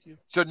 Thank you.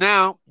 So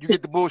now you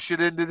get the bullshit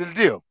into the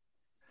deal.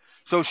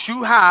 So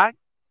shoot high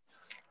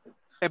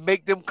and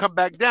make them come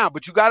back down.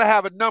 But you got to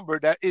have a number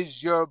that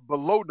is your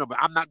below number.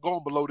 I'm not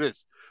going below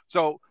this.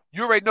 So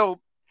you already know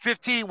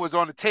 15 was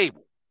on the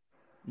table.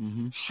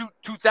 Mm-hmm. Shoot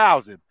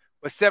 2,000.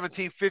 But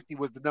 1,750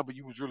 was the number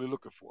you was really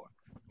looking for.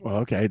 Well,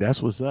 okay,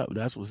 that's what's up.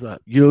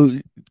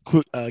 You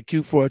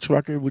Q4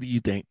 trucker, what do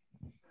you think?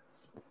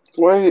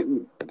 Well,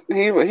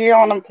 he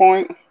on the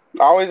point.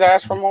 Always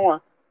ask for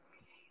more.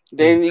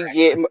 Then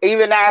you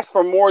even ask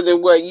for more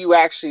than what you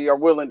actually are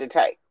willing to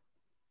take.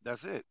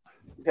 That's it.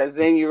 Because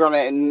then you're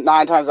gonna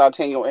 9 times out of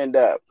 10 you'll end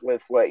up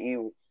with what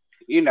you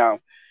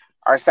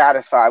are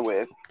satisfied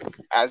with,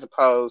 as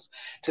opposed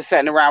to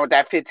sitting around with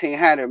that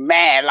 1,500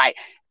 mad like.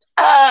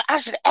 I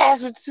should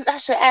ask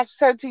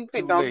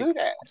 1,750. Don't do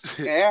that.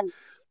 Yeah.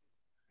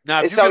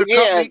 Now, if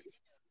you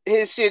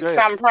his shit.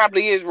 Something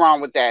probably is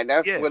wrong with that.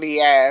 That's what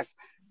he asked.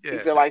 Yeah, he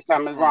feel like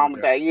something's wrong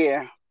with that.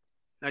 Yeah.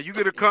 Now you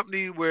get a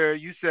company where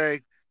you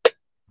say,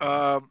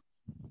 "Can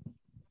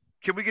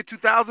we get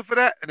 2,000 for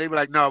that?" And they be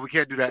like, "No, we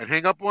can't do that," and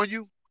hang up on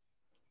you.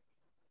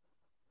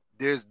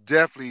 There's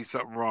definitely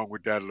something wrong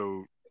with that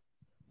load.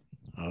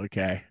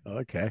 Okay.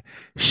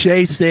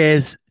 Shay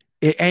says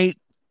it ain't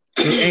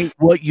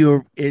what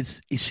you're.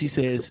 She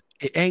says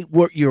it ain't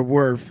what you're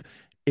worth.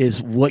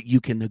 Is what you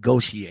can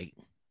negotiate.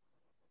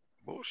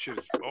 Bullshit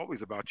is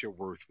always about your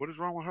worth. What is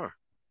wrong with her?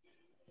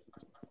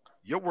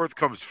 Your worth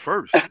comes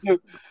first.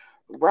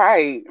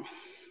 Right.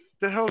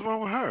 The hell's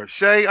wrong with her?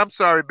 Shay, I'm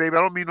sorry, baby.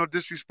 I don't mean no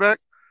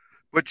disrespect,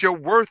 but your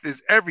worth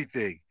is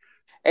everything.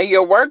 And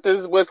your worth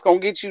is what's gonna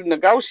get you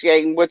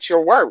negotiating what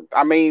you're worth.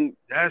 I mean,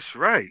 that's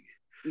right.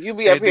 You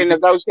be up here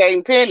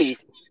negotiating pennies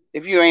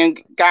if you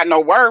ain't got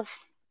no worth.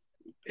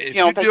 You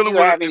don't think you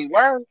have any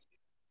worth.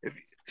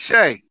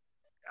 Shay,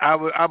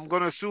 I'm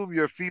going to assume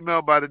you're a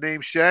female by the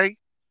name Shay.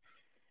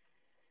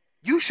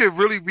 You should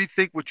really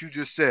rethink what you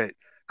just said.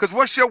 Because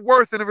what's your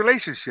worth in a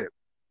relationship?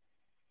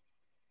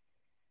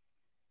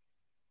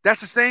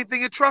 That's the same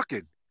thing in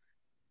trucking.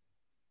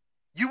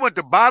 You want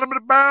the bottom of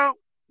the barrel?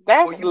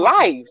 That's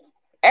life.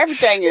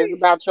 Everything is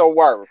about your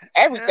worth.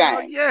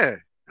 Everything. Yeah.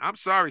 I'm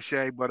sorry,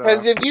 Shay, but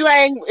because if you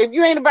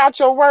ain't about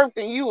your worth,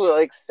 then you will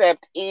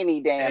accept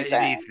any damn thing.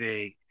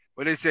 Anything.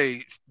 But they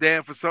say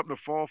stand for something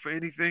to fall for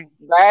anything.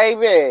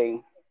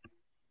 Baby.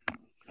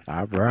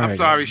 All right. I'm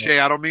sorry, Shay.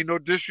 I don't mean no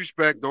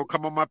disrespect. Don't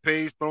come on my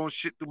page throwing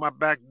shit through my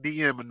back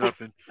DM or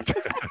nothing.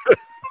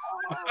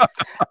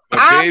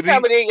 I'm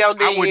coming in your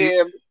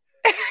DM.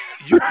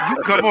 You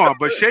come on,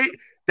 but Shay.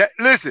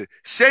 Listen,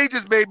 Shay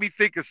just made me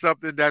think of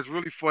something that's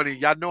really funny.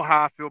 Y'all know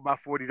how I feel about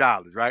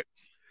 $40, right?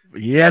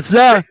 Yes,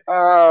 sir.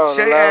 Oh,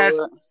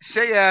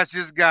 Shay ass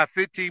just got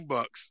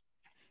 $15.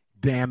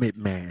 Damn it,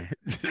 man.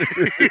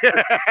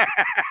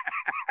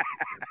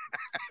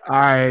 All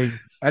right.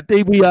 I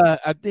think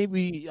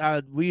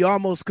we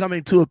almost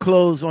coming to a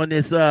close on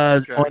this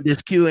on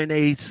this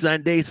Q&A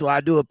Sunday. So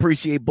I do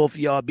appreciate both of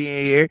y'all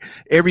being here.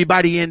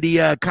 Everybody in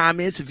the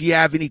comments, if you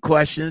have any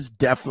questions,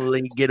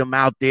 definitely get them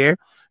out there.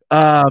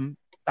 I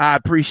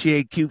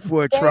appreciate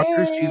Q4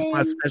 Trucker. She's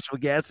my special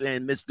guest,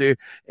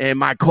 and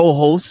my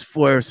co-host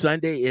for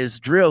Sunday is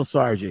Drill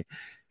Sergeant.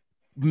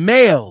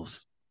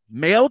 Males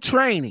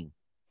training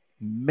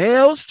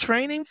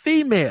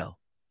female.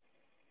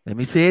 Let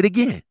me say it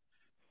again.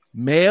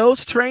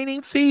 Males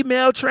training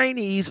female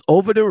trainees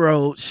over the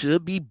road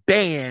should be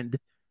banned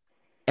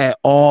at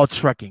all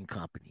trucking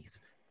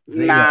companies.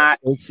 They are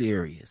so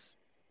serious.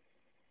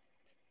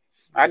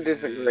 I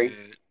disagree.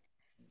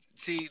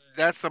 See,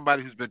 that's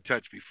somebody who's been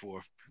touched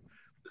before,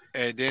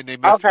 and then they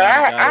messed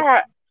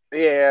around.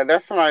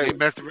 That's somebody.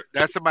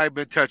 That's somebody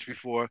been touched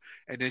before,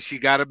 and then she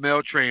got a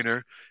male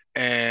trainer,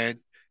 and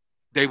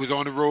they was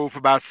on the road for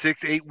about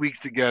 6-8 weeks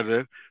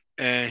together.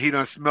 And he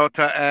done smelt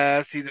her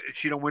ass.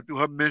 She done went through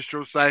her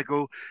menstrual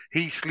cycle.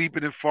 He's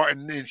sleeping and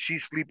farting, and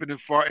she's sleeping and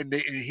farting.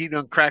 And he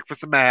done cracked for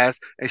some ass,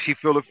 and she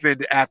feel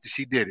offended after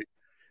she did it.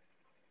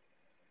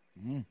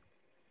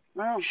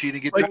 She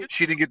didn't get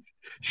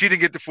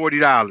the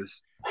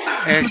 $40,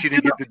 and she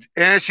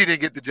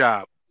didn't get the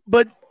job.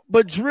 But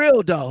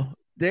Drill though,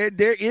 there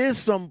is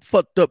some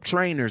fucked up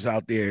trainers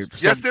out there.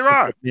 Yes, there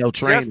are. Male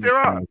trainers. Yes, there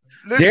are.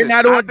 Listen, they're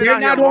not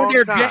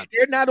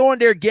on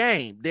their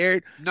game.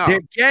 Their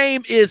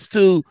game is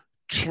to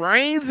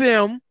train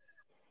them,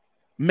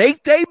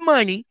 make their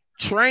money,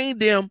 train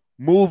them,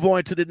 move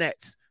on to the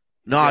next.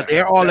 No,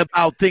 they're all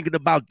about thinking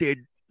about their,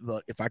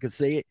 if I can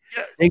say it,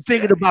 they're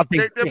thinking about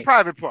their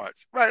private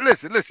parts. Right,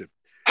 listen.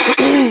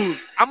 I'm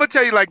going to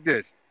tell you like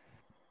this.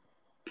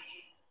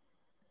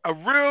 A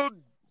real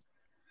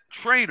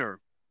trainer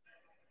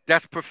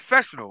that's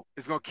professional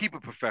is going to keep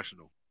it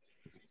professional.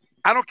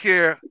 I don't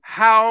care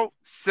how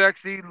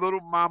sexy little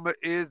mama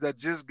is that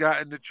just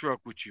got in the truck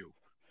with you.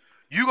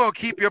 You're going to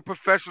keep your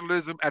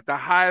professionalism at the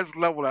highest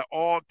level at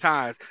all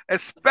times,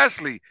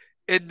 especially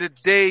in the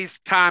days,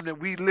 time that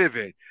we live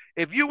in.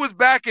 If you was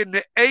back in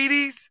the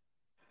 80s,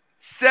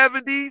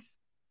 70s,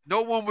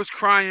 no one was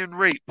crying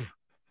rape.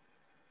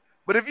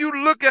 But if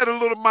you look at a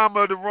little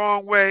mama the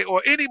wrong way,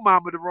 or any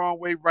mama the wrong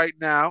way right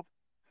now,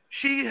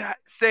 she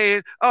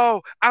saying,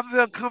 oh, I'm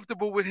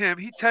uncomfortable with him.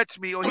 He touched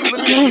me, or he looked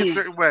at me a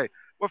certain way.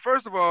 Well,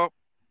 first of all,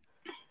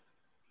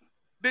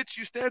 bitch,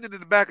 you standing in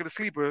the back of the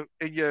sleeper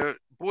in your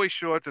boy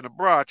shorts and a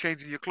bra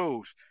changing your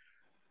clothes.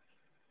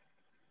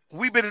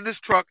 We've been in this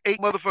truck 8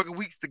 motherfucking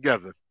weeks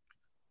together.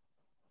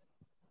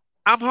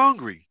 I'm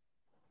hungry.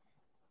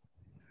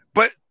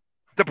 But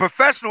the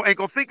professional ain't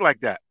going to think like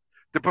that.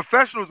 The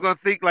professional is going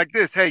to think like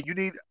this. Hey, you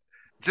need,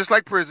 just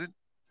like prison,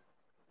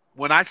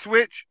 when I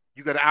switch,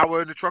 you got an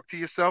hour in the truck to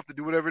yourself to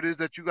do whatever it is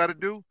that you got to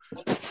do.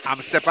 I'm going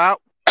to step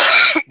out.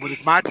 When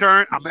it's my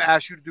turn, I'm going to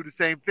ask you to do the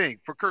same thing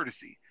for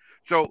courtesy.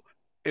 So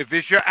if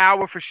it's your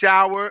hour for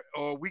shower,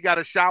 or we got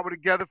to shower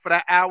together for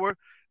that hour,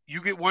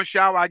 you get one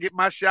shower, I get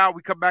my shower,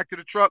 we come back to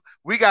the truck.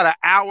 We got an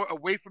hour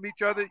away from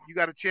each other. You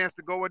got a chance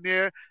to go in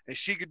there, and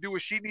she can do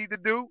what she need to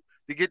do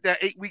to get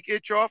that 8-week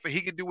itch off, and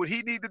he can do what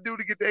he need to do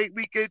to get the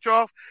 8-week itch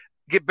off.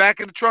 Get back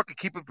in the truck and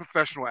keep it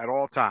professional at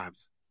all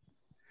times.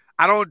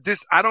 I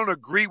don't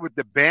agree with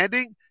the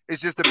banding.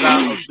 It's just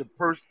about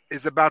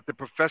it's about the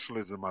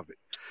professionalism of it,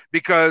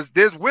 because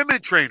there's women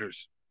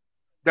trainers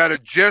that are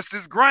just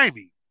as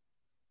grimy.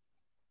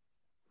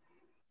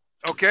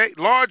 Okay,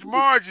 Large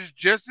Marge is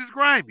just as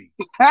grimy.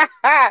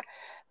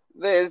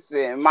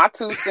 Listen, my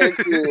 2 cents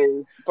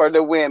is for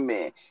the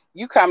women.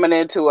 You coming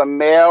into a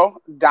male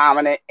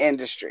dominant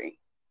industry.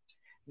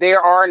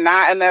 There are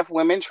not enough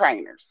women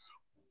trainers.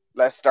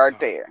 Let's start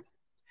there.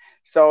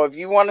 So if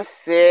you want to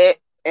sit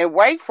and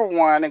wait for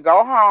one and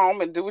go home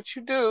and do what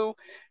you do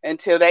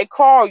until they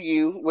call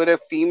you with a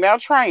female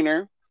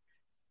trainer,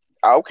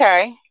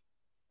 okay.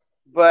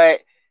 But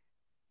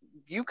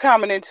you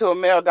coming into a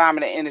male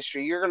dominant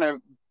industry, you're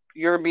gonna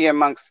be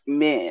amongst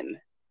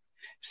men.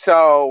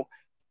 So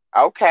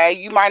okay,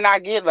 you might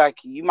not get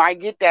lucky. You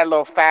might get that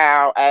little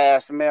foul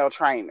ass male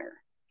trainer.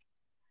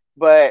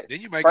 But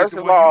then you might get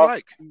the one you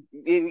like.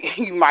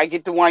 You might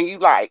get the one you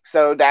like.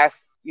 So that's,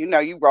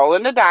 you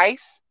rolling the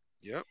dice.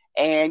 Yep.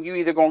 And you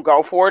either gonna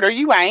go for it or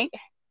you ain't.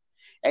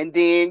 And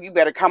then you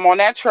better come on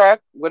that truck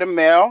with a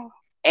male,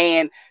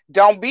 and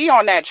don't be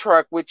on that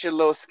truck with your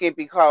little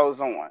skimpy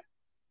clothes on.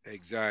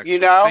 Exactly.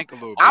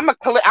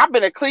 I've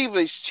been a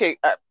cleavage chick,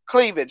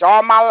 cleavage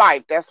all my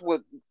life. That's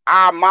what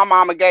my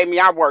mama gave me.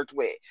 I worked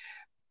with.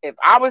 If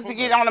I was to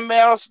get on a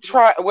male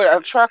truck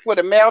with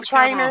a male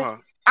trainer,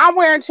 I'm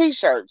wearing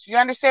t-shirts. You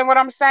understand what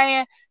I'm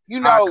saying?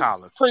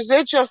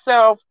 Present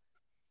yourself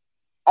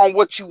on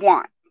what you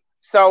want.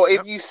 So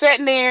if you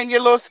sitting there in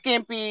your little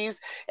skimpies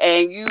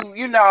and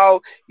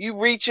you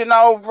reaching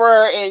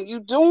over and you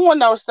doing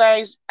those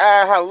things,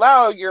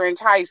 hello, you're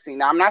enticing.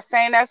 Now, I'm not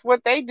saying that's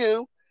what they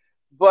do,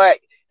 but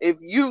if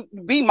you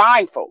be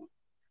mindful,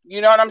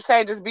 you know what I'm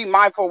saying? Just be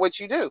mindful of what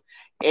you do.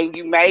 And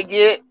you may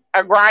get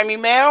a grimy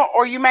male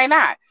or you may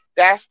not.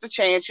 That's the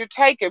chance you're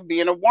taking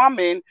being a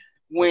woman,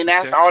 when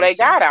that's all they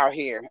got out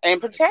here, and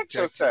protect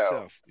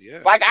yourself. Yeah.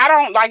 Like I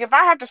don't like if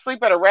I have to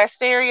sleep at a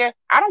rest area,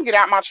 I don't get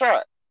out my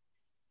truck,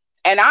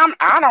 and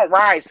I don't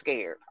ride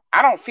scared.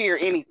 I don't fear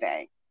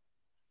anything.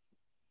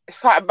 It's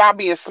about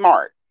being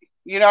smart.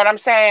 You know what I'm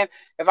saying?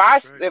 If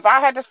I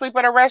had to sleep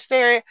at a rest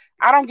area,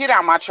 I don't get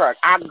out my truck.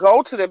 I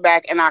go to the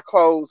back and I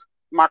close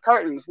my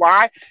curtains.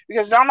 Why?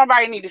 Because don't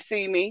nobody need to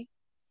see me.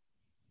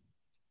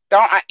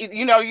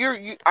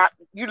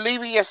 You're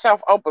leaving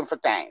yourself open for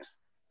things.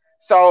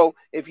 So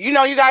if you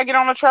know you gotta get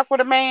on a truck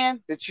with a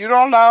man that you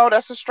don't know,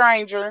 that's a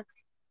stranger,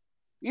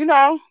 bring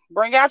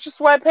out your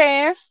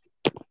sweatpants.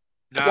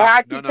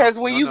 Because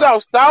when you go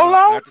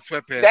solo,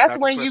 that's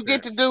when you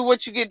get to do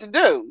what you get to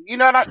do. You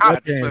know what I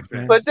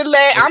mean? Put the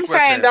leg. I'm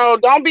saying though,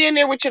 don't be in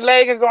there with your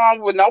leggings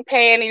on with no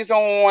panties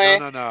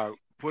on. No.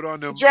 Put on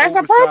them dress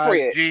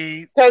appropriate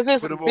jeans. Because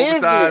it's put them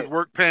business. Oversized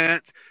work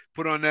pants.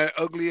 Put on that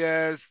ugly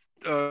ass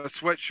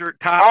sweatshirt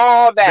top.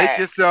 All that.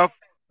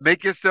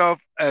 Make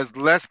yourself as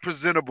less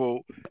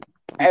presentable.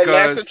 And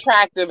less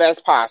attractive as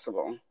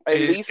possible.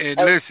 Listen,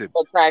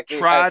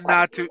 try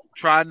not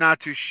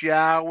to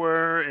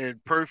shower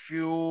and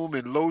perfume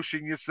and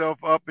lotion yourself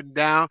up and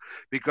down,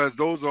 because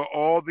those are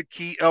all the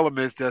key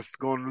elements that's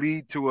going to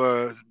lead to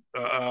a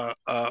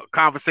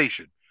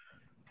conversation.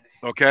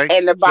 Okay.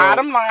 And the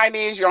bottom line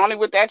is you're only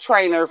with that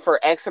trainer for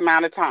X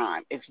amount of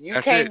time. If you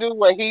can't do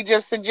what he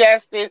just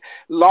suggested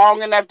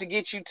long enough to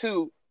get you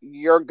to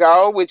your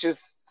goal, which is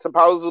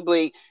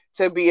supposedly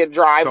to be a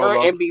driver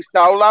and be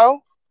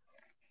solo,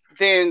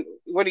 then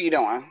what are you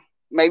doing?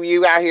 Maybe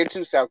you out here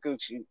too,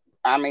 Salcucci.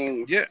 I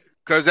mean, yeah,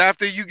 because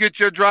after you get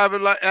your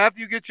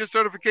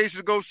certification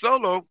to go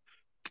solo,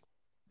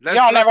 you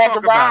don't never have to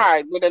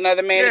ride with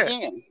another man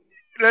again.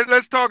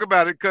 Let's talk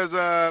about it, because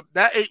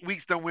that 8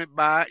 weeks done went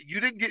by. You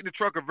didn't get in the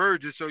truck a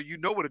virgin, so you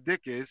know what a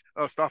dick is.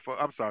 Oh, stop!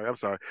 I'm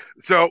sorry.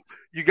 So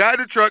you got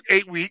in the truck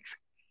 8 weeks.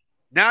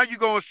 Now you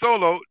going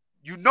solo.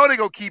 You know they're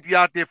gonna keep you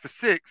out there for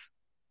 6.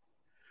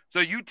 So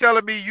you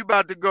telling me you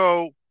about to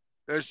go?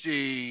 Let's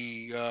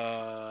see,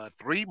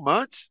 3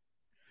 months?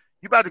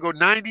 You about to go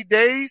 90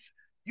 days?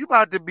 You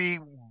about to be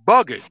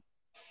bugging.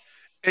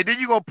 And then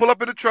you're going to pull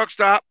up in the truck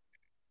stop,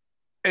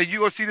 and you're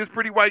going to see this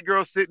pretty white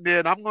girl sitting there,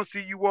 and I'm going to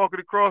see you walking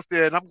across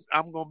there, and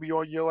I'm going to be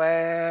on your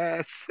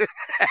ass.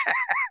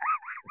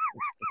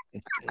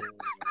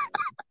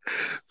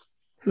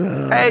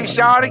 Hey,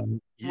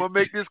 shawty, you want to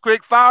make this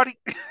quick, 40?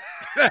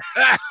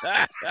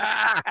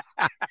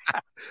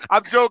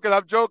 I'm joking.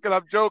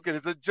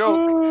 It's a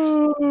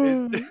joke.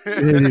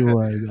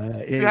 Anyway,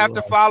 man. You have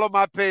to follow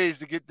my page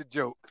to get the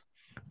joke.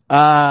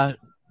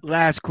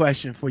 Last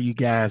question for you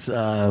guys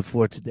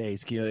for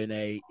today's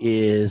Q&A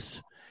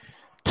is,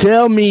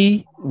 tell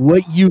me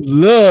what you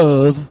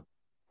love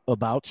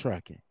about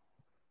trucking.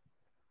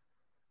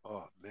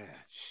 Oh man,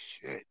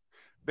 shit.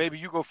 Baby,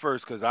 you go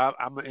first, because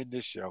I'm in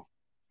this show.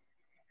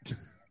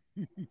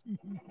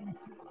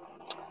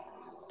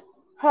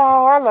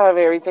 Oh, I love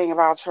everything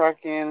about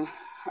trucking.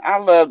 I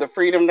love the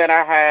freedom that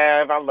I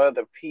have. I love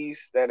the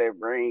peace that it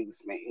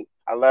brings me.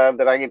 I love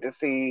that I get to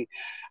see.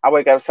 I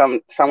wake up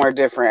somewhere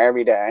different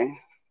every day.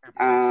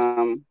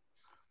 I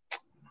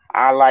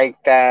like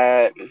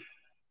that.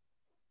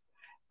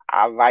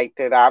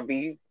 I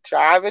be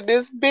driving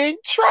this big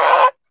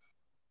truck.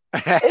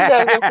 It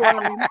doesn't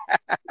fun.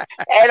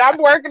 And I'm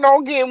working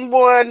on getting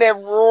one that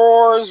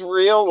roars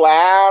real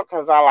loud,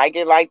 because I like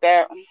it like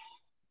that.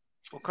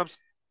 Well, come see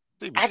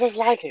me. I just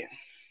like it.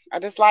 I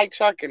just like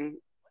trucking.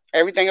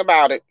 Everything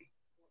about it.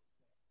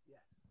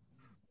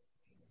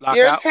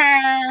 Your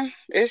time.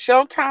 It's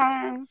your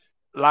time.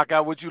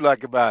 Lockout, what you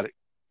like about it?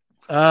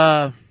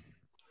 Other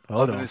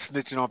than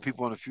snitching on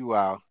people in a few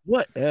hours.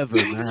 Whatever,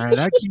 man.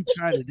 I keep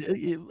trying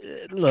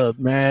to look,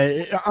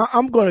 man.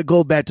 I'm going to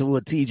go back to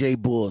what TJ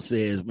Bull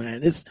says,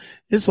 man.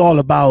 It's all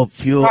about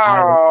fuel.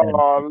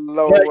 Oh,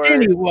 Lord. But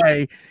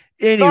anyway.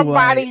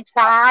 Somebody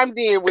chimed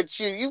in with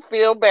you. You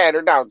feel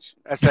better, don't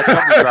you? That's that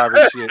company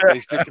driver shit. They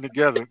sticking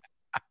together.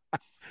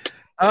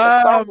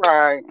 All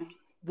right.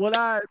 What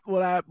I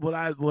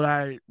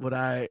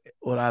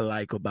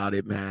like about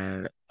it,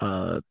 man,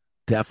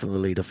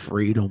 definitely the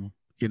freedom.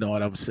 You know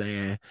what I'm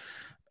saying?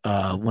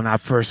 When I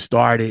first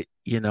started,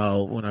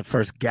 when I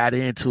first got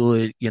into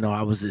it,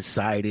 I was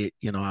excited.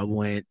 I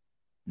went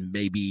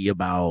maybe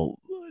about,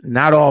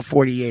 not all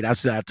 48. I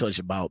said I touched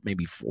about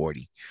maybe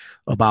 40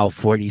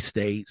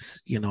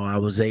 states. I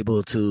was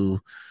able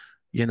to,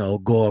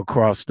 go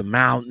across the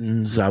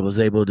mountains. I was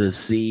able to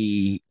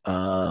see,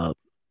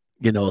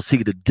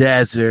 see the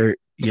desert,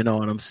 you know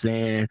what I'm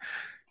saying?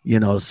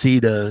 See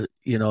the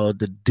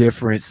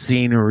different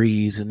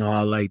sceneries and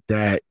all like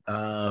that.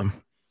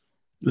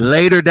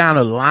 Later down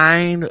the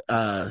line,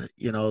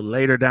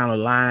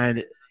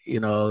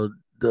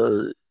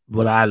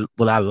 what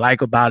I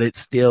like about it,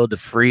 still the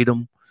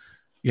freedom,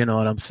 you know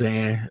what I'm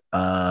saying?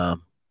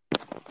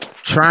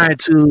 Trying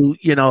to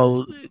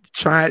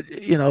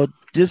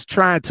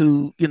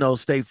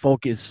stay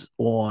focused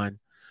on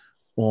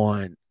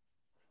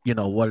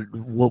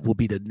what will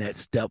be the next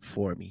step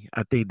for me.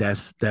 I think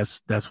that's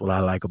what I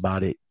like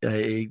about it.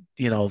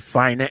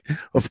 Finance,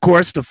 of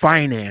course, the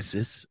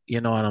finances.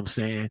 You know what I'm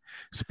saying?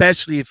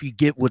 Especially if you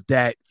get with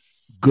that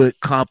good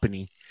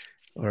company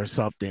or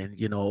something,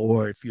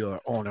 or if you're an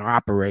owner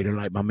operator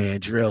like my man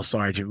Drill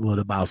Sergeant with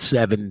about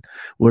seven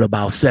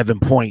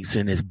points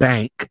in his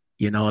bank.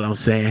 You know what I'm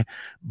saying?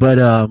 But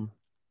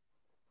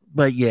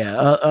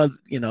yeah,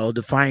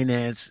 the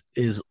finance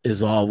is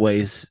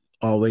always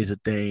a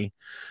thing,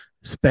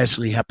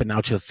 especially helping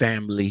out your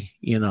family,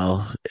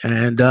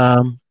 and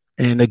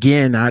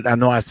again, I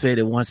know I said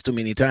it once too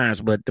many times,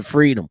 but the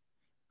freedom,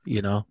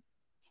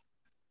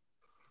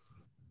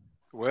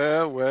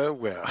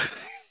 Well.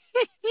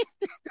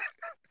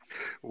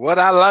 What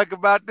I like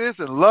about this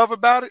and love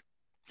about it,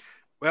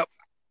 well,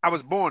 I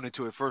was born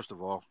into it, first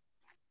of all.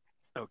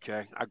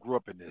 Okay, I grew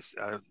up in this,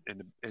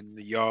 in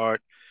the yard,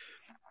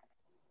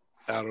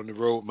 out on the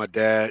road with my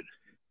dad,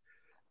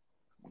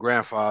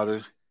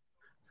 grandfather.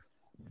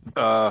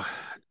 Uh,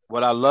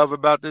 what I love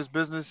about this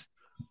business,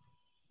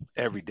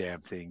 every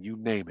damn thing, you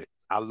name it.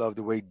 I love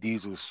the way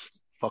Diesel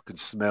fucking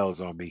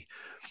smells on me.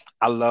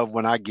 I love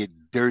when I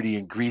get dirty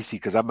and greasy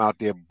because I'm out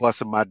there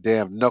busting my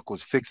damn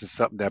knuckles fixing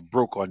something that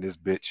broke on this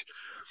bitch.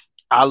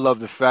 I love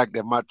the fact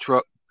that my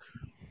truck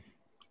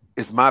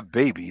is my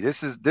baby.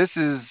 This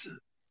is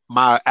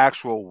my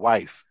actual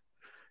wife.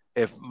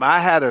 If I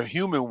had a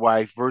human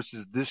wife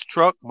versus this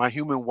truck, my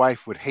human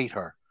wife would hate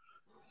her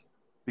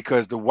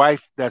because the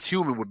wife that's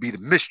human would be the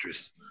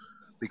mistress.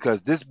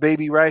 Because this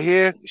baby right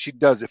here, she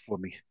does it for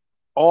me.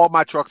 All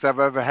my trucks I've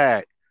ever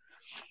had.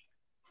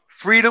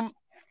 Freedom,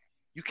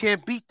 you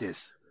can't beat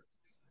this.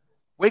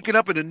 Waking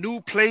up in a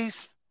new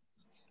place.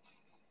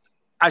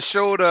 I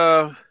showed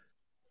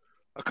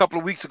a couple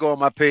of weeks ago on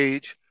my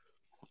page.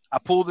 I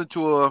pulled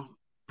into a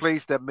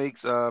place that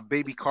makes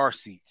baby car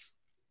seats.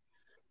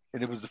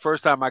 And it was the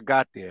first time I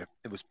got there.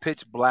 It was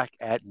pitch black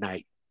at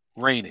night,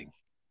 raining.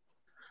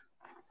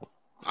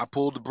 I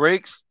pulled the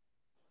brakes,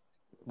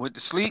 went to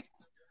sleep,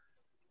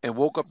 and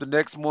woke up the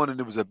next morning.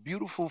 There was a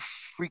beautiful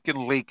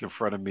freaking lake in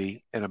front of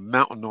me and a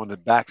mountain on the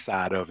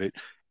backside of it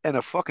and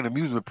a fucking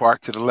amusement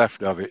park to the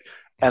left of it.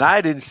 And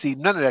I didn't see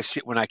none of that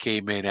shit when I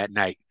came in at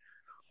night.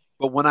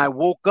 But when I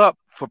woke up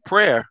for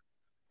prayer,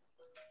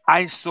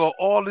 I saw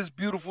all this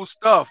beautiful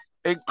stuff,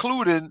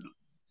 including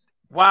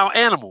wild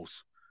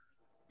animals.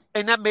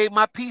 And that made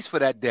my peace for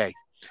that day.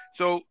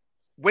 So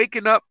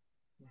waking up,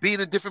 being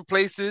in different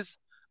places,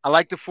 I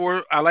like the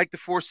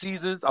four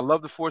seasons. I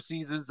love the four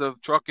seasons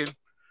of trucking.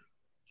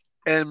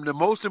 And the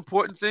most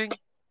important thing,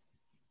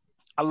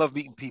 I love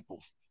meeting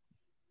people.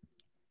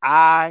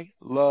 I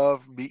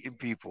love meeting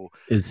people.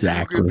 You could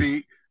exactly.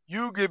 be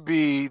you could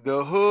be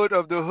the hood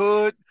of the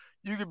hood.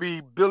 You could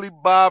be Billy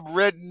Bob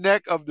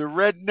Redneck of the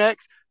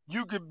Rednecks.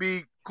 You could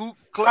be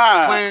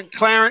Clan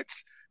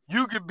Clarence.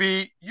 You could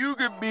be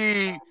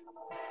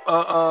uh,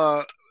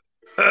 uh,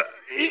 uh,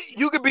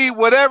 you could be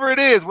whatever it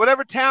is,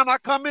 whatever town I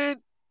come in.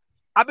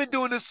 I've been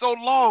doing this so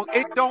long,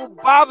 it don't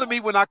bother me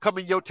when I come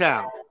in your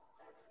town.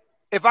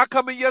 If I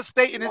come in your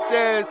state and it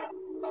says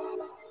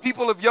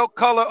people of your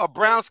color or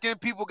brown skinned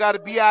people got to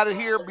be out of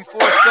here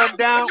before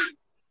sundown,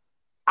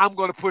 I'm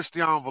going to push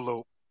the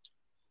envelope.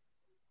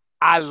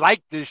 I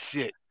like this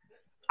shit.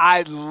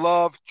 I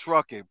love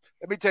trucking.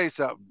 Let me tell you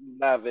something.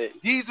 Love it.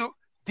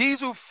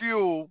 Diesel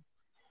fuel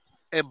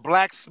and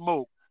black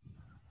smoke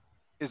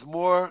is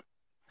more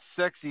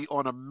sexy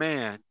on a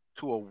man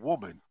to a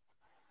woman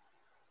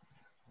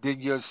than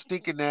your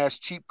stinking ass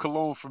cheap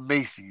cologne from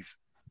Macy's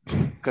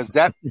because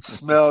that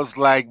smells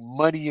like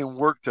money and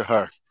work to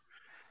her.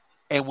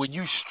 And when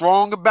you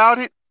strong about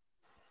it,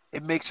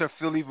 it makes her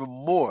feel even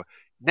more.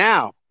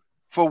 Now,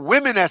 for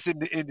women that's in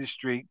the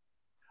industry,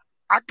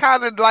 I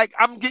kind of like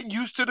I'm getting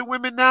used to the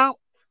women now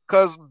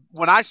because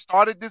when I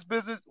started this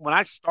business, when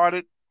I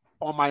started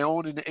on my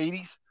own in the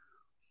 '80s,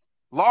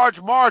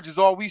 Large Marge is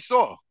all we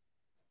saw,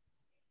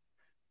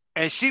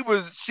 and she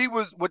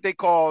was what they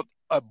called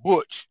a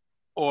butch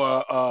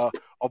or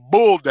a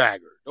bull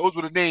dagger. Those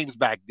were the names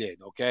back then.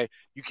 Okay,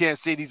 you can't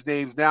say these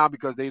names now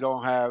because they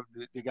got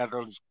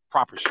all this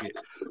proper shit.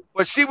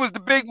 But she was the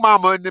big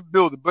mama in the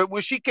building. But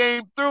when she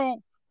came through,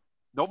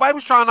 nobody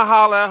was trying to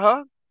holler at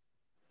her,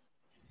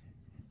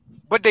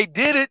 but they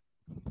did it.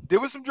 There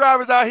was some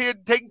drivers out here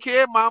taking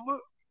care of mama.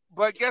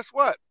 But guess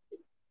what?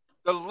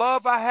 The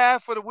love I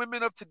have for the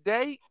women of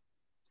today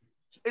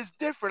is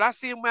different. I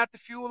see them at the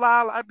fuel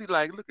aisle. I'd be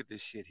like, look at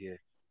this shit here.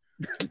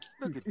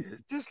 Look at this.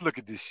 Just look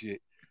at this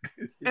shit.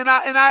 And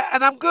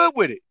I'm good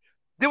with it.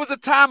 There was a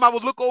time I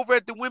would look over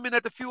at the women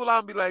at the fuel aisle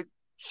and be like,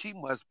 she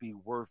must be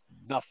worth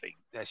nothing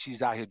that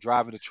she's out here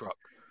driving a truck.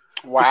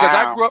 Because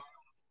I Wow. grew up,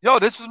 yo,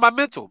 this was my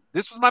mental.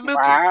 This was my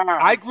mental.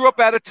 I Wow. grew up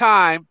at a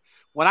time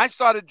when I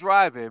started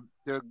driving,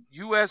 the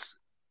U.S.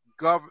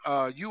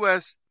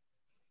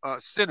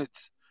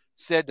 Senate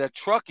said that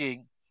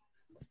trucking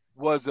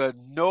was a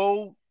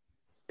no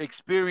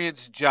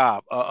experience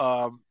job.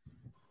 I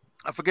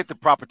forget the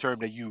proper term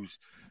they use,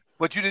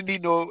 but you didn't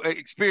need no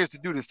experience to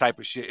do this type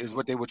of shit, is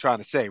what they were trying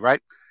to say,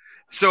 right?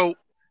 So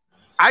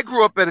I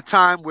grew up at a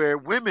time where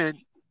women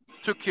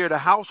took care of the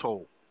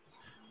household,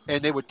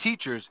 and they were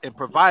teachers and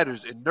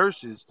providers and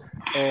nurses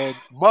and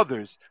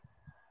mothers.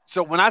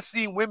 So when I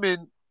see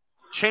women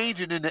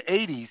changing in the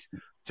 80s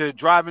to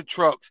driving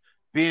trucks,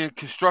 being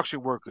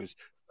construction workers,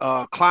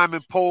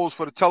 climbing poles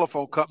for the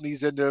telephone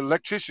companies and the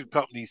electrician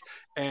companies,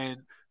 and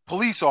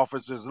police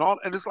officers and all,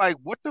 and it's like,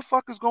 what the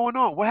fuck is going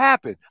on? What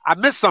happened? I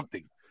missed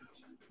something.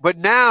 But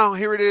now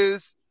here it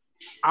is.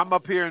 I'm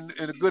up here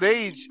in a good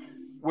age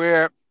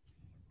where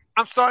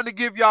I'm starting to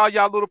give y'all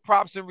little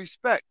props and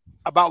respect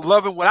about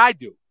loving what I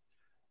do.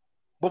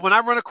 But when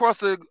I run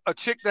across a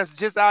chick that's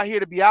just out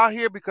here to be out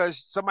here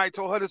because somebody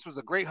told her this was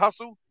a great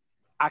hustle,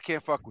 I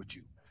can't fuck with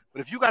you.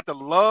 But if you got the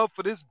love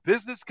for this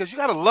business, because you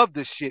got to love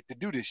this shit to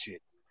do this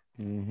shit.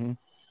 Mm-hmm.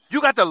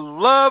 You got to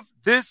love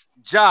this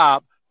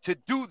job to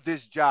do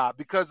this job,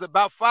 because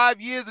about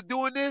 5 years of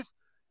doing this,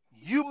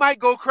 you might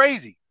go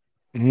crazy.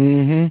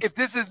 Mm-hmm. If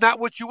this is not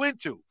what you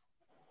into.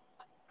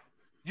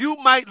 You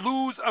might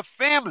lose a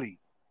family,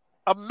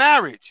 a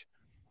marriage,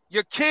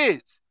 your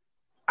kids.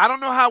 I don't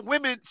know how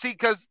women see,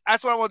 because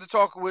that's what I wanted to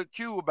talk with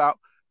Q about.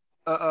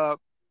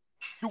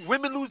 Do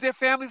women lose their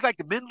families like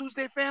the men lose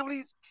their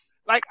families?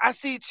 Like, I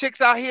see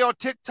chicks out here on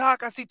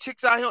TikTok, I see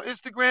chicks out here on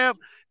Instagram,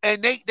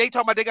 and they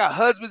talking about they got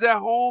husbands at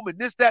home and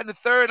this, that, and the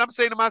third. I'm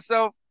saying to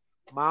myself,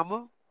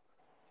 mama,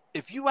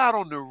 if you out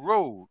on the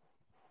road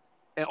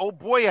and old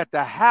boy at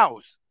the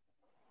house,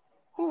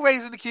 who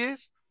raising the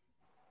kids?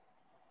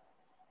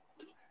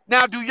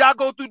 Now, do y'all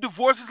go through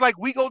divorces like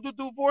we go through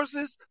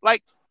divorces?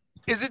 Like,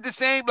 is it the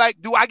same? Like,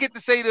 do I get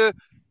to say to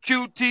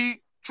QT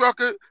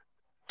Trucker,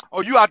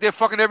 oh, you out there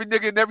fucking every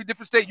nigga in every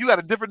different state? You got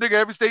a different nigga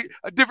every state,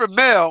 a different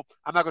male.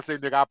 I'm not gonna say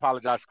nigga. I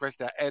apologize. Scratch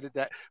that. Edit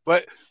that.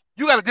 But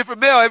you got a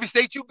different male every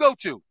state you go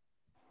to.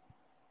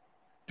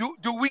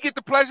 Do we get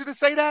the pleasure to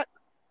say that?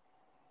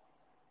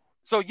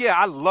 So yeah,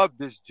 I love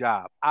this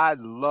job. I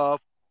love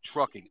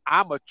trucking.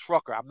 I'm a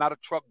trucker. I'm not a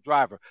truck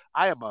driver.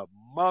 I am a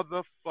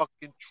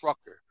motherfucking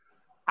trucker.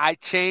 I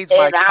change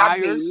my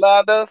tires. And I be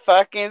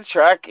motherfucking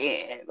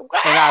trucking.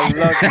 What? And I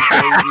love you,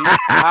 baby.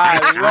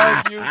 I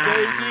love you,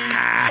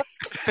 baby.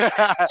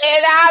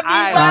 And I be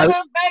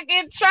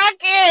motherfucking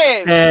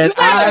trucking. And you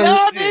gotta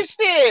love this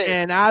shit.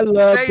 And I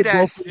love the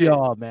both of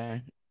y'all,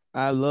 man.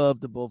 I love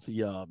the both of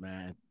y'all,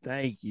 man.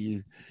 Thank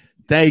you.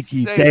 Thank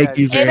you very much.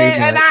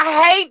 And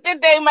I hate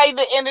that they made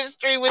the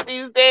industry with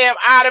these damn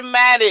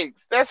automatics.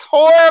 That's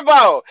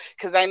horrible.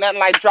 Because ain't nothing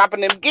like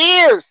dropping them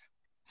gears.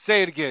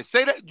 Say it again.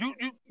 Say that. You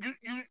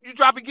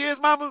dropping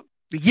gears, mama?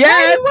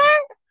 Yeah.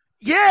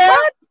 Yeah.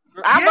 What?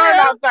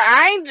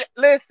 I ain't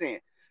listen.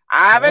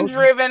 I haven't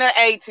driven an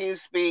 18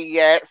 speed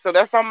yet, so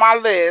that's on my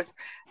list.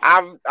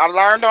 I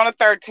learned on a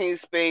 13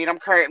 speed. I'm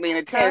currently in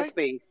a 10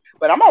 speed,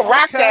 but I'm gonna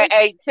rock that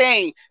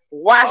 18.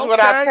 Watch what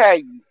I tell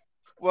you.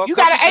 Well, you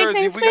got an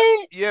 18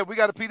 speed? We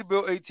got a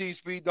Peterbilt 18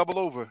 speed double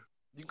over.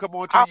 You can come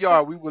on to the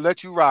yard. We will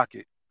let you rock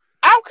it.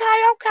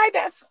 Okay,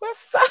 that's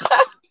what's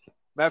up.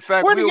 Matter of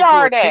fact, we'll do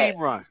a team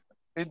run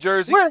in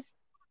Jersey.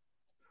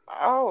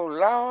 Oh,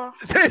 Lord.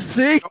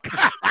 See?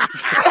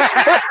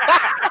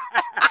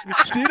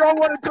 She don't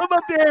want to come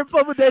up there and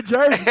fuck with that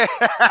jersey.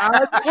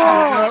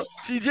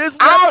 She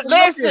just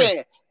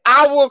listen.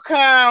 I will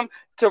come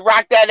to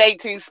rock that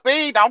 18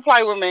 speed. Don't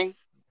play with me.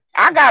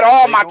 I got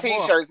all my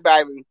t-shirts,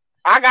 baby.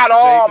 I got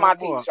all my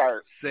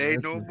t-shirts. Say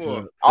no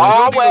more.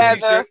 All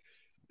weather.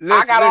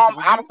 I got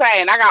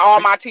all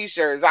my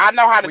t-shirts. I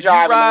know how to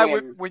drive.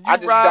 When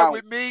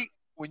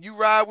you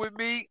ride with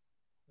me,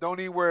 don't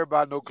even worry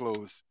about no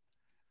clothes.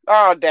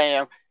 Oh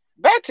damn!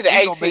 Back to the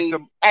 18.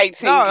 No,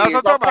 that's what I'm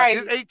talking about.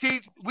 This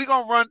 18, we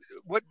gonna run.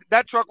 What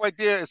that truck right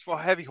there is for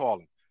heavy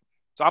hauling.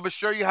 So I'm gonna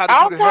show you how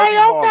to do the heavy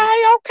hauling.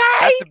 Okay.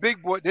 That's the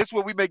big boy. That's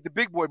where we make the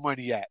big boy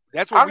money at.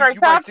 That's what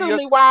talk to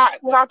me while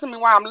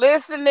I'm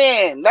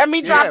listening. Let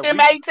me drop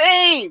them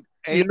 18.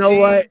 You know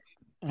what?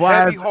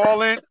 Heavy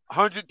hauling,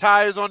 100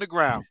 tires on the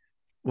ground.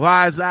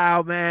 Wise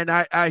Al, man,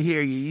 I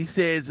hear you. He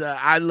says,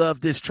 I love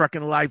this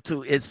trucking life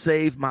too. It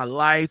saved my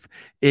life.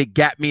 It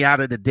got me out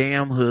of the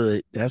damn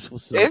hood. That's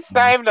what's up. It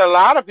saved a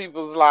lot of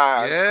people's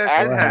lives.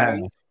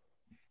 Yes,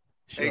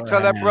 Hey,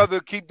 tell that brother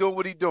keep doing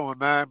what he's doing,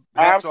 man.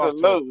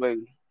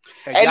 Absolutely.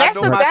 And that's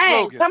the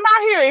thing. Come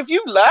out here. If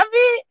you love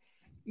it,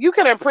 you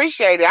can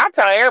appreciate it. I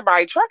tell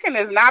everybody, trucking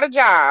is not a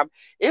job.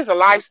 It's a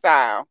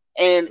lifestyle.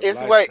 And it's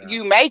what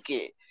you make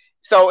it.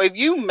 So if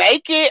you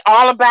make it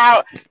all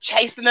about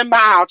chasing the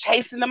mile,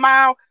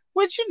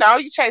 which, you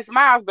chase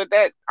miles, but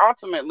that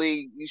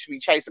ultimately you should be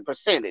chasing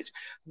percentage.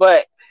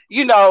 But,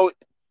 it's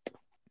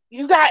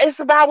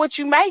about what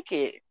you make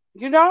it.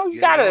 You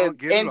got to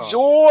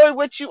enjoy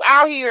what you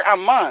out here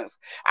amongst.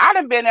 I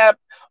done been up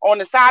on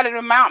the side of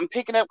the mountain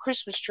picking up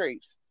Christmas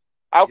trees.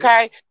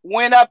 Okay,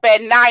 went up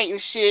at night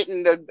and shit,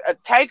 and the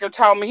taker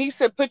told me, he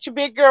said, put your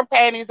big girl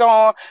panties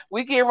on,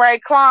 we get ready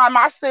to climb.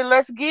 I said,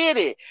 let's get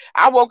it.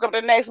 I woke up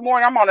the next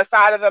morning, I'm on the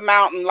side of the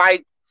mountain,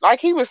 like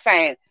he was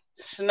saying,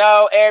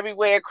 snow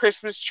everywhere,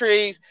 Christmas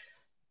trees.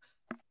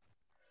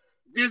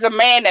 There's a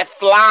man that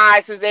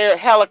flies his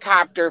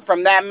helicopter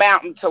from that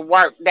mountain to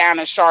work down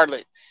in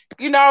Charlotte.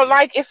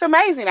 like it's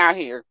amazing out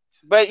here.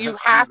 But you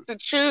have to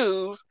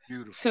choose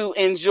to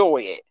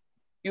enjoy it.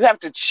 You have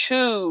to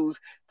choose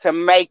to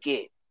make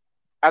it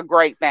a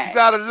great thing. You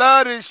gotta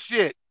love this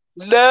shit.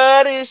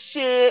 Love this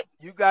shit.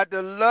 You got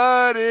to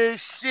love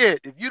this shit.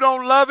 If you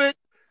don't love it,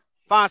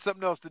 find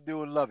something else to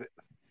do and love it.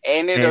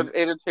 And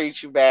it'll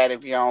treat you bad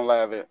if you don't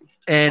love it.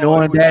 And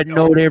on that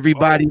note,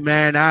 everybody,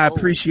 man, I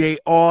appreciate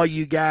all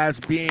you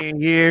guys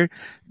being here.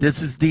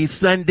 This is the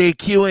Sunday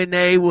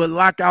Q&A with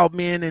Lockout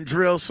Men and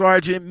Drill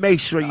Sergeant. Make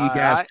sure you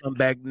guys come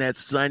back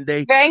next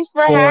Sunday. Thanks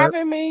for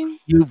having me.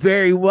 You're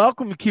very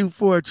welcome,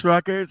 Q4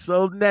 Trucker.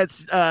 So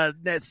next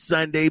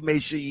Sunday,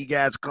 make sure you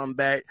guys come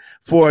back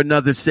for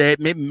another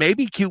set.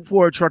 Maybe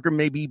Q4 Trucker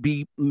maybe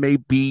be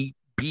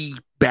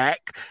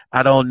back.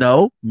 I don't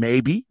know.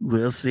 Maybe.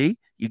 We'll see.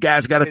 You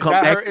guys got to come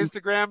back. Is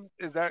that her Instagram?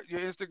 Is that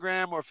your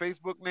Instagram or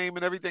Facebook name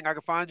and everything? I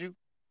can find you.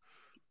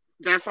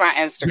 That's my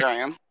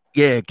Instagram.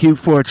 Yeah,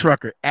 Q4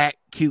 Trucker at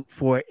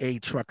Q4A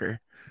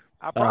Trucker.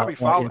 I probably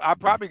follow. I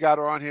probably got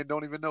her on here and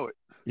don't even know it.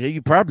 Yeah,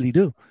 you probably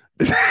do.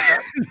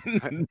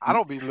 I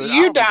don't be.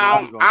 You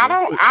don't.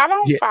 I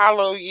don't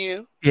follow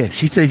you. Yeah,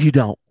 she says you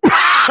don't.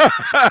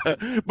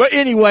 But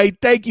anyway,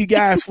 thank you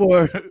guys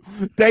for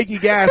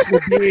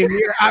being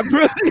here. I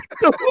really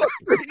do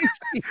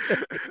appreciate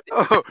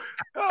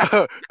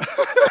it.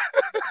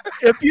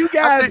 If you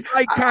guys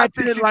like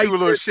content like a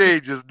little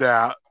shade just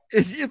now.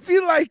 If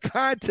you like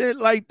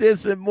content like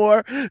this and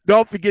more,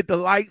 don't forget to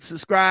like,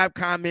 subscribe,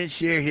 comment,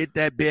 share, hit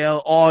that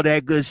bell, all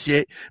that good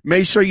shit.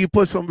 Make sure you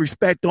put some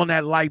respect on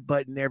that like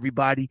button,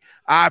 everybody.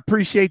 I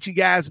appreciate you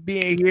guys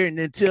being here. And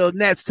until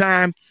next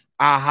time,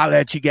 I'll holler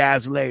at you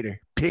guys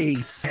later.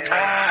 Peace.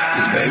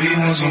 Cause baby,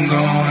 once I'm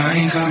gone, I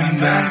ain't coming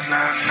back.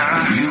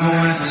 You gon'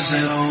 have to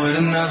settle with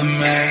another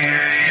man.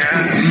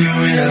 But when you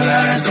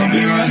realize, don't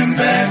be